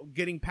that's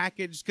getting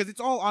packaged because it's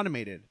all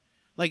automated.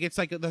 Like it's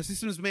like the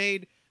system's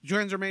made,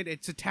 Joy-Cons are made,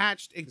 it's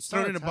attached, it's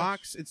thrown in a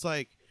box. It's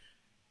like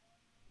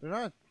they're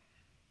not.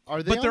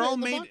 Are they? But they're all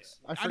the made. box?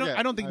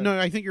 I don't think. No,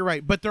 I think you're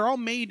right. But they're all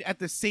made at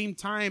the same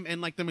time,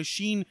 and like the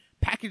machine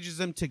packages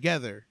them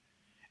together,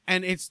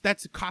 and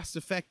that's cost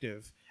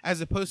effective as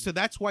opposed to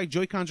that's why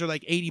Joy-Cons are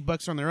like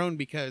 $80 on their own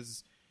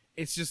because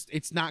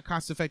it's not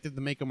cost effective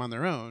to make them on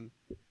their own.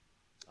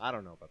 I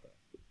don't know about that.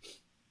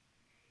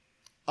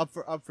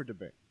 Up for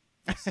debate.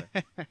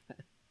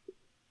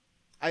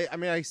 I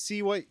mean I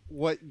see what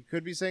you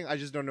could be saying. I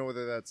just don't know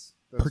whether that's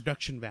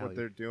production value what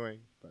they're doing,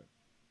 but.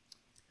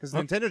 Because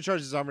Nintendo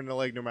charges arm and a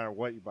leg no matter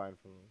what you buy it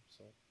from them.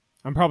 So.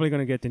 I'm probably going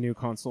to get the new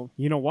console.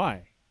 You know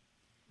why?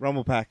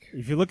 Rumble Pack.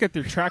 If you look at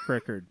their track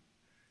record,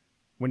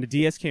 when the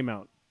DS came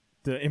out,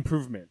 the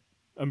improvement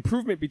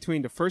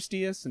between the first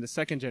DS and the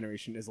second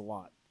generation is a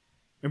lot.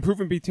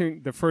 Improvement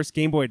between the first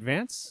Game Boy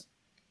Advance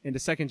and the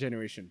second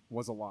generation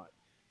was a lot.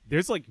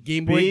 There's like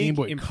Game Boy, big Game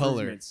Boy Color.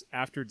 improvements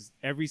after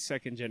every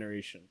second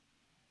generation.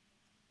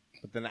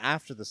 But then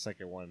after the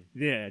second one,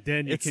 Yeah,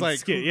 then you It's can like,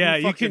 skip. who Yeah,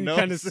 you fucking can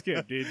kind of knows?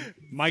 skip, dude.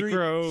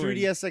 Micro,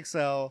 3DS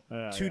XL,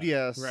 Yeah.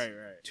 2DS, Right.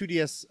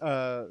 2DS,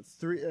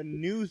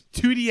 new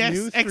 2DS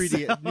new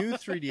 3D, XL. new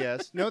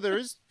 3DS. No, there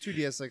is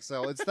 2DS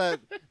XL. It's that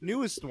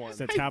newest one.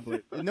 It's a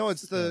tablet. No,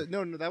 it's the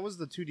no. That was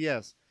the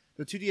 2DS.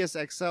 The 2DS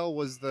XL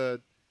was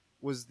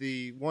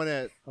the one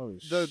at Oh,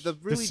 the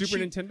really Super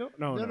cheap, Nintendo?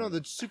 No, No,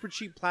 the super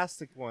cheap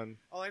plastic one.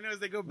 All I know is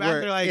they go back.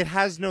 Where They're like, it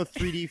has no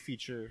 3D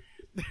feature.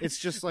 It's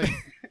just like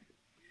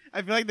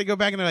I feel like they go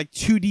back and they're like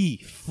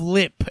 2D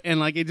flip, and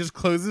like it just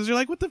closes. You're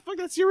like, what the fuck?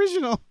 That's the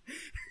original.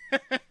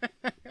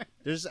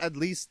 there's at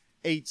least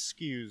 8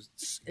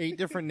 SKUs, 8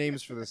 different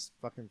names for this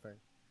fucking thing.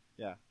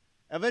 Yeah,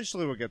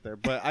 eventually we'll get there.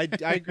 But I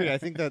agree. I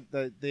think that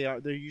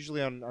they're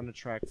usually on a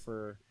track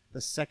for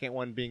the second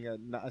one being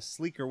a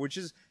sleeker, which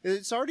is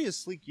it's already a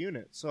sleek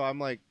unit. So I'm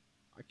like,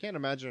 I can't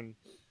imagine.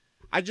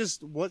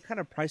 What kind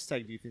of price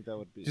tag do you think that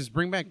would be? Just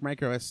bring back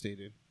micro SD,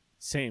 dude.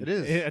 Same. It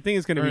is. I think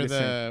it's going to Or be the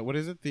same. what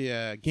is it?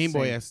 The Game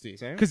Boy Same. SD.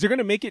 Same? Because they're going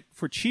to make it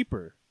for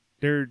cheaper.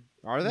 They're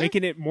Are they?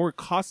 making it more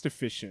cost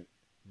efficient.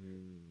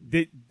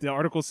 The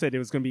article said it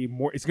was going to be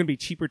more. It's going to be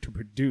cheaper to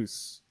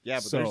produce. Yeah,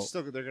 but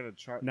so, they're gonna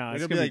charge. Nah, they're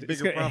it's gonna gonna be like be,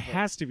 it's bigger gonna, it profit.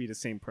 has to be the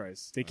same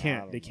price. They I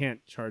can't. don't They know.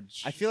 can't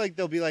charge. I feel like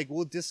they'll be like,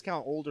 we'll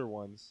discount older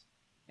ones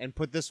and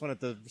put this one at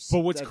the. But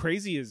what's at-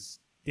 crazy is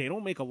they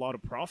don't make a lot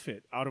of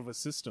profit out of a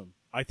system.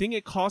 I think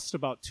it costs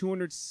about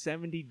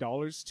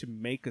 $270 to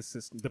make a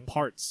system, the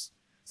parts.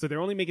 So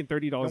they're only making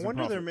 $30 No in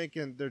wonder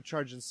profit. they're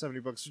charging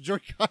 $70 for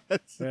Joy-Cons.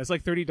 Yeah, it's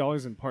like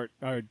 $30 in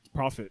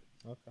profit.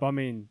 Okay. But I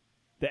mean,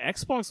 the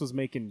Xbox was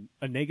making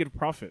a negative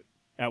profit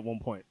at one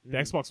point. The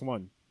Xbox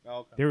One, Oh,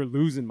 okay. they were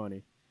losing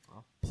money.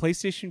 Oh.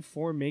 PlayStation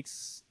 4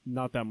 makes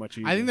not that much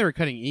either. I think they were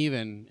cutting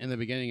even in the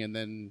beginning and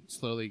then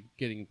slowly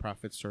getting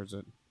profits towards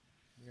it.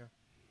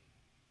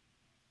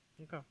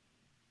 Okay.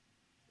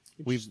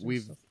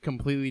 We've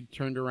completely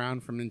turned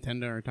around from Nintendo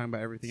and are talking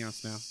about everything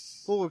else now.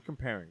 Well, we're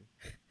comparing.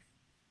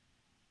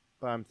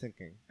 But I'm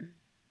thinking.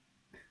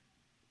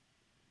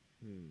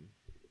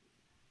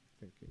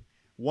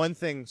 One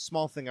thing,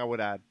 small thing I would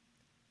add.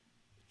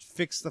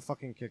 Fix the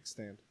fucking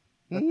kickstand.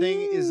 That thing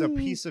is a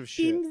piece of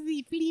shit.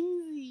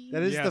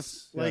 That is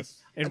Yes, like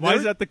yes. And why is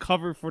there- that the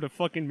cover for the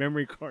fucking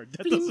memory card?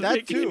 That doesn't That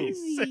make too. any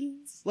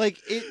sense.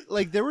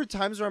 like there were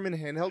times where I'm in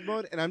handheld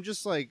mode and I'm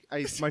just like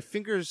my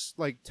fingers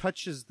like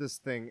touches this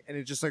thing and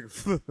it just like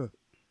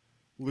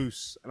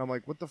loose and I'm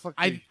like, what the fuck?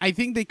 I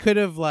think they could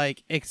have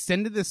like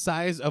extended the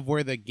size of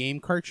where the game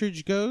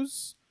cartridge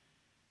goes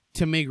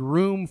to make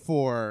room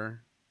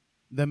for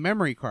the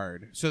memory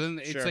card. So then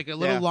it's Sure. like a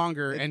little Yeah.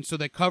 longer, and so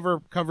the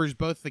cover covers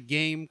both the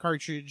game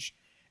cartridge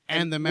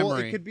and the memory. Well,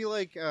 it could be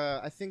like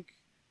I think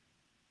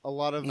a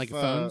lot of Like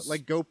phones?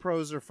 like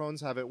GoPros or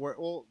phones have it. Where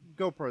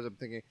GoPros, I'm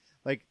thinking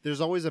like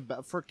there's always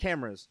for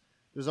cameras.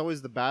 There's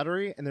always the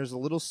battery, and there's a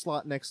little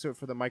slot next to it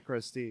for the micro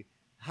SD.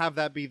 Have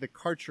that be the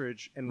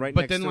cartridge, and right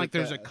but next then to like it,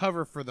 there's a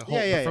cover for the whole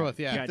Yeah. for both.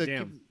 Yeah. God the-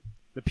 damn.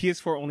 The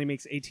PS4 only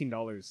makes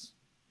 $18.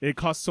 It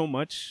costs so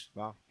much.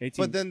 Wow.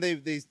 18. But then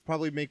they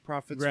probably make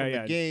profits Right, from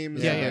yeah. the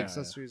games, Yeah, and the yeah.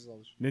 accessories, and all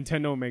this shit.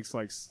 Nintendo makes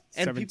like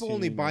And people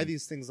only buy and-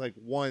 these things like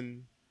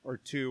 1 or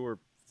 2 or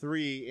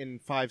 3 in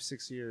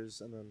 5-6 years,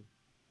 and then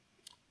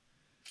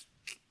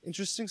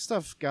interesting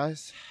stuff,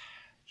 guys.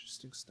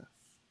 Interesting stuff.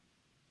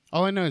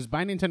 All I know is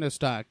buy Nintendo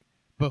stock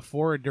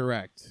before a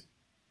direct,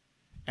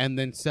 and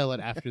then sell it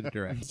after the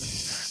direct.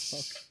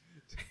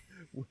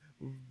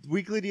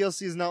 Weekly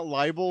DLC is not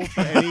liable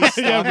for any stock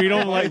Yeah, we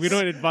don't advice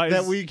advise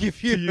that we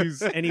give you to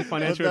use any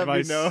financial Let that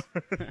advice.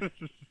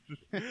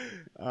 be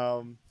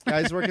known.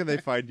 Guys, where can they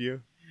find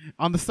you?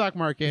 On the stock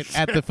market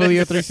at the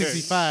Folio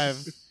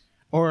 365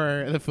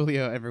 or the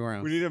Folio everywhere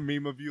else. We need a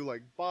meme of you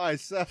like buy,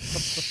 sell.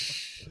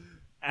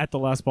 At the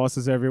Last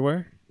Bosses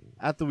everywhere.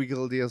 At the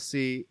Weekly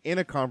DLC, in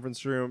a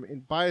conference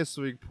room, by a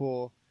swimming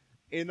pool,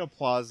 in a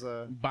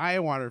plaza, Buy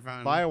a water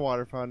fountain. by a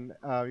water fountain.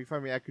 You can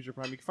find me at Kuja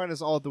Prime. You can find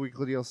us all at the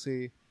Weekly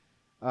DLC.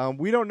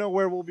 We don't know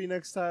where we'll be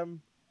next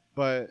time,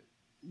 but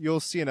you'll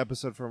see an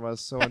episode from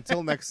us. So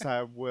until next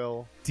time,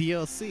 we'll...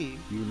 DLC.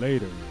 You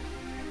later.